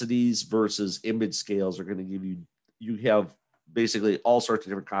point densities versus image scales are going to give you have basically all sorts of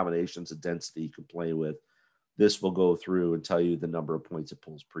different combinations of density you can play with. This will go through and tell you the number of points it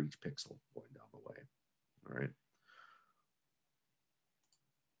pulls per each pixel going down the way. All right.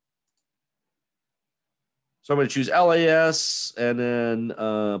 So I'm going to choose LAS and then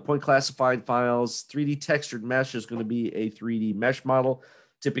point classified files. 3D textured mesh is going to be a 3D mesh model,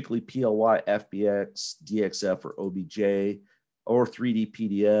 typically PLY, FBX, DXF, or OBJ, or 3D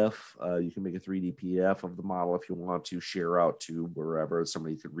PDF. You can make a 3D PDF of the model if you want to, share out to wherever.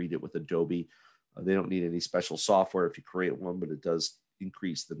 Somebody could read it with Adobe. They don't need any special software if you create one, but it does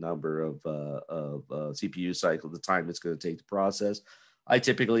increase the number of CPU cycle, the time it's going to take to process. I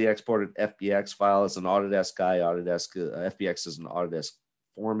typically export an FBX file as an Autodesk guy. FBX is an Autodesk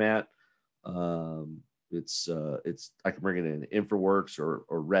format. I can bring it in InfraWorks or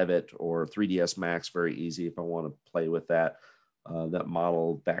Revit or 3ds Max very easy if I want to play with that. That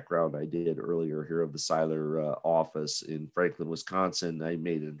model background I did earlier here of the Seiler office in Franklin, Wisconsin, I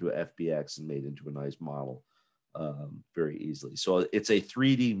made it into a FBX and made it into a nice model very easily. So it's a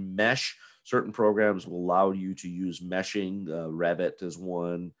 3D mesh. Certain programs will allow you to use meshing. Revit is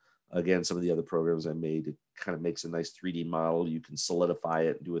one. Again, some of the other programs I made, it kind of makes a nice 3D model. You can solidify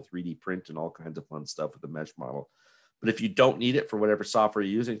it and do a 3D print and all kinds of fun stuff with the mesh model. But if you don't need it for whatever software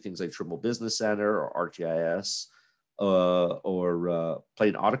you're using, things like Trimble Business Center or ArcGIS, or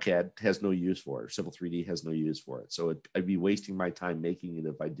plain AutoCAD has no use for it. Civil 3D has no use for it. So I'd be wasting my time making it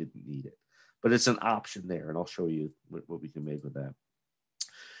if I didn't need it. But it's an option there, and I'll show you what we can make with that.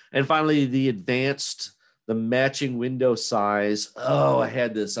 And finally, the matching window size. Oh, I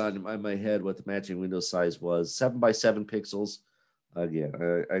had this on my head what the matching window size was. 7 by 7 pixels. Again,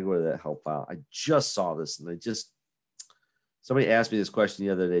 I go to that help file. I just saw this, and somebody asked me this question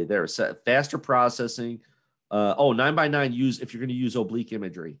the other day. There, faster processing. 9 by 9 if you're going to use oblique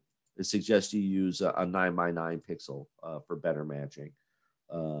imagery, it suggests you use a 9 by 9 pixel for better matching.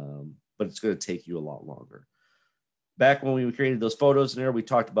 But it's going to take you a lot longer. Back when we created those photos in there, we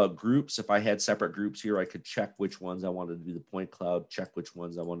talked about groups. If I had separate groups here, I could check which ones I wanted to do the point cloud, check which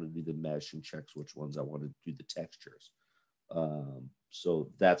ones I wanted to do the mesh, and check which ones I wanted to do the textures. So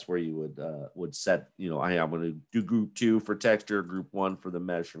that's where you would set, I'm going to do group 2 for texture, group 1 for the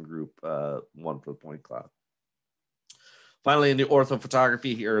mesh, and group 1 for the point cloud. Finally, in the ortho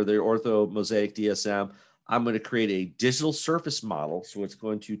photography here, the ortho mosaic DSM, I'm going to create a digital surface model. So it's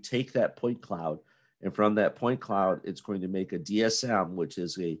going to take that point cloud, and from that point cloud, it's going to make a DSM, which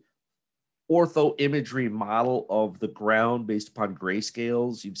is a ortho imagery model of the ground based upon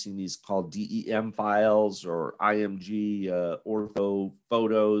grayscales. You've seen these called DEM files or IMG ortho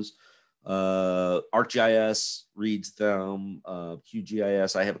photos. ArcGIS reads them.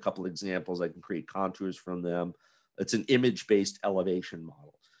 QGIS, I have a couple of examples. I can create contours from them. It's an image-based elevation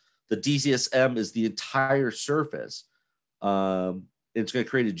model. The DSM is the entire surface. It's going to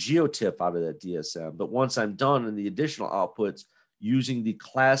create a geotip out of that DSM. But once I'm done in the additional outputs, using the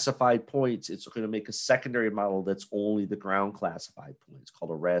classified points, it's going to make a secondary model that's only the ground classified points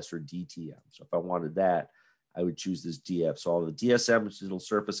called a raster DTM. So if I wanted that, I would choose this DF. So all the DSM, which is the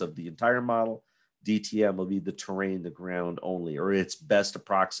surface of the entire model, DTM will be the terrain, the ground only, or its best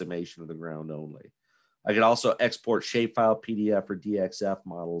approximation of the ground only. I can also export shapefile, PDF, or DXF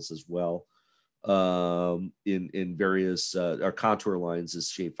models as well, in various or contour lines as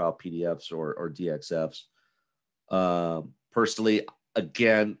shapefile, PDFs, or DXFs. Personally,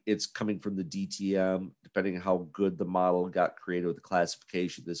 again, it's coming from the DTM. Depending on how good the model got created with the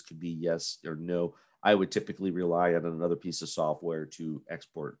classification, this could be yes or no. I would typically rely on another piece of software to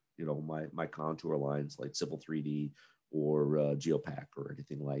export, my contour lines like Civil 3D or Geopack or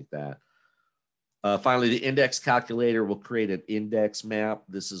anything like that. Finally, the index calculator will create an index map.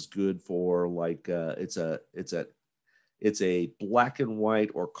 This is good for like it's a black and white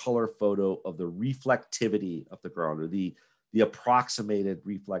or color photo of the reflectivity of the ground, or the approximated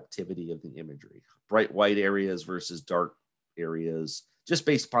reflectivity of the imagery. Bright white areas versus dark areas, just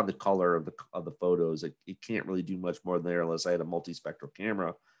based upon the color of the photos. It can't really do much more there unless I had a multispectral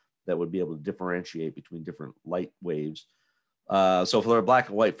camera that would be able to differentiate between different light waves. So for a black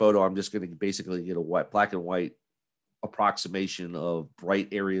and white photo, I'm just going to basically get a black and white approximation of bright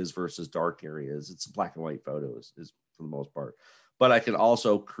areas versus dark areas. It's black and white photos is for the most part, but I can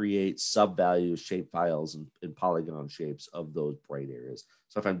also create sub-values, shape files, and polygon shapes of those bright areas.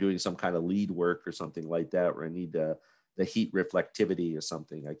 So if I'm doing some kind of lead work or something like that, where I need the heat reflectivity or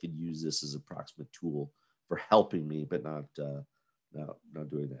something, I could use this as an approximate tool for helping me, but not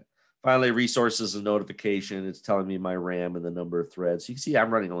doing that. Finally, resources and notification. It's telling me my RAM and the number of threads. So you can see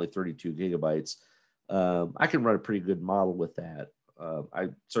I'm running only 32 gigabytes. I can run a pretty good model with that. I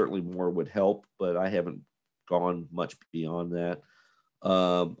certainly more would help, but I haven't gone much beyond that.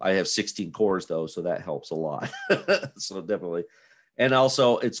 I have 16 cores though, so that helps a lot. So definitely. And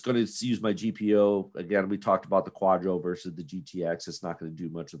also it's going to use my GPU. Again, we talked about the Quadro versus the GTX. It's not going to do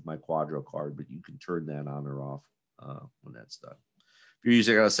much with my Quadro card, but you can turn that on or off when that's done. If you're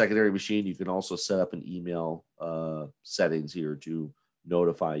using it on a secondary machine, you can also set up an email settings here to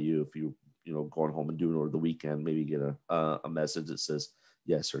notify you if you going home and doing it over the weekend, maybe get a message that says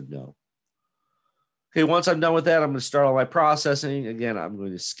yes or no. Okay, once I'm done with that, I'm going to start all my processing. Again, I'm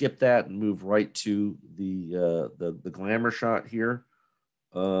going to skip that and move right to the glamour shot here.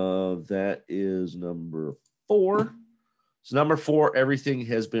 That is number 4. So number 4, everything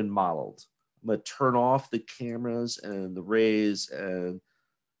has been modeled. I'm going to turn off the cameras and the rays, and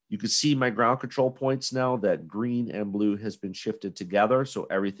you can see my ground control points now. That green and blue has been shifted together, so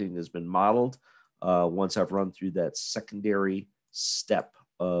everything has been modeled. Once I've run through that secondary step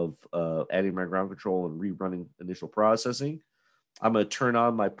of adding my ground control and rerunning initial processing, I'm going to turn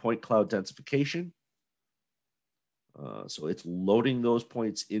on my point cloud densification. So it's loading those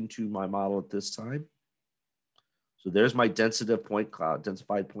points into my model at this time. So there's my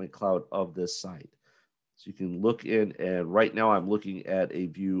densified point cloud of this site. So you can look in, and right now I'm looking at a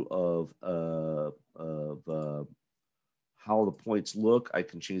view of how the points look. I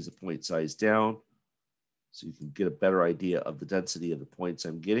can change the point size down so you can get a better idea of the density of the points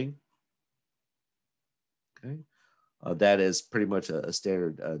I'm getting. Okay, that is pretty much a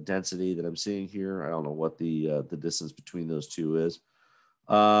standard density that I'm seeing here. I don't know what the distance between those two is.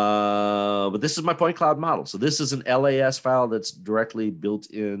 But this is my point cloud model. So this is an LAS file that's directly built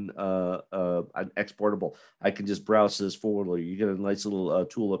in, exportable. I can just browse this folder. You get a nice little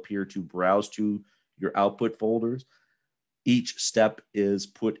tool up here to browse to your output folders. Each step is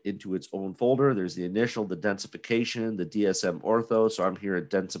put into its own folder. There's the initial, the densification, the DSM ortho. So I'm here at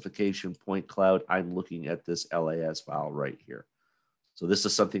densification point cloud. I'm looking at this LAS file right here. So this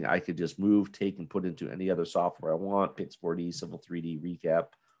is something I could just move, take, and put into any other software I want, Pix4D, Civil 3D,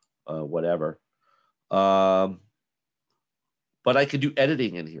 Recap, whatever. But I could do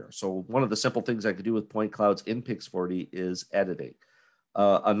editing in here. So one of the simple things I could do with point clouds in Pix4D is editing.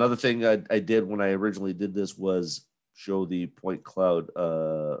 Another thing I did when I originally did this was show the point cloud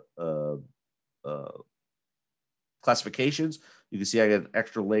classifications. You can see I got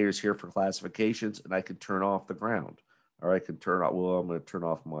extra layers here for classifications, and I can turn off the ground. Or I can turn off, well, I'm going to turn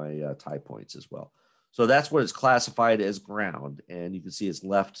off my tie points as well. So that's what it's classified as ground. And you can see it's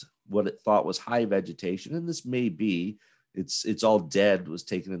left what it thought was high vegetation. And this may be, it's all dead, was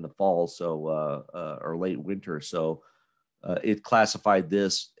taken in the fall, so, or late winter. So it classified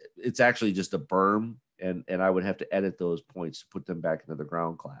this. It's actually just a berm. And I would have to edit those points to put them back into the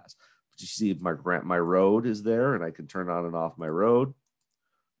ground class. But you see my road is there, and I can turn on and off my road.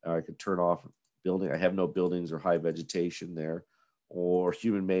 Or I can turn off building. I have no buildings or high vegetation there, or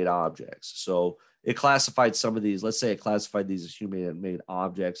human-made objects. So it classified some of these. Let's say it classified these as human-made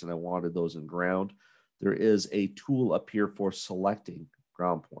objects, and I wanted those in ground. There is a tool up here for selecting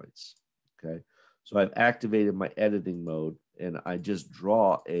ground points. Okay, so I've activated my editing mode, and I just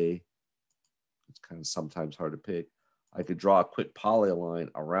draw a. It's kind of sometimes hard to pick. I could draw a quick polyline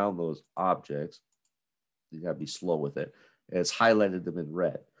around those objects. You got to be slow with it. And it's highlighted them in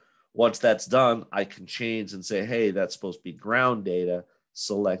red. Once that's done, I can change and say, hey, that's supposed to be ground data.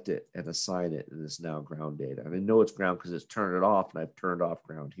 Select it and assign it, and it's now ground data. And I know it's ground because it's turned it off, and I've turned off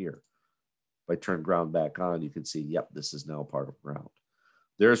ground here. If I turn ground back on, you can see, yep, this is now part of ground.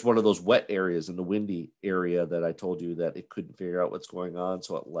 There's one of those wet areas in the windy area that I told you that it couldn't figure out what's going on,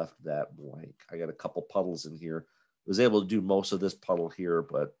 so it left that blank. I got a couple puddles in here. I was able to do most of this puddle here,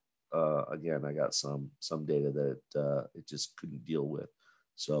 but again, I got some data that it just couldn't deal with.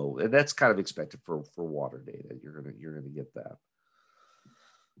 So, and that's kind of expected for water data. You're gonna get that.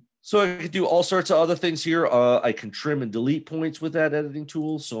 So I can do all sorts of other things here. I can trim and delete points with that editing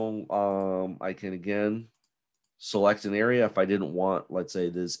tool. So I can, again, select an area. If I didn't want, let's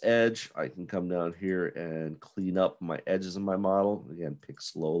say, this edge, I can come down here and clean up my edges of my model. Again, pick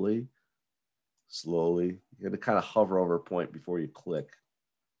slowly. You got to kind of hover over a point before you click.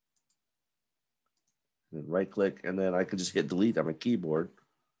 And then right click, and then I can just hit delete on my keyboard.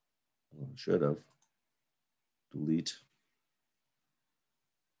 Well, I should have. Delete.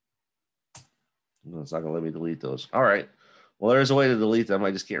 No, it's not going to let me delete those. All right. Well, there's a way to delete them. I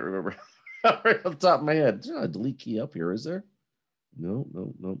just can't remember right off the top of my head. There's not a delete key up here, is there? No.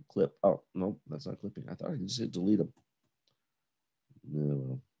 Clip. Oh, no, that's not clipping. I thought I could just hit delete them.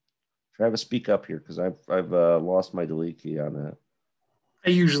 No. Travis, speak up here because I've lost my delete key on that.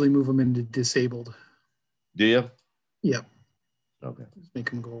 I usually move them into disabled. Do you? Yep. Okay. Just make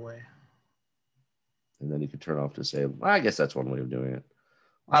them go away. And then you can turn off disable. I guess that's one way of doing it.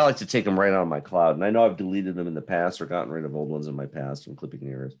 I like to take them right out of my cloud. And I know I've deleted them in the past or gotten rid of old ones in my past from clipping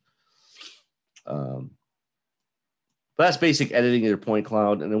errors. But that's basic editing in your point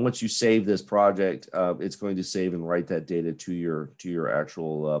cloud. And then once you save this project, it's going to save and write that data to your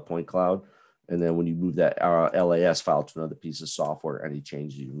actual point cloud. And then when you move that LAS file to another piece of software, any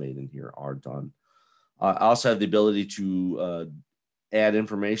changes you made in here are done. I also have the ability to add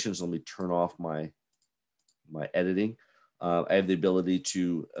information. So let me turn off my editing. I have the ability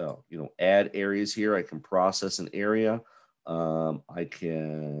to, add areas here. I can process an area. I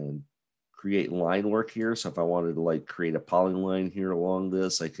can create line work here. So if I wanted to create a polyline here along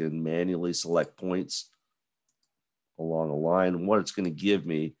this, I can manually select points along a line. And what it's going to give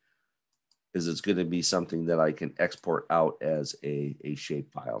me is it's going to be something that I can export out as a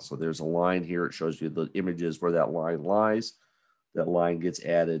shape file. So there's a line here. It shows you the images where that line lies. That line gets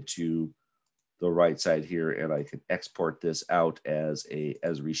added to the right side here, and I can export this out as a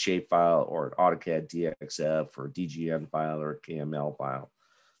reshape file or an AutoCAD DXF or a DGN file or a KML file.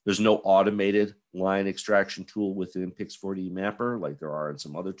 There's no automated line extraction tool within Pix4D Mapper like there are in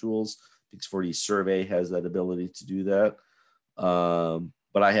some other tools. Pix4D Survey has that ability to do that.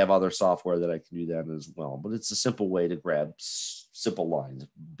 But I have other software that I can do that as well. But it's a simple way to grab simple lines,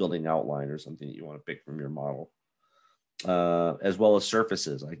 building outline or something that you want to pick from your model. As well as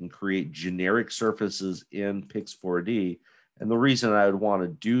surfaces. I can create generic surfaces in Pix4D. And the reason I would want to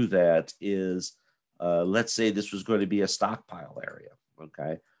do that is, let's say this was going to be a stockpile area.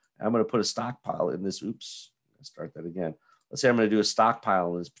 Okay. I'm going to put a stockpile in this. Oops. Let's start that again. Let's say I'm going to do a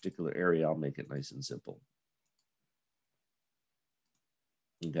stockpile in this particular area. I'll make it nice and simple.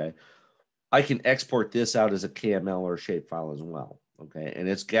 Okay. I can export this out as a KML or a shape file as well. Okay, and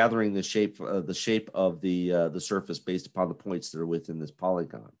it's gathering the shape of the surface based upon the points that are within this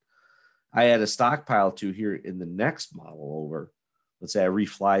polygon. I add a stockpile to here in the next model over. Let's say I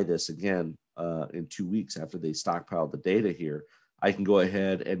refly this again in 2 weeks after they stockpiled the data here. I can go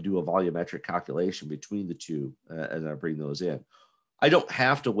ahead and do a volumetric calculation between the two as I bring those in. I don't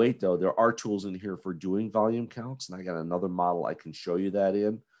have to wait though. There are tools in here for doing volume counts, and I got another model I can show you that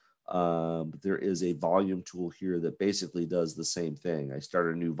in. But there is a volume tool here that basically does the same thing. I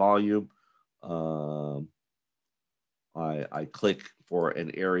start a new volume. I click for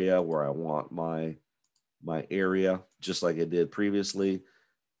an area where I want my area, just like I did previously.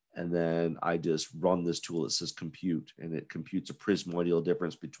 And then I just run this tool that says compute, and it computes a prismoidal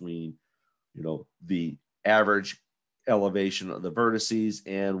difference between, the average elevation of the vertices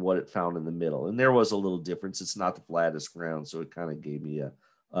and what it found in the middle. And there was a little difference. It's not the flattest ground, so it kind of gave me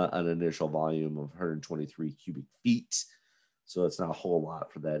an initial volume of 123 cubic feet. So it's not a whole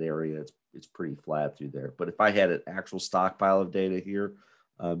lot for that area. It's pretty flat through there. But if I had an actual stockpile of data here,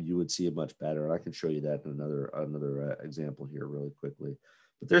 you would see it much better. And I can show you that in another example here really quickly.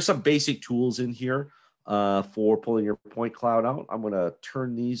 But there's some basic tools in here for pulling your point cloud out. I'm going to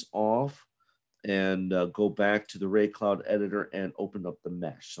turn these off and go back to the Ray Cloud editor and open up the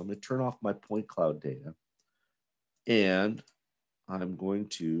mesh. So I'm going to turn off my point cloud data. And I'm going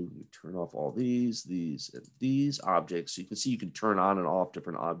to turn off all these, and these objects. So you can see you can turn on and off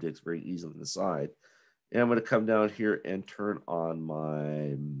different objects very easily on the side. And I'm going to come down here and turn on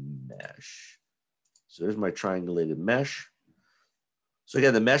my mesh. So there's my triangulated mesh. So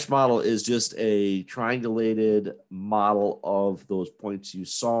again, the mesh model is just a triangulated model of those points you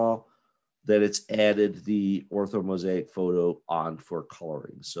saw that it's added the orthomosaic photo on for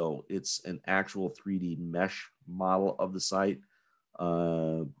coloring. So it's an actual 3D mesh model of the site.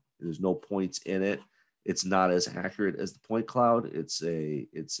 There's no points in it. It's not as accurate as the point cloud. You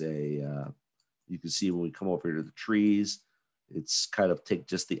can see when we come over here to the trees, it's kind of take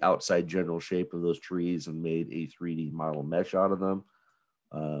just the outside general shape of those trees and made a 3D model mesh out of them.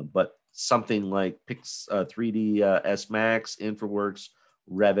 But something like 3ds Max, InfraWorks,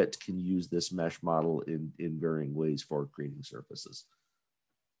 Revit can use this mesh model in varying ways for creating surfaces.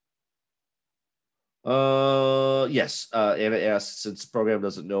 Yes, Anna asks, since the program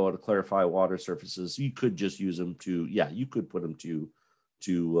doesn't know how to clarify water surfaces, you could just use them to, you could put them to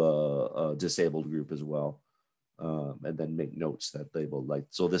a disabled group as well. And then make notes that they will like,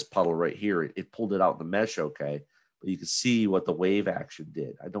 so this puddle right here, it pulled it out in the mesh, okay, but you can see what the wave action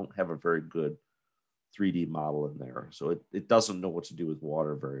did. I don't have a very good 3D model in there, so it doesn't know what to do with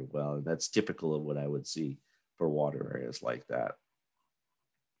water very well, and that's typical of what I would see for water areas like that.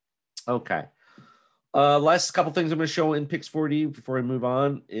 Okay. Last couple things I'm going to show in Pix4D before I move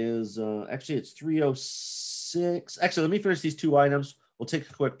on is actually it's 306. Actually, let me finish these two items. We'll take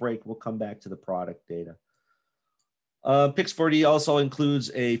a quick break. We'll come back to the product data. Pix4D also includes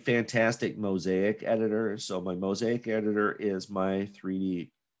a fantastic mosaic editor. So my mosaic editor is my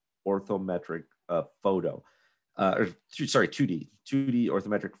 3D orthometric photo, 2D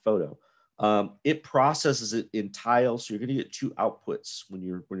orthometric photo. It processes it in tiles, so you're going to get two outputs when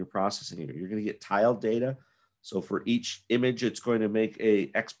you're processing it. You're going to get tile data. So for each image, it's going to make a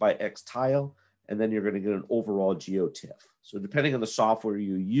X by X tile, and then you're going to get an overall geotiff. So depending on the software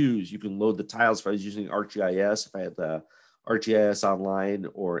you use, you can load the tiles. If I was using ArcGIS, if I had the ArcGIS Online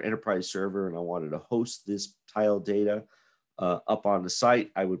or Enterprise Server, and I wanted to host this tile data up on the site,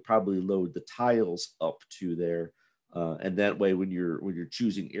 I would probably load the tiles up to there. And that way, when you're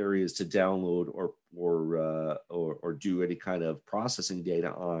choosing areas to download or do any kind of processing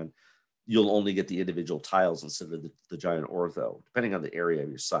data on, you'll only get the individual tiles instead of the giant ortho, depending on the area of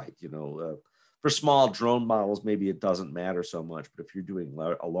your site. For small drone models, maybe it doesn't matter so much, but if you're doing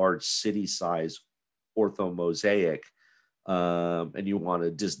a large city size ortho mosaic, and you want to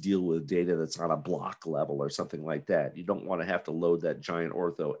just deal with data that's on a block level or something like that, you don't want to have to load that giant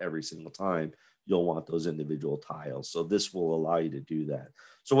ortho every single time. You'll want those individual tiles. So this will allow you to do that.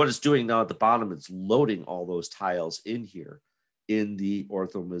 So what it's doing now at the bottom, it's loading all those tiles in here in the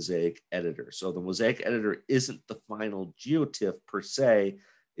ortho mosaic editor. So the mosaic editor isn't the final geotiff per se,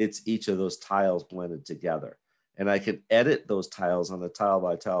 it's each of those tiles blended together. And I can edit those tiles on a tile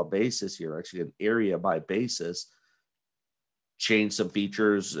by tile basis here, actually an area by basis, change some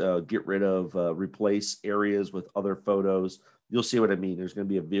features, get rid of, replace areas with other photos. You'll see what I mean. There's going to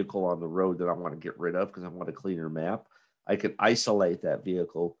be a vehicle on the road that I want to get rid of because I want a cleaner map. I can isolate that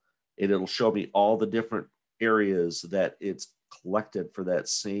vehicle and it'll show me all the different areas that it's collected for that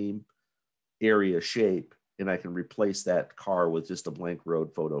same area shape. And I can replace that car with just a blank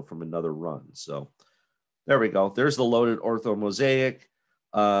road photo from another run. So there we go. There's the loaded ortho mosaic.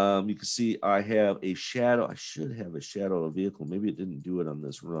 You can see I have a shadow. I should have a shadow of a vehicle. Maybe it didn't do it on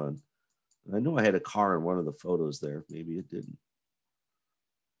this run. I know I had a car in one of the photos there. Maybe it didn't.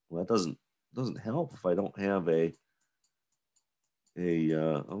 Well, that doesn't help if I don't have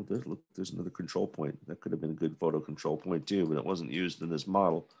there's another control point. That could have been a good photo control point too, but it wasn't used in this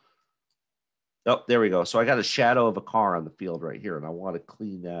model. Oh, there we go. So I got a shadow of a car on the field right here, and I want to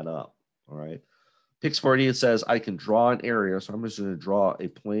clean that up. All right. Pix4D, it says I can draw an area. So I'm just going to draw a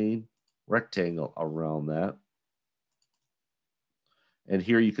plain rectangle around that. And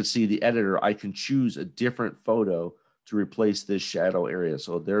here you can see the editor. I can choose a different photo to replace this shadow area.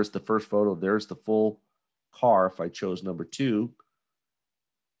 So there's the first photo. There's the full car. If I chose number 2,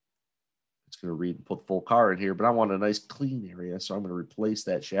 it's going to read and put full car in here, but I want a nice clean area. So I'm going to replace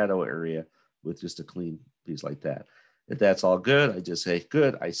that shadow area with just a clean piece like that. If that's all good, I just say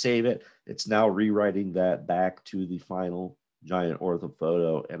good, I save it. It's now rewriting that back to the final giant ortho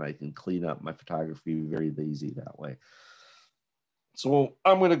photo, and I can clean up my photography very easy that way. So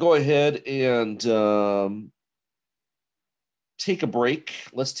I'm going to go ahead and take a break.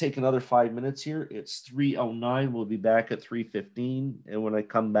 Let's take another 5 minutes here. It's 3:09. We'll be back at 3:15. And when I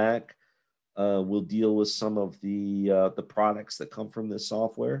come back, we'll deal with some of the products that come from this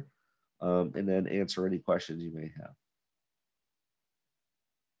software, and then answer any questions you may have.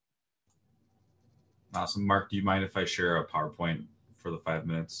 Awesome. Mark, do you mind if I share a PowerPoint for the 5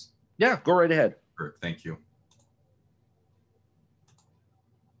 minutes? Yeah, go right ahead. Thank you.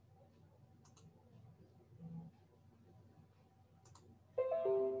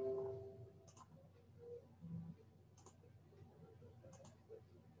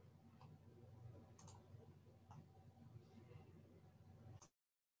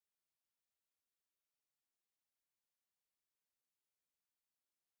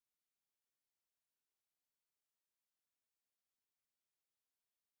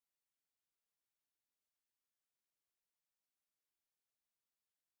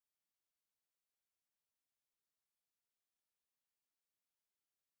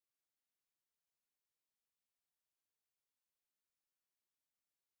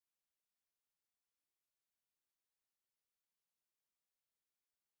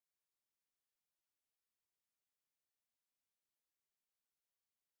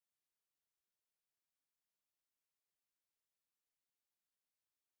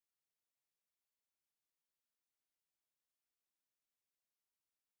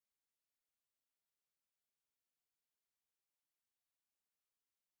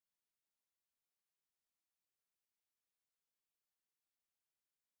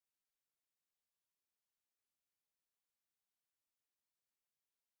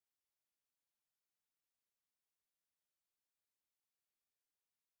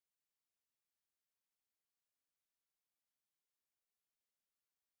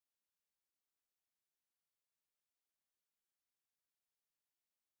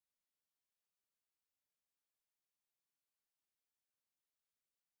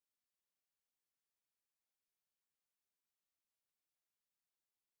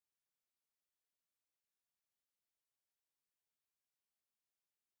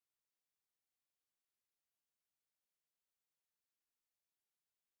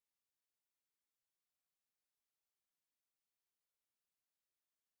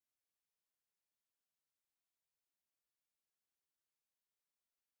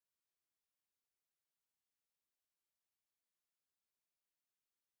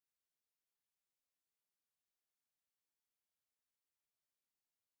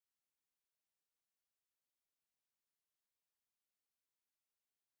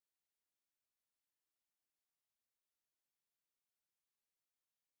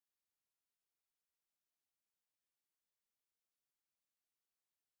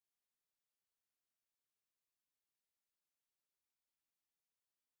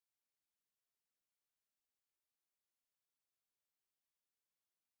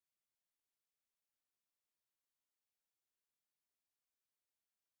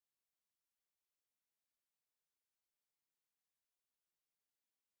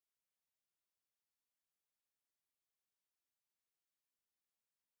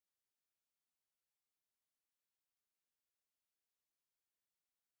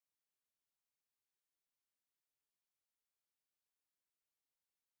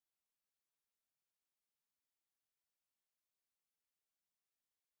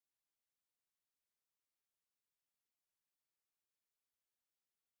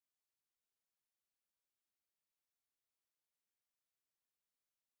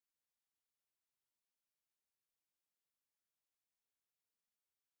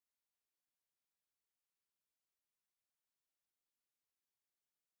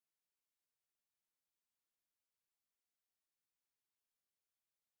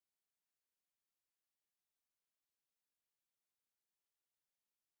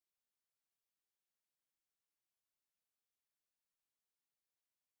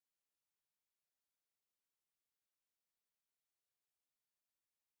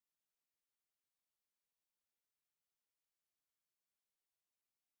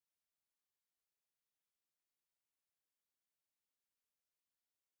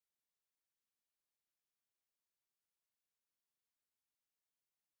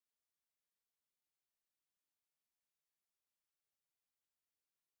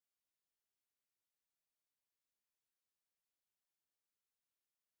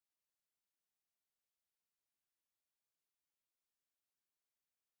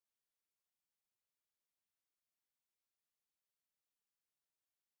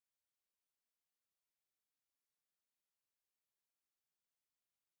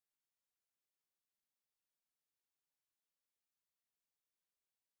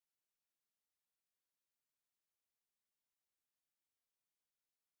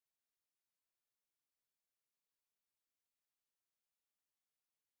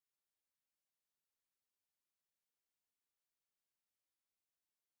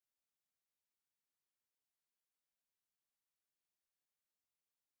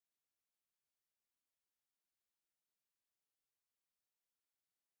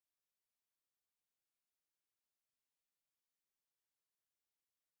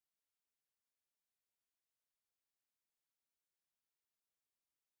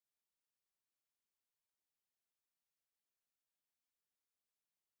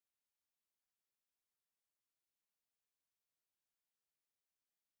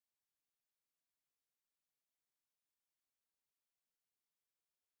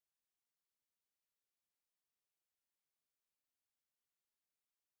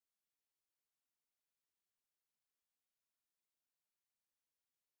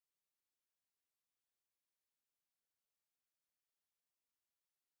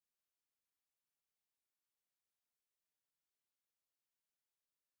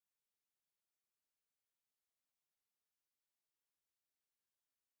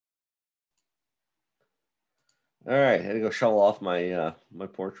 All right, I had to go shovel off my my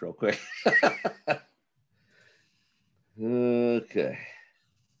porch real quick. Okay.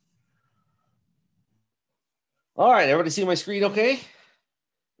 All right, everybody see my screen okay?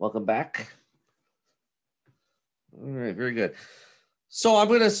 Welcome back. All right, very good. So I'm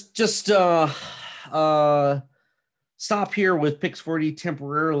going to just stop here with Pix4D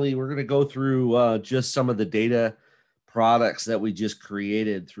temporarily. We're going to go through just some of the data products that we just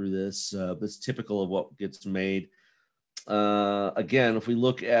created through this. That's typical of what gets made. Again, if we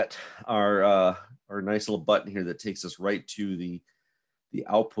look at our nice little button here that takes us right to the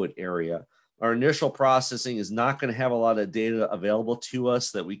output area, our initial processing is not going to have a lot of data available to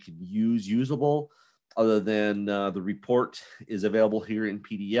us that we can use usable, other than the report is available here in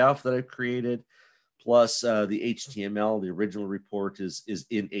PDF that I've created, plus the HTML. The original report is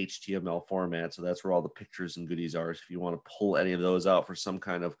in HTML format, so that's where all the pictures and goodies are. So if you want to pull any of those out for some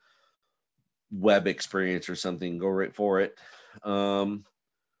kind of web experience or something, go right for it.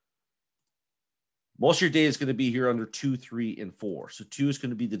 Most of your data is going to be here under 2, 3, and 4. So 2 is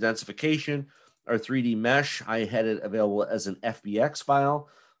going to be the densification. Our 3D mesh, I had it available as an FBX file,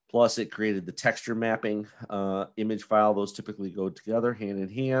 plus it created the texture mapping image file. Those typically go together hand in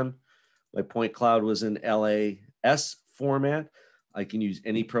hand. My point cloud was in LAS format. I can use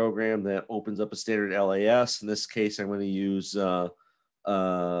any program that opens up a standard LAS. In this case, I'm going to use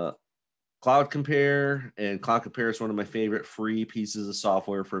Cloud Compare, and Cloud Compare is one of my favorite free pieces of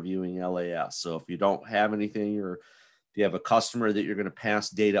software for viewing LAS. So if you don't have anything, or if you have a customer that you're going to pass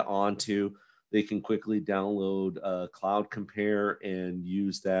data on to, they can quickly download Cloud Compare and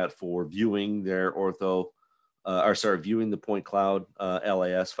use that for viewing their viewing the point cloud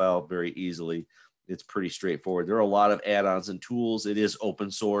LAS file very easily. It's pretty straightforward. There are a lot of add-ons and tools. It is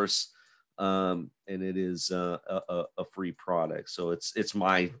open source. And it is a free product. So it's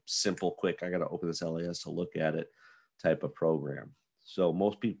my simple, quick, I got to open this LAS to look at it type of program. So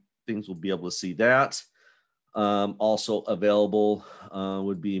most things will be able to see that. Also available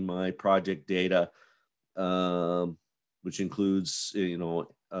would be my project data, which includes,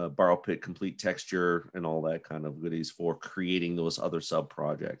 borrow pick, complete texture, and all that kind of goodies for creating those other sub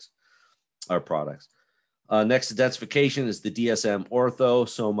projects or products. Next to densification is the DSM ortho.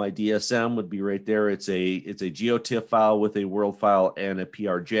 So my DSM would be right there. It's a GeoTIFF file with a world file and a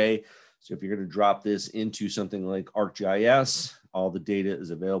PRJ. So if you're going to drop this into something like ArcGIS, all the data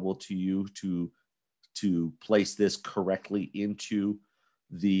is available to you to place this correctly into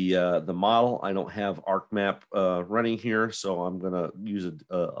the model. I don't have ArcMap running here, so I'm going to use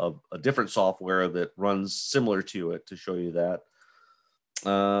a different software that runs similar to it to show you that.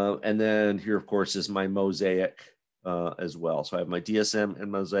 And then here, of course, is my mosaic as well. So I have my DSM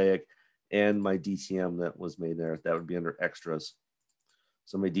and mosaic and my DTM that was made there. That would be under extras.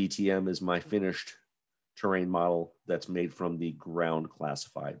 So my DTM is my finished terrain model that's made from the ground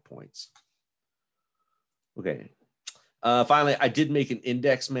classified points. Okay. Finally, I did make an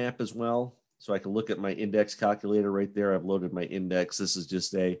index map as well. So I can look at my index calculator right there. I've loaded my index. This is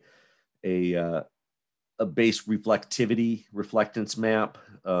just a base reflectance map.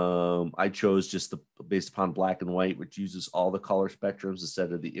 I chose just based upon black and white, which uses all the color spectrums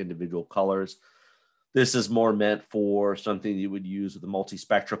instead of the individual colors. This is more meant for something you would use with a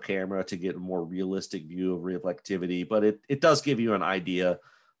multispectral camera to get a more realistic view of reflectivity, but it does give you an idea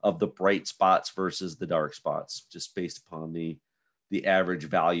of the bright spots versus the dark spots, just based upon the average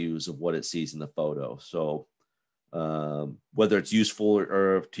values of what it sees in the photo. So whether it's useful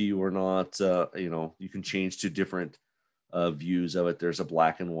or to you or not, you can change to different views of it. There's a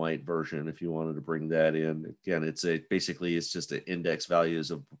black and white version if you wanted to bring that in. Again, it's just an index values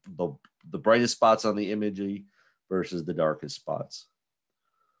of the brightest spots on the imagery versus the darkest spots.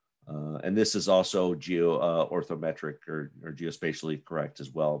 And this is also orthometric or geospatially correct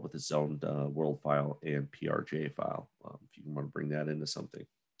as well, with its own world file and PRJ file, if you want to bring that into something.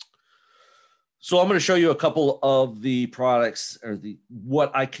 So I'm going to show you a couple of the products or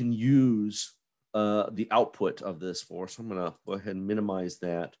what I can use the output of this for. So I'm going to go ahead and minimize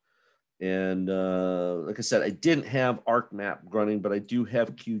that. And like I said, I didn't have ArcMap running, but I do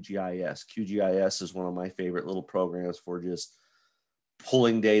have QGIS. QGIS is one of my favorite little programs for just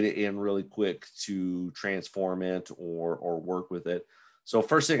pulling data in really quick to transform it or work with it. So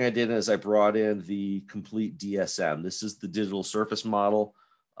first thing I did is I brought in the complete DSM. This is the digital surface model.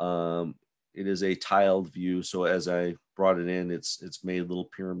 It is a tiled view. So as I brought it in, it's made little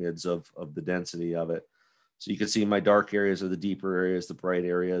pyramids of the density of it. So you can see my dark areas are the deeper areas, the bright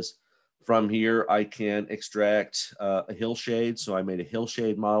areas. From here, I can extract a hillshade. So I made a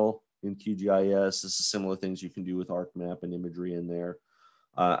hillshade model in QGIS. This is similar things you can do with ArcMap and imagery in there.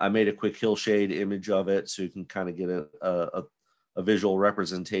 I made a quick hillshade image of it so you can kind of get a visual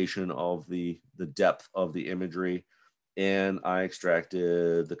representation of the depth of the imagery. And I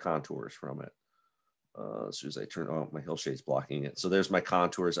extracted the contours from it. As soon as I turn, oh, my hillshade's blocking it. So there's my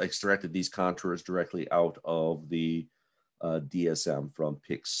contours. I extracted these contours directly out of the DSM from the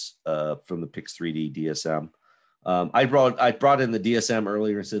Pix 3D DSM. I brought in the DSM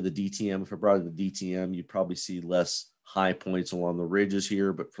earlier instead of the DTM. If I brought in the DTM, you'd probably see less high points along the ridges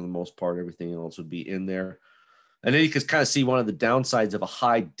here, but for the most part, everything else would be in there. And then you can kind of see one of the downsides of a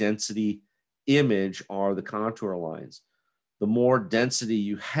high density image are the contour lines. The more density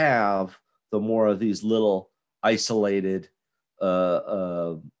you have, the more of these little isolated contour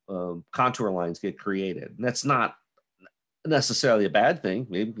lines get created. And that's not necessarily a bad thing.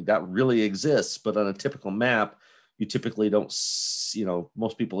 Maybe that really exists, but on a typical map, you typically don't,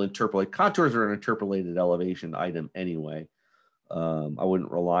 most people interpolate. Contours are an interpolated elevation item anyway. I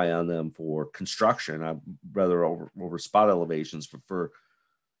wouldn't rely on them for construction. I'd rather over spot elevations. For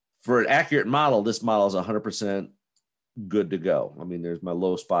an accurate model, this model is 100% good to go. I mean, there's my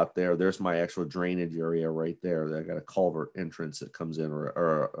low spot there. There's my actual drainage area right there. I got a culvert entrance that comes in,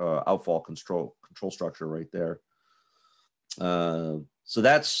 or outfall control structure right there. So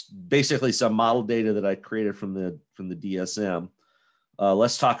that's basically some model data that I created from the DSM.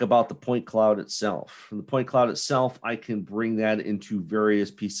 Let's talk about the point cloud itself. From the point cloud itself, I can bring that into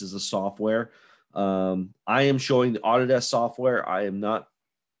various pieces of software. I am showing the Autodesk software. I am not.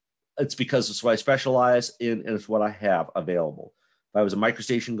 It's because it's what I specialize in, and it's what I have available. If I was a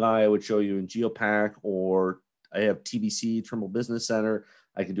MicroStation guy, I would show you in GeoPack, or I have TBC, Trimble Business Center.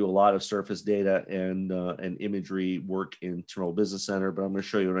 I can do a lot of surface data and imagery work in Trimble Business Center, but I'm going to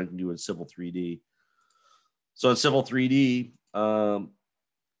show you what I can do in Civil 3D. So in Civil 3D,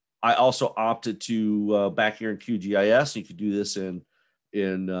 I also opted to back here in QGIS. You could do this in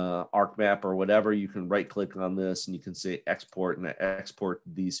ArcMap or whatever. You can right click on this and you can say export, and I export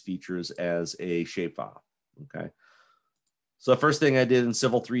these features as a shapefile. Okay. So the first thing I did in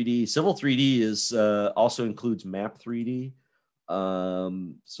Civil 3D, Civil 3D is also includes Map 3D.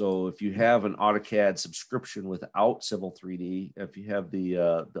 So if you have an AutoCAD subscription without Civil 3D, if you have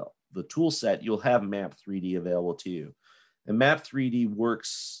the tool set, you'll have Map 3D available to you. And Map 3D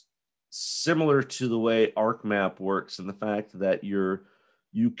works similar to the way ArcMap works, in the fact that you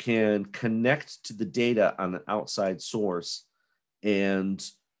can connect to the data on an outside source, and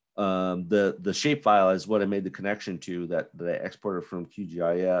the shapefile is what I made the connection to that I exported from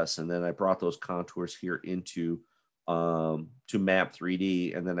QGIS, and then I brought those contours here into to Map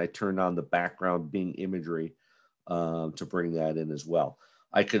 3D, and then I turned on the background Bing imagery to bring that in as well.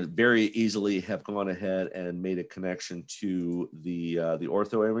 I could very easily have gone ahead and made a connection to the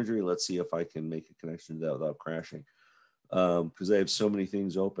ortho imagery. Let's see if I can make a connection to that without crashing, because I have so many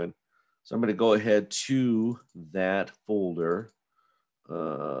things open. So I'm going to go ahead to that folder.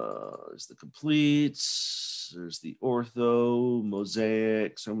 There's the completes, there's the ortho,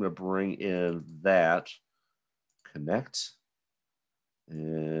 mosaic. So I'm going to bring in that, connect.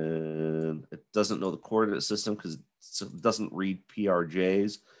 And it doesn't know the coordinate system because it doesn't read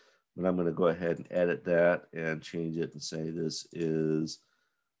PRJs, but I'm going to go ahead and edit that and change it and say this is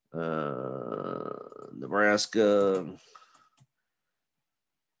Nebraska.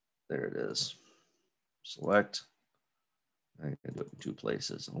 There it is. Select. I can do it in two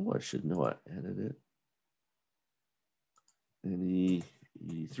places. Oh, I should know it. Edit it.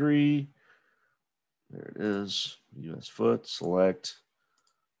 NE3. There it is. US foot. Select.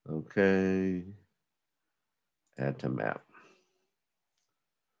 Okay. Add to map.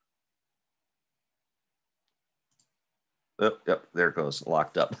 Oh, yep, there it goes,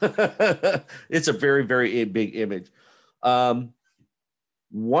 locked up. It's a very, very big image.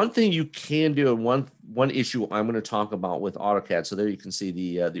 One thing you can do, and one issue I'm going to talk about with AutoCAD. So there you can see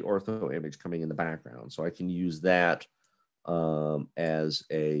the ortho image coming in the background. So I can use that as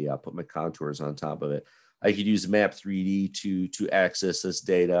a put my contours on top of it. I could use Map 3D to access this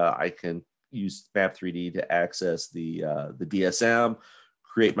data. I can use Map 3D to access the DSM,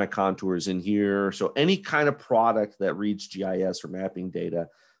 create my contours in here. So any kind of product that reads GIS or mapping data,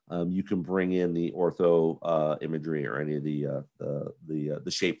 you can bring in the ortho imagery or any of the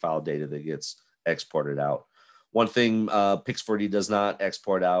shapefile data that gets exported out. One thing Pix4D does not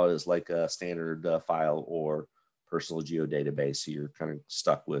export out is like a standard file or personal geodatabase. So you're kind of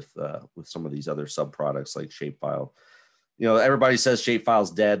stuck with some of these other sub products like shapefile. You know, everybody says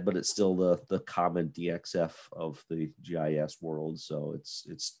shapefile's dead, but it's still the common DXF of the GIS world. So it's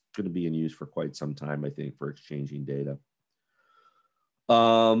going to be in use for quite some time, I think, for exchanging data.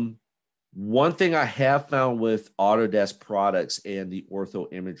 One thing I have found with Autodesk products and the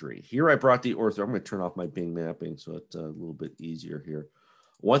ortho imagery, here I brought the ortho. I'm going to turn off my Bing mapping so it's a little bit easier here.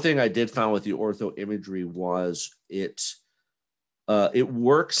 One thing I did find with the ortho imagery was it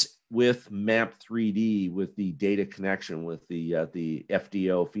works with Map 3D with the data connection, with the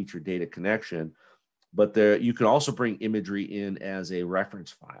FDO feature data connection, but you can also bring imagery in as a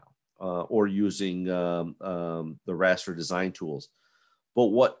reference file or using the raster design tools. But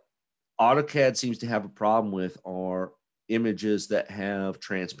what AutoCAD seems to have a problem with are images that have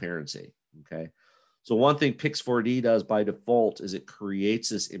transparency. Okay. So one thing Pix4D does by default is it creates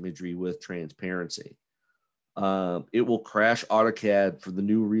this imagery with transparency. It will crash AutoCAD for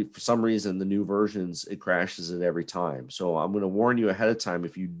for some reason, the new versions, it crashes it every time. So I'm going to warn you ahead of time,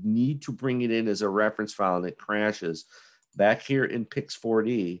 if you need to bring it in as a reference file and it crashes, back here in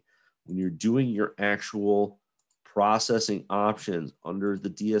Pix4D, when you're doing your actual processing options under the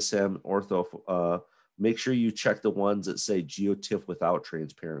DSM ortho, make sure you check the ones that say GeoTIFF without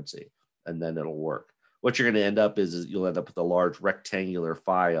transparency, and then it'll work. What you're going to end up is you'll end up with a large rectangular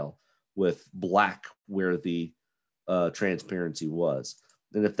file with black where the transparency was.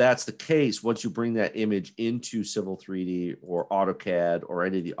 And if that's the case, once you bring that image into Civil 3D or AutoCAD or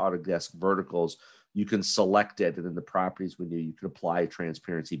any of the Autodesk verticals, you can select it, and in the properties window, you can apply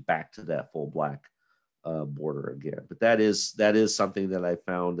transparency back to that full black border again. But that is something that I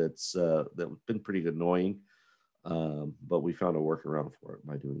found that's been pretty annoying, but we found a workaround for it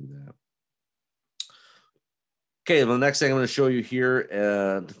by doing that. Okay, well, the next thing I'm going to show you here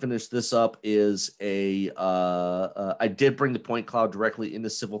to finish this up is I did bring the point cloud directly into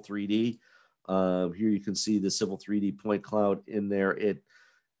Civil 3D. Here you can see the Civil 3D point cloud in there.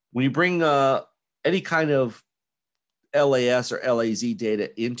 When you bring any kind of LAS or LAZ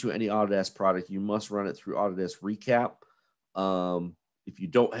data into any Autodesk product, you must run it through Autodesk Recap. If you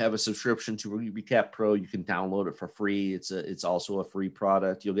don't have a subscription to Recap Pro, you can download it for free. It's also a free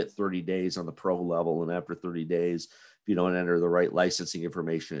product. You'll get 30 days on the Pro level, and after 30 days, if you don't enter the right licensing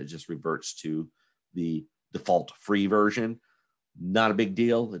information, it just reverts to the default free version. Not a big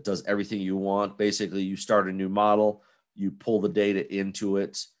deal. It does everything you want. Basically, you start a new model, you pull the data into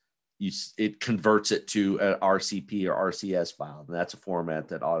it, it converts it to an RCP or RCS file, and that's a format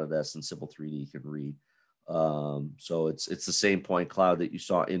that Autodesk and Civil 3D can read. So it's the same point cloud that you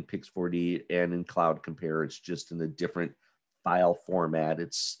saw in Pix4D and in Cloud Compare. It's just in a different file format.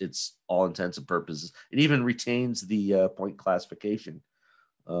 It's all intents and purposes. It even retains the point classification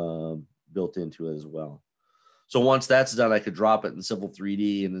built into it as well. So once that's done, I could drop it in Civil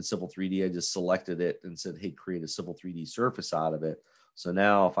 3D, and in Civil 3D, I just selected it and said, hey, create a Civil 3D surface out of it. So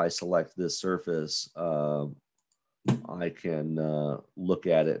now if I select this surface, I can look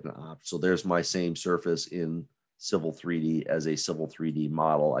at it and opt. So there's my same surface in Civil 3D as a Civil 3D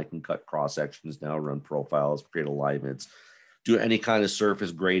model. I can cut cross sections now, run profiles, create alignments, do any kind of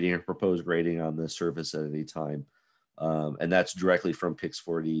surface grading or proposed grading on this surface at any time. And that's directly from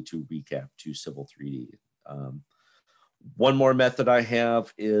Pix4D to Recap to Civil 3D. One more method I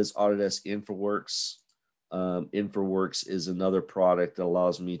have is Autodesk InfraWorks. InfraWorks is another product that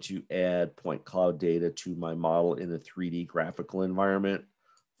allows me to add point cloud data to my model in a 3D graphical environment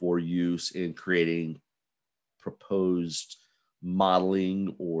for use in creating proposed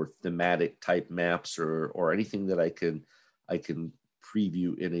modeling or thematic type maps or anything that I can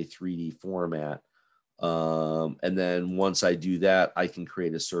preview in a 3D format. And then once I do that, I can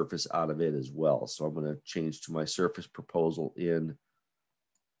create a surface out of it as well. So I'm going to change to my surface proposal in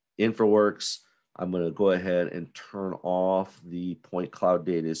InfraWorks. I'm going to go ahead and turn off the point cloud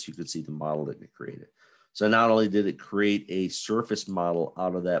data so you can see the model that it created. So not only did it create a surface model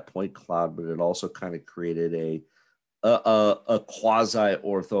out of that point cloud, but it also kind of created a quasi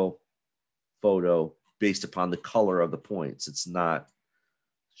ortho photo based upon the color of the points. It's not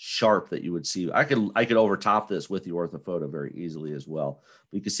sharp that you would see. I could overtop this with the ortho photo very easily as well.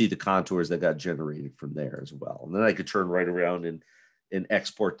 But you can see the contours that got generated from there as well. And then I could turn right around and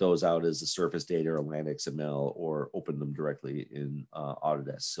export those out as a surface data or land XML, or open them directly in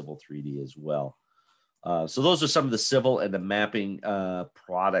Autodesk Civil 3D as well. So those are some of the civil and the mapping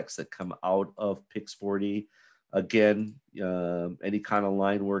products that come out of Pix4D. Again, any kind of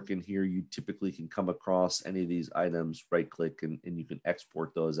line work in here, you typically can come across any of these items, right click, and you can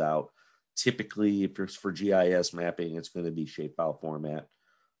export those out. Typically, if it's for GIS mapping, it's going to be shapefile format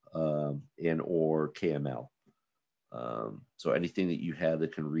and or KML. So anything that you have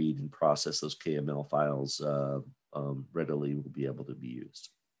that can read and process those KML files readily will be able to be used.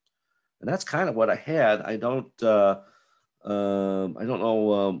 And that's kind of what I had. I don't I don't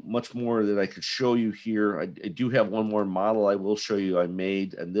know much more that I could show you here. I do have one more model I will show you I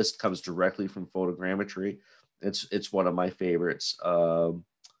made, and this comes directly from Photogrammetry. It's one of my favorites.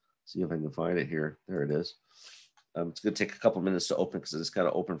 See if I can find it here. There it is. It's going to take a couple minutes to open because it's got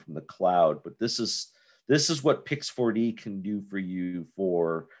to open from the cloud. But this is what Pix4D can do for you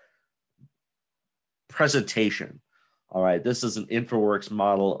for presentation. All right, this is an InfoWorks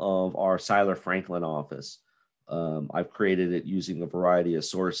model of our Seiler Franklin office. I've created it using a variety of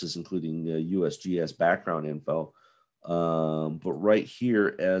sources, including USGS background info. But right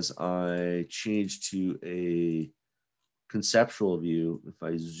here, as I change to a conceptual view, if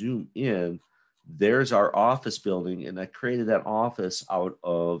I zoom in, there's our office building, and I created that office out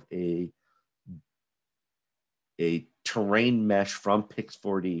of a terrain mesh from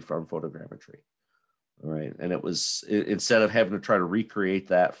Pix4D from Photogrammetry. All right, and it was instead of having to try to recreate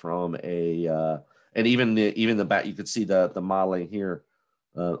that from a and even the back, you could see the modeling here.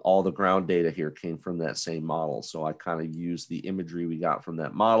 All the ground data here came from that same model. So I kind of used the imagery we got from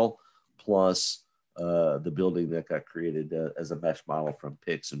that model plus the building that got created as a mesh model from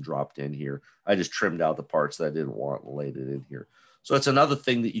Pix and dropped in here. I just trimmed out the parts that I didn't want and laid it in here. So it's another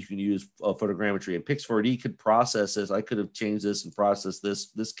thing that you can use Photogrammetry, and Pix4D could process this. I could have changed this and processed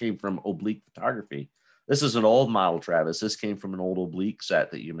this. This came from Oblique Photography. This is an old model, Travis. This came from an old Oblique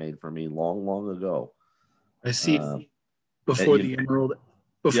set that you made for me long, long ago. I see. Before the Emerald,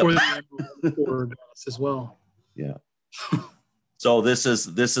 before the Emerald board as well. Yeah. So this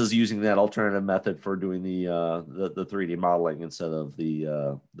is using that alternative method for doing the 3D modeling instead of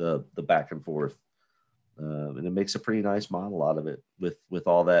the back and forth, and it makes a pretty nice model out of it with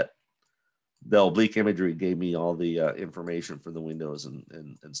all that. The Oblique imagery gave me all the information for the windows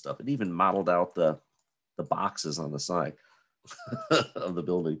and stuff. It even modeled out the boxes on the side of the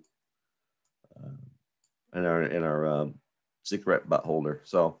building, and our cigarette butt holder.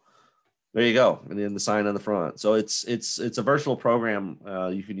 So there you go, and then the sign on the front. So it's a versatile program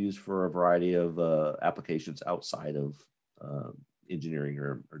you can use for a variety of applications outside of engineering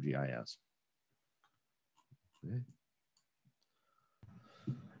or GIS.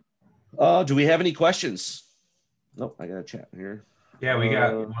 Okay. Do we have any questions? Nope, I got a chat here. Yeah, we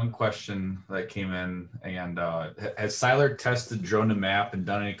got one question that came in, and has Seiler tested drone to map and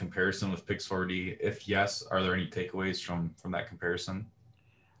done any comparison with Pix4D? If yes, are there any takeaways from that comparison?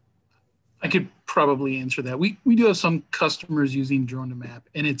 I could probably answer that. We do have some customers using drone to map,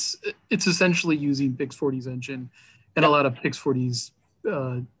 and it's essentially using Pix4D's engine and a lot of Pix4D's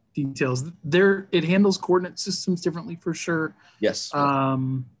details. It handles coordinate systems differently for sure. Yes.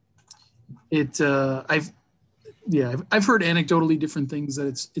 I've heard anecdotally different things that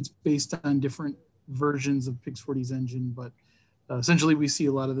it's based on different versions of Pix4D's engine, but essentially we see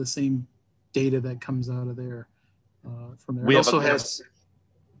a lot of the same data that comes out of there from there. Go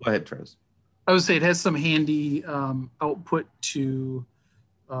ahead, Travis. I would say it has some handy output to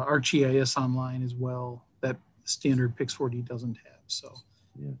ArcGIS Online as well that standard Pix4D doesn't have. So,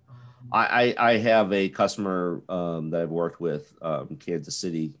 yeah. I have a customer that I've worked with in Kansas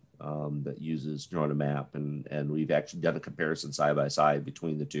City that uses drone to map, and we've actually done a comparison side by side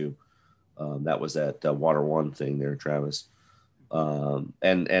between the two. That was that Water One thing there, Travis.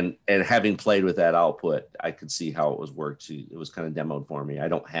 And having played with that output, I could see how it was worked. It was kind of demoed for me. I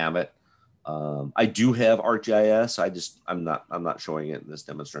don't have it. I do have ArcGIS. I'm not showing it in this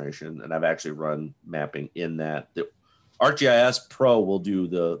demonstration, and I've actually run mapping in that. The ArcGIS Pro will do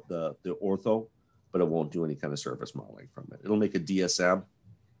the ortho, but it won't do any kind of surface modeling from it. It'll make a DSM,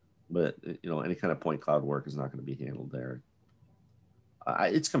 but any kind of point cloud work is not going to be handled there.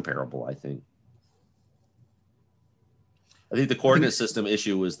 It's comparable, I think. I think the coordinate system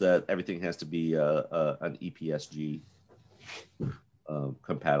issue is that everything has to be an EPSG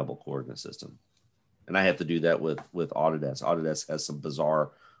compatible coordinate system, and I have to do that with Autodesk. Autodesk has some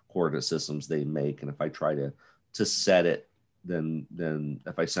bizarre coordinate systems they make, and if I try to set it, then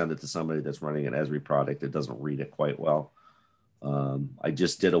if I send it to somebody that's running an Esri product, it doesn't read it quite well. I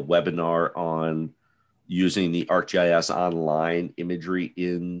just did a webinar on using the ArcGIS Online imagery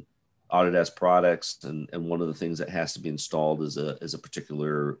in Autodesk products, and one of the things that has to be installed is the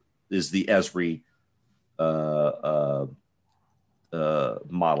Esri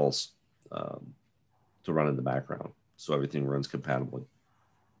models to run in the background, so everything runs compatibly.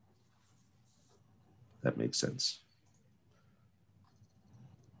 That makes sense.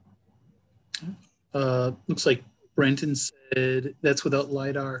 Looks like Brenton said that's without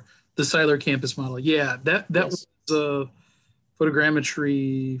LiDAR. The Seiler campus model. Yeah, that yes. Was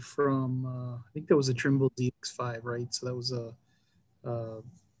Photogrammetry from, I think that was a Trimble ZX5, right? So that was I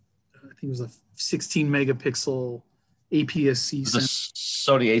think it was a 16 megapixel APS-C The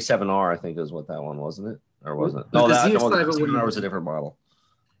sensor. Sony A7R, I think, is what that one, wasn't it? Or wasn't it? The No, that ZX5 A7R was a different model.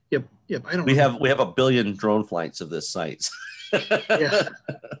 Yep. I don't We know. have a billion drone flights of this site. Yeah.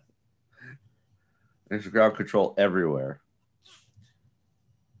 There's ground control everywhere.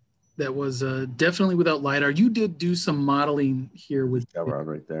 That was definitely without LiDAR. You did do some modeling here with Chevron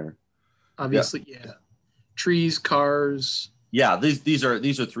right there. obviously, yeah. Trees, cars. Yeah, these are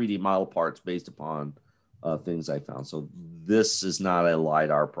 3D model parts based upon things I found. So this is not a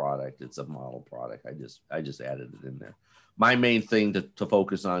LiDAR product; it's a model product. I just added it in there. My main thing to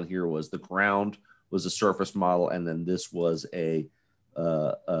focus on here was the ground was a surface model, and then this was an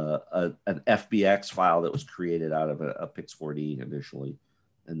FBX file that was created out of a Pix4D initially,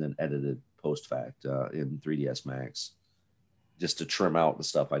 and then edited post fact in 3ds Max, just to trim out the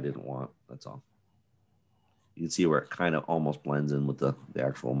stuff I didn't want. That's all. You can see where it kind of almost blends in with the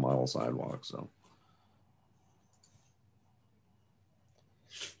actual model sidewalk. So.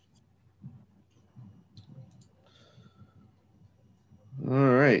 All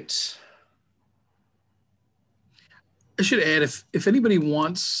right. I should add, if anybody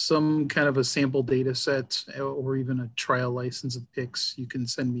wants some kind of a sample data set or even a trial license of Pix, you can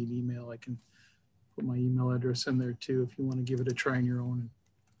send me an email. I can put my email address in there too if you want to give it a try on your own and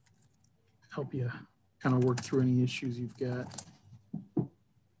help you kind of work through any issues you've got.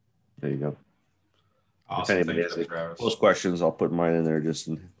 There you go. Awesome. If anybody has any close questions, I'll put mine in there just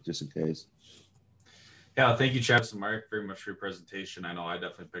in case. Yeah, thank you, Travis and Mark, very much for your presentation. I know I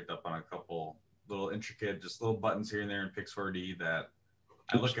definitely picked up on a couple little intricate, just little buttons here and there in Pix4D that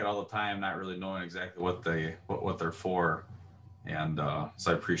I look at all the time, not really knowing exactly what they're for. And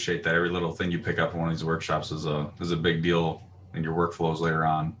so I appreciate that. Every little thing you pick up in one of these workshops is a big deal in your workflows later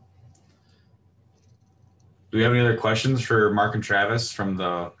on. Do we have any other questions for Mark and Travis from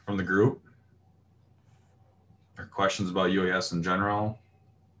the group? Or questions about UAS in general?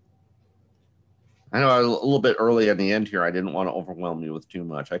 I know a little bit early at the end here. I didn't want to overwhelm you with too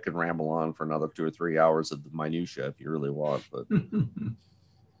much. I could ramble on for another 2 or 3 hours of the minutia if you really want. But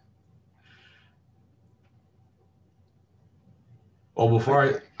well,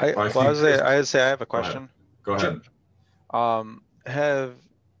 before I'd say I have a question. Go ahead. Have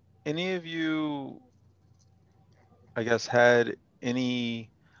any of you, I guess, had any,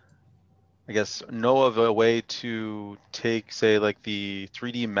 I guess, know of a way to take, say, like the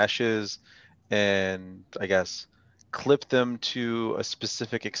 3D meshes and, I guess, clip them to a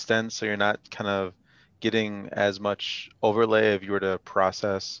specific extent so you're not kind of getting as much overlay if you were to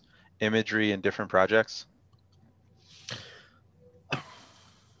process imagery in different projects?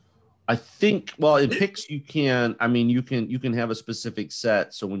 I think, well, in Pix you can. I mean, you can have a specific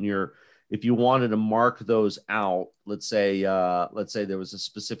set. So if you wanted to mark those out, let's say there was a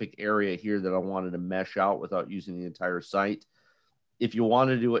specific area here that I wanted to mesh out without using the entire site. If you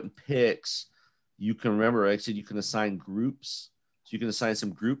want to do it in Pix, you can, remember I said you can assign groups. So you can assign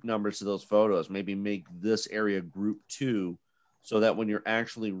some group numbers to those photos, maybe make this area group 2, so that when you're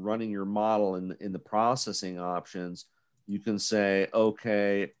actually running your model in the processing options, you can say,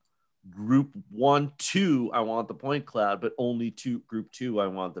 okay, group 1, 2, I want the point cloud, but only group 2, I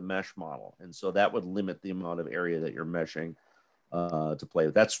want the mesh model. And so that would limit the amount of area that you're meshing to play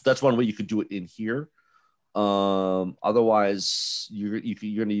with. That's one way you could do it in here. Otherwise, you're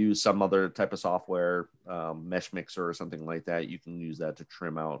going to use some other type of software, mesh mixer or something like that. You can use that to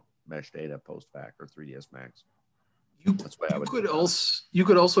trim out mesh data post-fact or 3ds Max. That's why You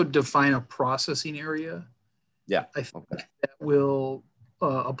could also define a processing area. Yeah, I think that will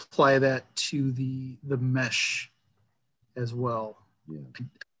apply that to the mesh as well. Yeah.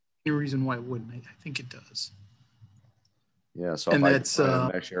 Any reason why it wouldn't? I think it does. Yeah. So and if that's I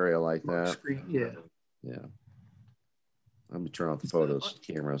a mesh area like that. Screen, yeah. Yeah. Let me turn off the photos,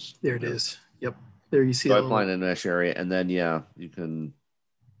 cameras. There it is. Yep. There you see. So I apply in a mesh area, and then you can.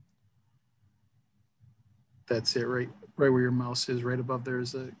 That's it, right where your mouse is, right above there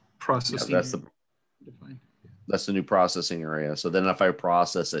is a processing. Yeah, that's the new processing area. So then if I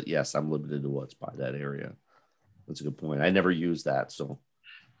process it, yes, I'm limited to what's by that area. That's a good point. I never use that. So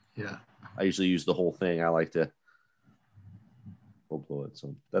yeah, I usually use the whole thing. I like to blow it.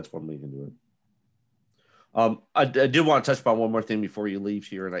 So that's one way you can do it. I did want to touch upon one more thing before you leave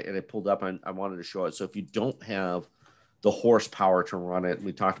here, and I pulled up and I wanted to show it. So if you don't have the horsepower to run it,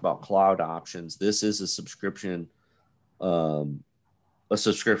 we talked about cloud options. This is a subscription option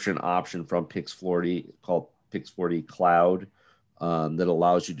from Pix4D called Pix4D Cloud that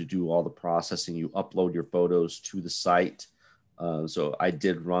allows you to do all the processing. You upload your photos to the site. So I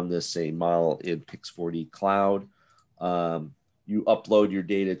did run this same model in Pix4D Cloud. you upload your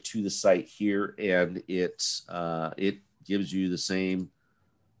data to the site here, and it gives you the same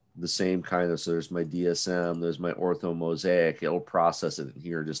kind of, so there's my DSM, there's my ortho mosaic. It'll process it in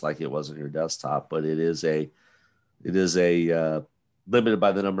here just like it was on your desktop, but it is a limited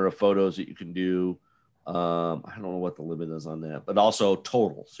by the number of photos that you can do. I don't know what the limit is on that, but also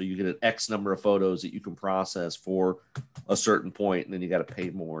total. So you get an X number of photos that you can process for a certain point, and then you got to pay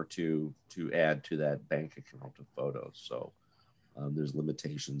more to add to that bank account of photos. So there's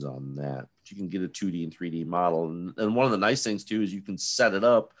limitations on that. But you can get a 2D and 3D model. And one of the nice things too is you can set it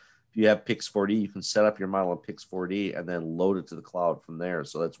up. If you have Pix4D, you can set up your model in Pix4D and then load it to the cloud from there.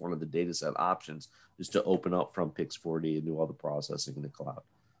 So that's one of the data set options, is to open up from Pix4D and do all the processing in the cloud.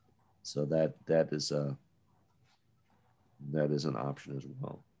 So that is an option as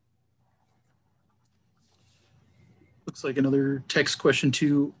well. Looks like another text question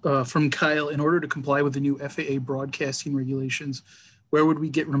too from Kyle. In order to comply with the new FAA broadcasting regulations, where would we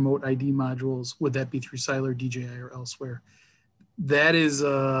get remote ID modules? Would that be through Siler, DJI, or elsewhere? That is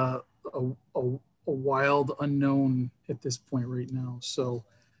a wild unknown at this point right now. So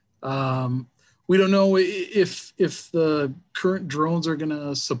we don't know if the current drones are going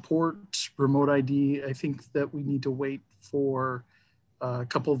to support remote ID. I think that we need to wait for a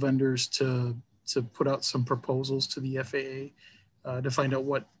couple of vendors to put out some proposals to the FAA to find out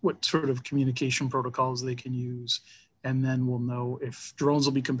what sort of communication protocols they can use. And then we'll know if drones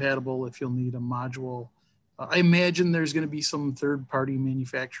will be compatible, if you'll need a module. I imagine there's going to be some third-party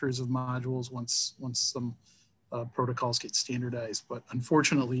manufacturers of modules once some protocols get standardized. But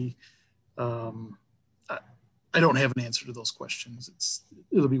unfortunately, I don't have an answer to those questions.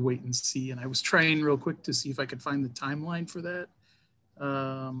 It'll be wait and see. And I was trying real quick to see if I could find the timeline for that.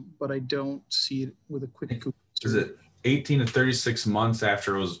 But I don't see it with a quick Google search. Is it 18 to 36 months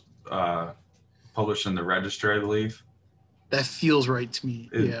after it was published in the registry, I believe? That feels right to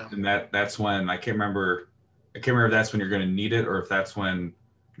me. Yeah. And that's when I can't remember if that's when you're going to need it, or if that's when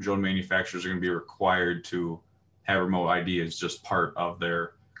drone manufacturers are going to be required to have remote ID as just part of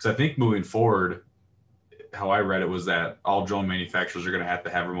their, because I think moving forward, how I read it was that all drone manufacturers are going to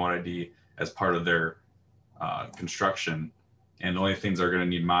have remote ID as part of their construction. And the only things that are going to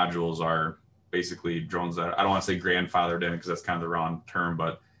need modules are basically drones that, I don't want to say grandfathered in because that's kind of the wrong term,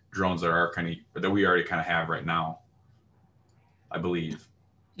 but drones that are that we already kind of have right now, I believe.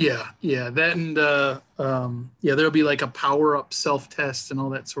 Yeah, that and there'll be like a power up self-test and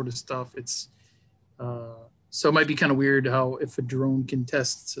all that sort of stuff. It's so it might be kind of weird how if a drone can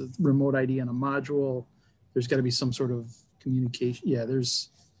test remote ID on a module, there's got to be some sort of communication. Yeah, there's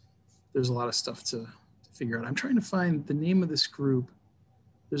a lot of stuff to figure out. I'm trying to find the name of this group.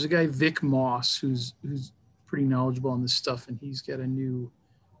 There's a guy, Vic Moss, who's pretty knowledgeable on this stuff, and he's got a new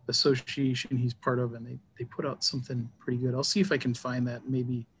association he's part of, and they put out something pretty good. I'll see if I can find that.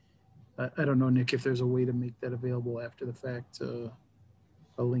 Maybe I don't know, Nick, if there's a way to make that available after the fact, a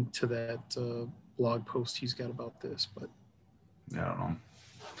link to that blog post he's got about this, but yeah, I don't know.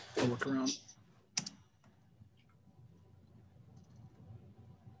 I'll look around.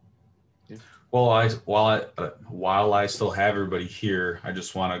 Well, while I still have everybody here, I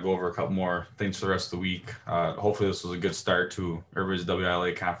just want to go over a couple more things for the rest of the week. Hopefully this was a good start to everybody's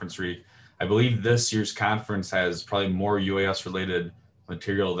WILA conference week. I believe this year's conference has probably more UAS related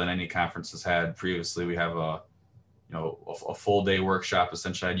material than any conference has had previously. We have a full day workshop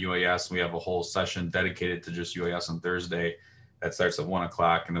essentially at UAS. We have a whole session dedicated to just UAS on Thursday that starts at 1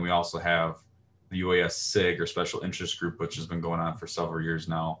 o'clock. And then we also have the UAS SIG, or Special Interest Group, which has been going on for several years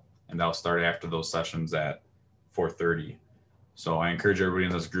now. And that'll start after those sessions at 4:30. So I encourage everybody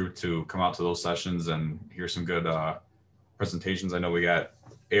in this group to come out to those sessions and hear some good presentations. I know we got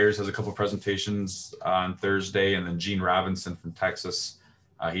Ayers has a couple presentations on Thursday, and then Gene Robinson from Texas.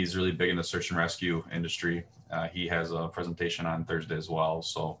 He's really big in the search and rescue industry. He has a presentation on Thursday as well.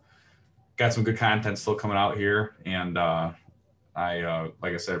 So got some good content still coming out here. And I,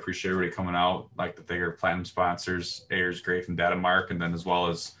 like I said, appreciate everybody coming out. Like to thank our platinum sponsors, Ayers, Grafe, and Datamark, and then as well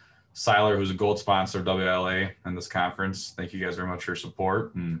as Siler, who's a gold sponsor of WILA in this conference. Thank you guys very much for your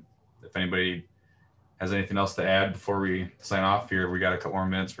support. And if anybody has anything else to add before we sign off here, we got a couple more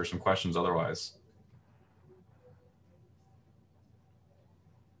minutes for some questions otherwise.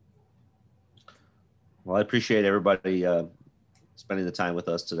 Well, I appreciate everybody spending the time with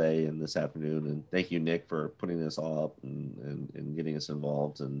us today and this afternoon. And thank you, Nick, for putting this all up and getting us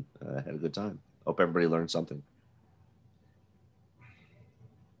involved, and had a good time. Hope everybody learned something.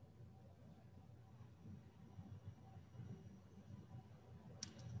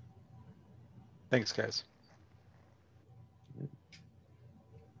 Thanks, guys.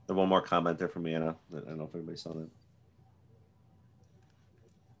 There's one more comment there from Anna. I don't know if everybody saw that.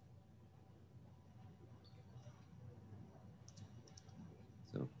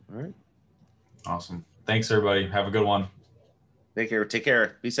 So, all right. Awesome. Thanks, everybody. Have a good one. Take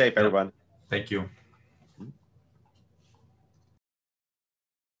care. Be safe, everyone. Thank you.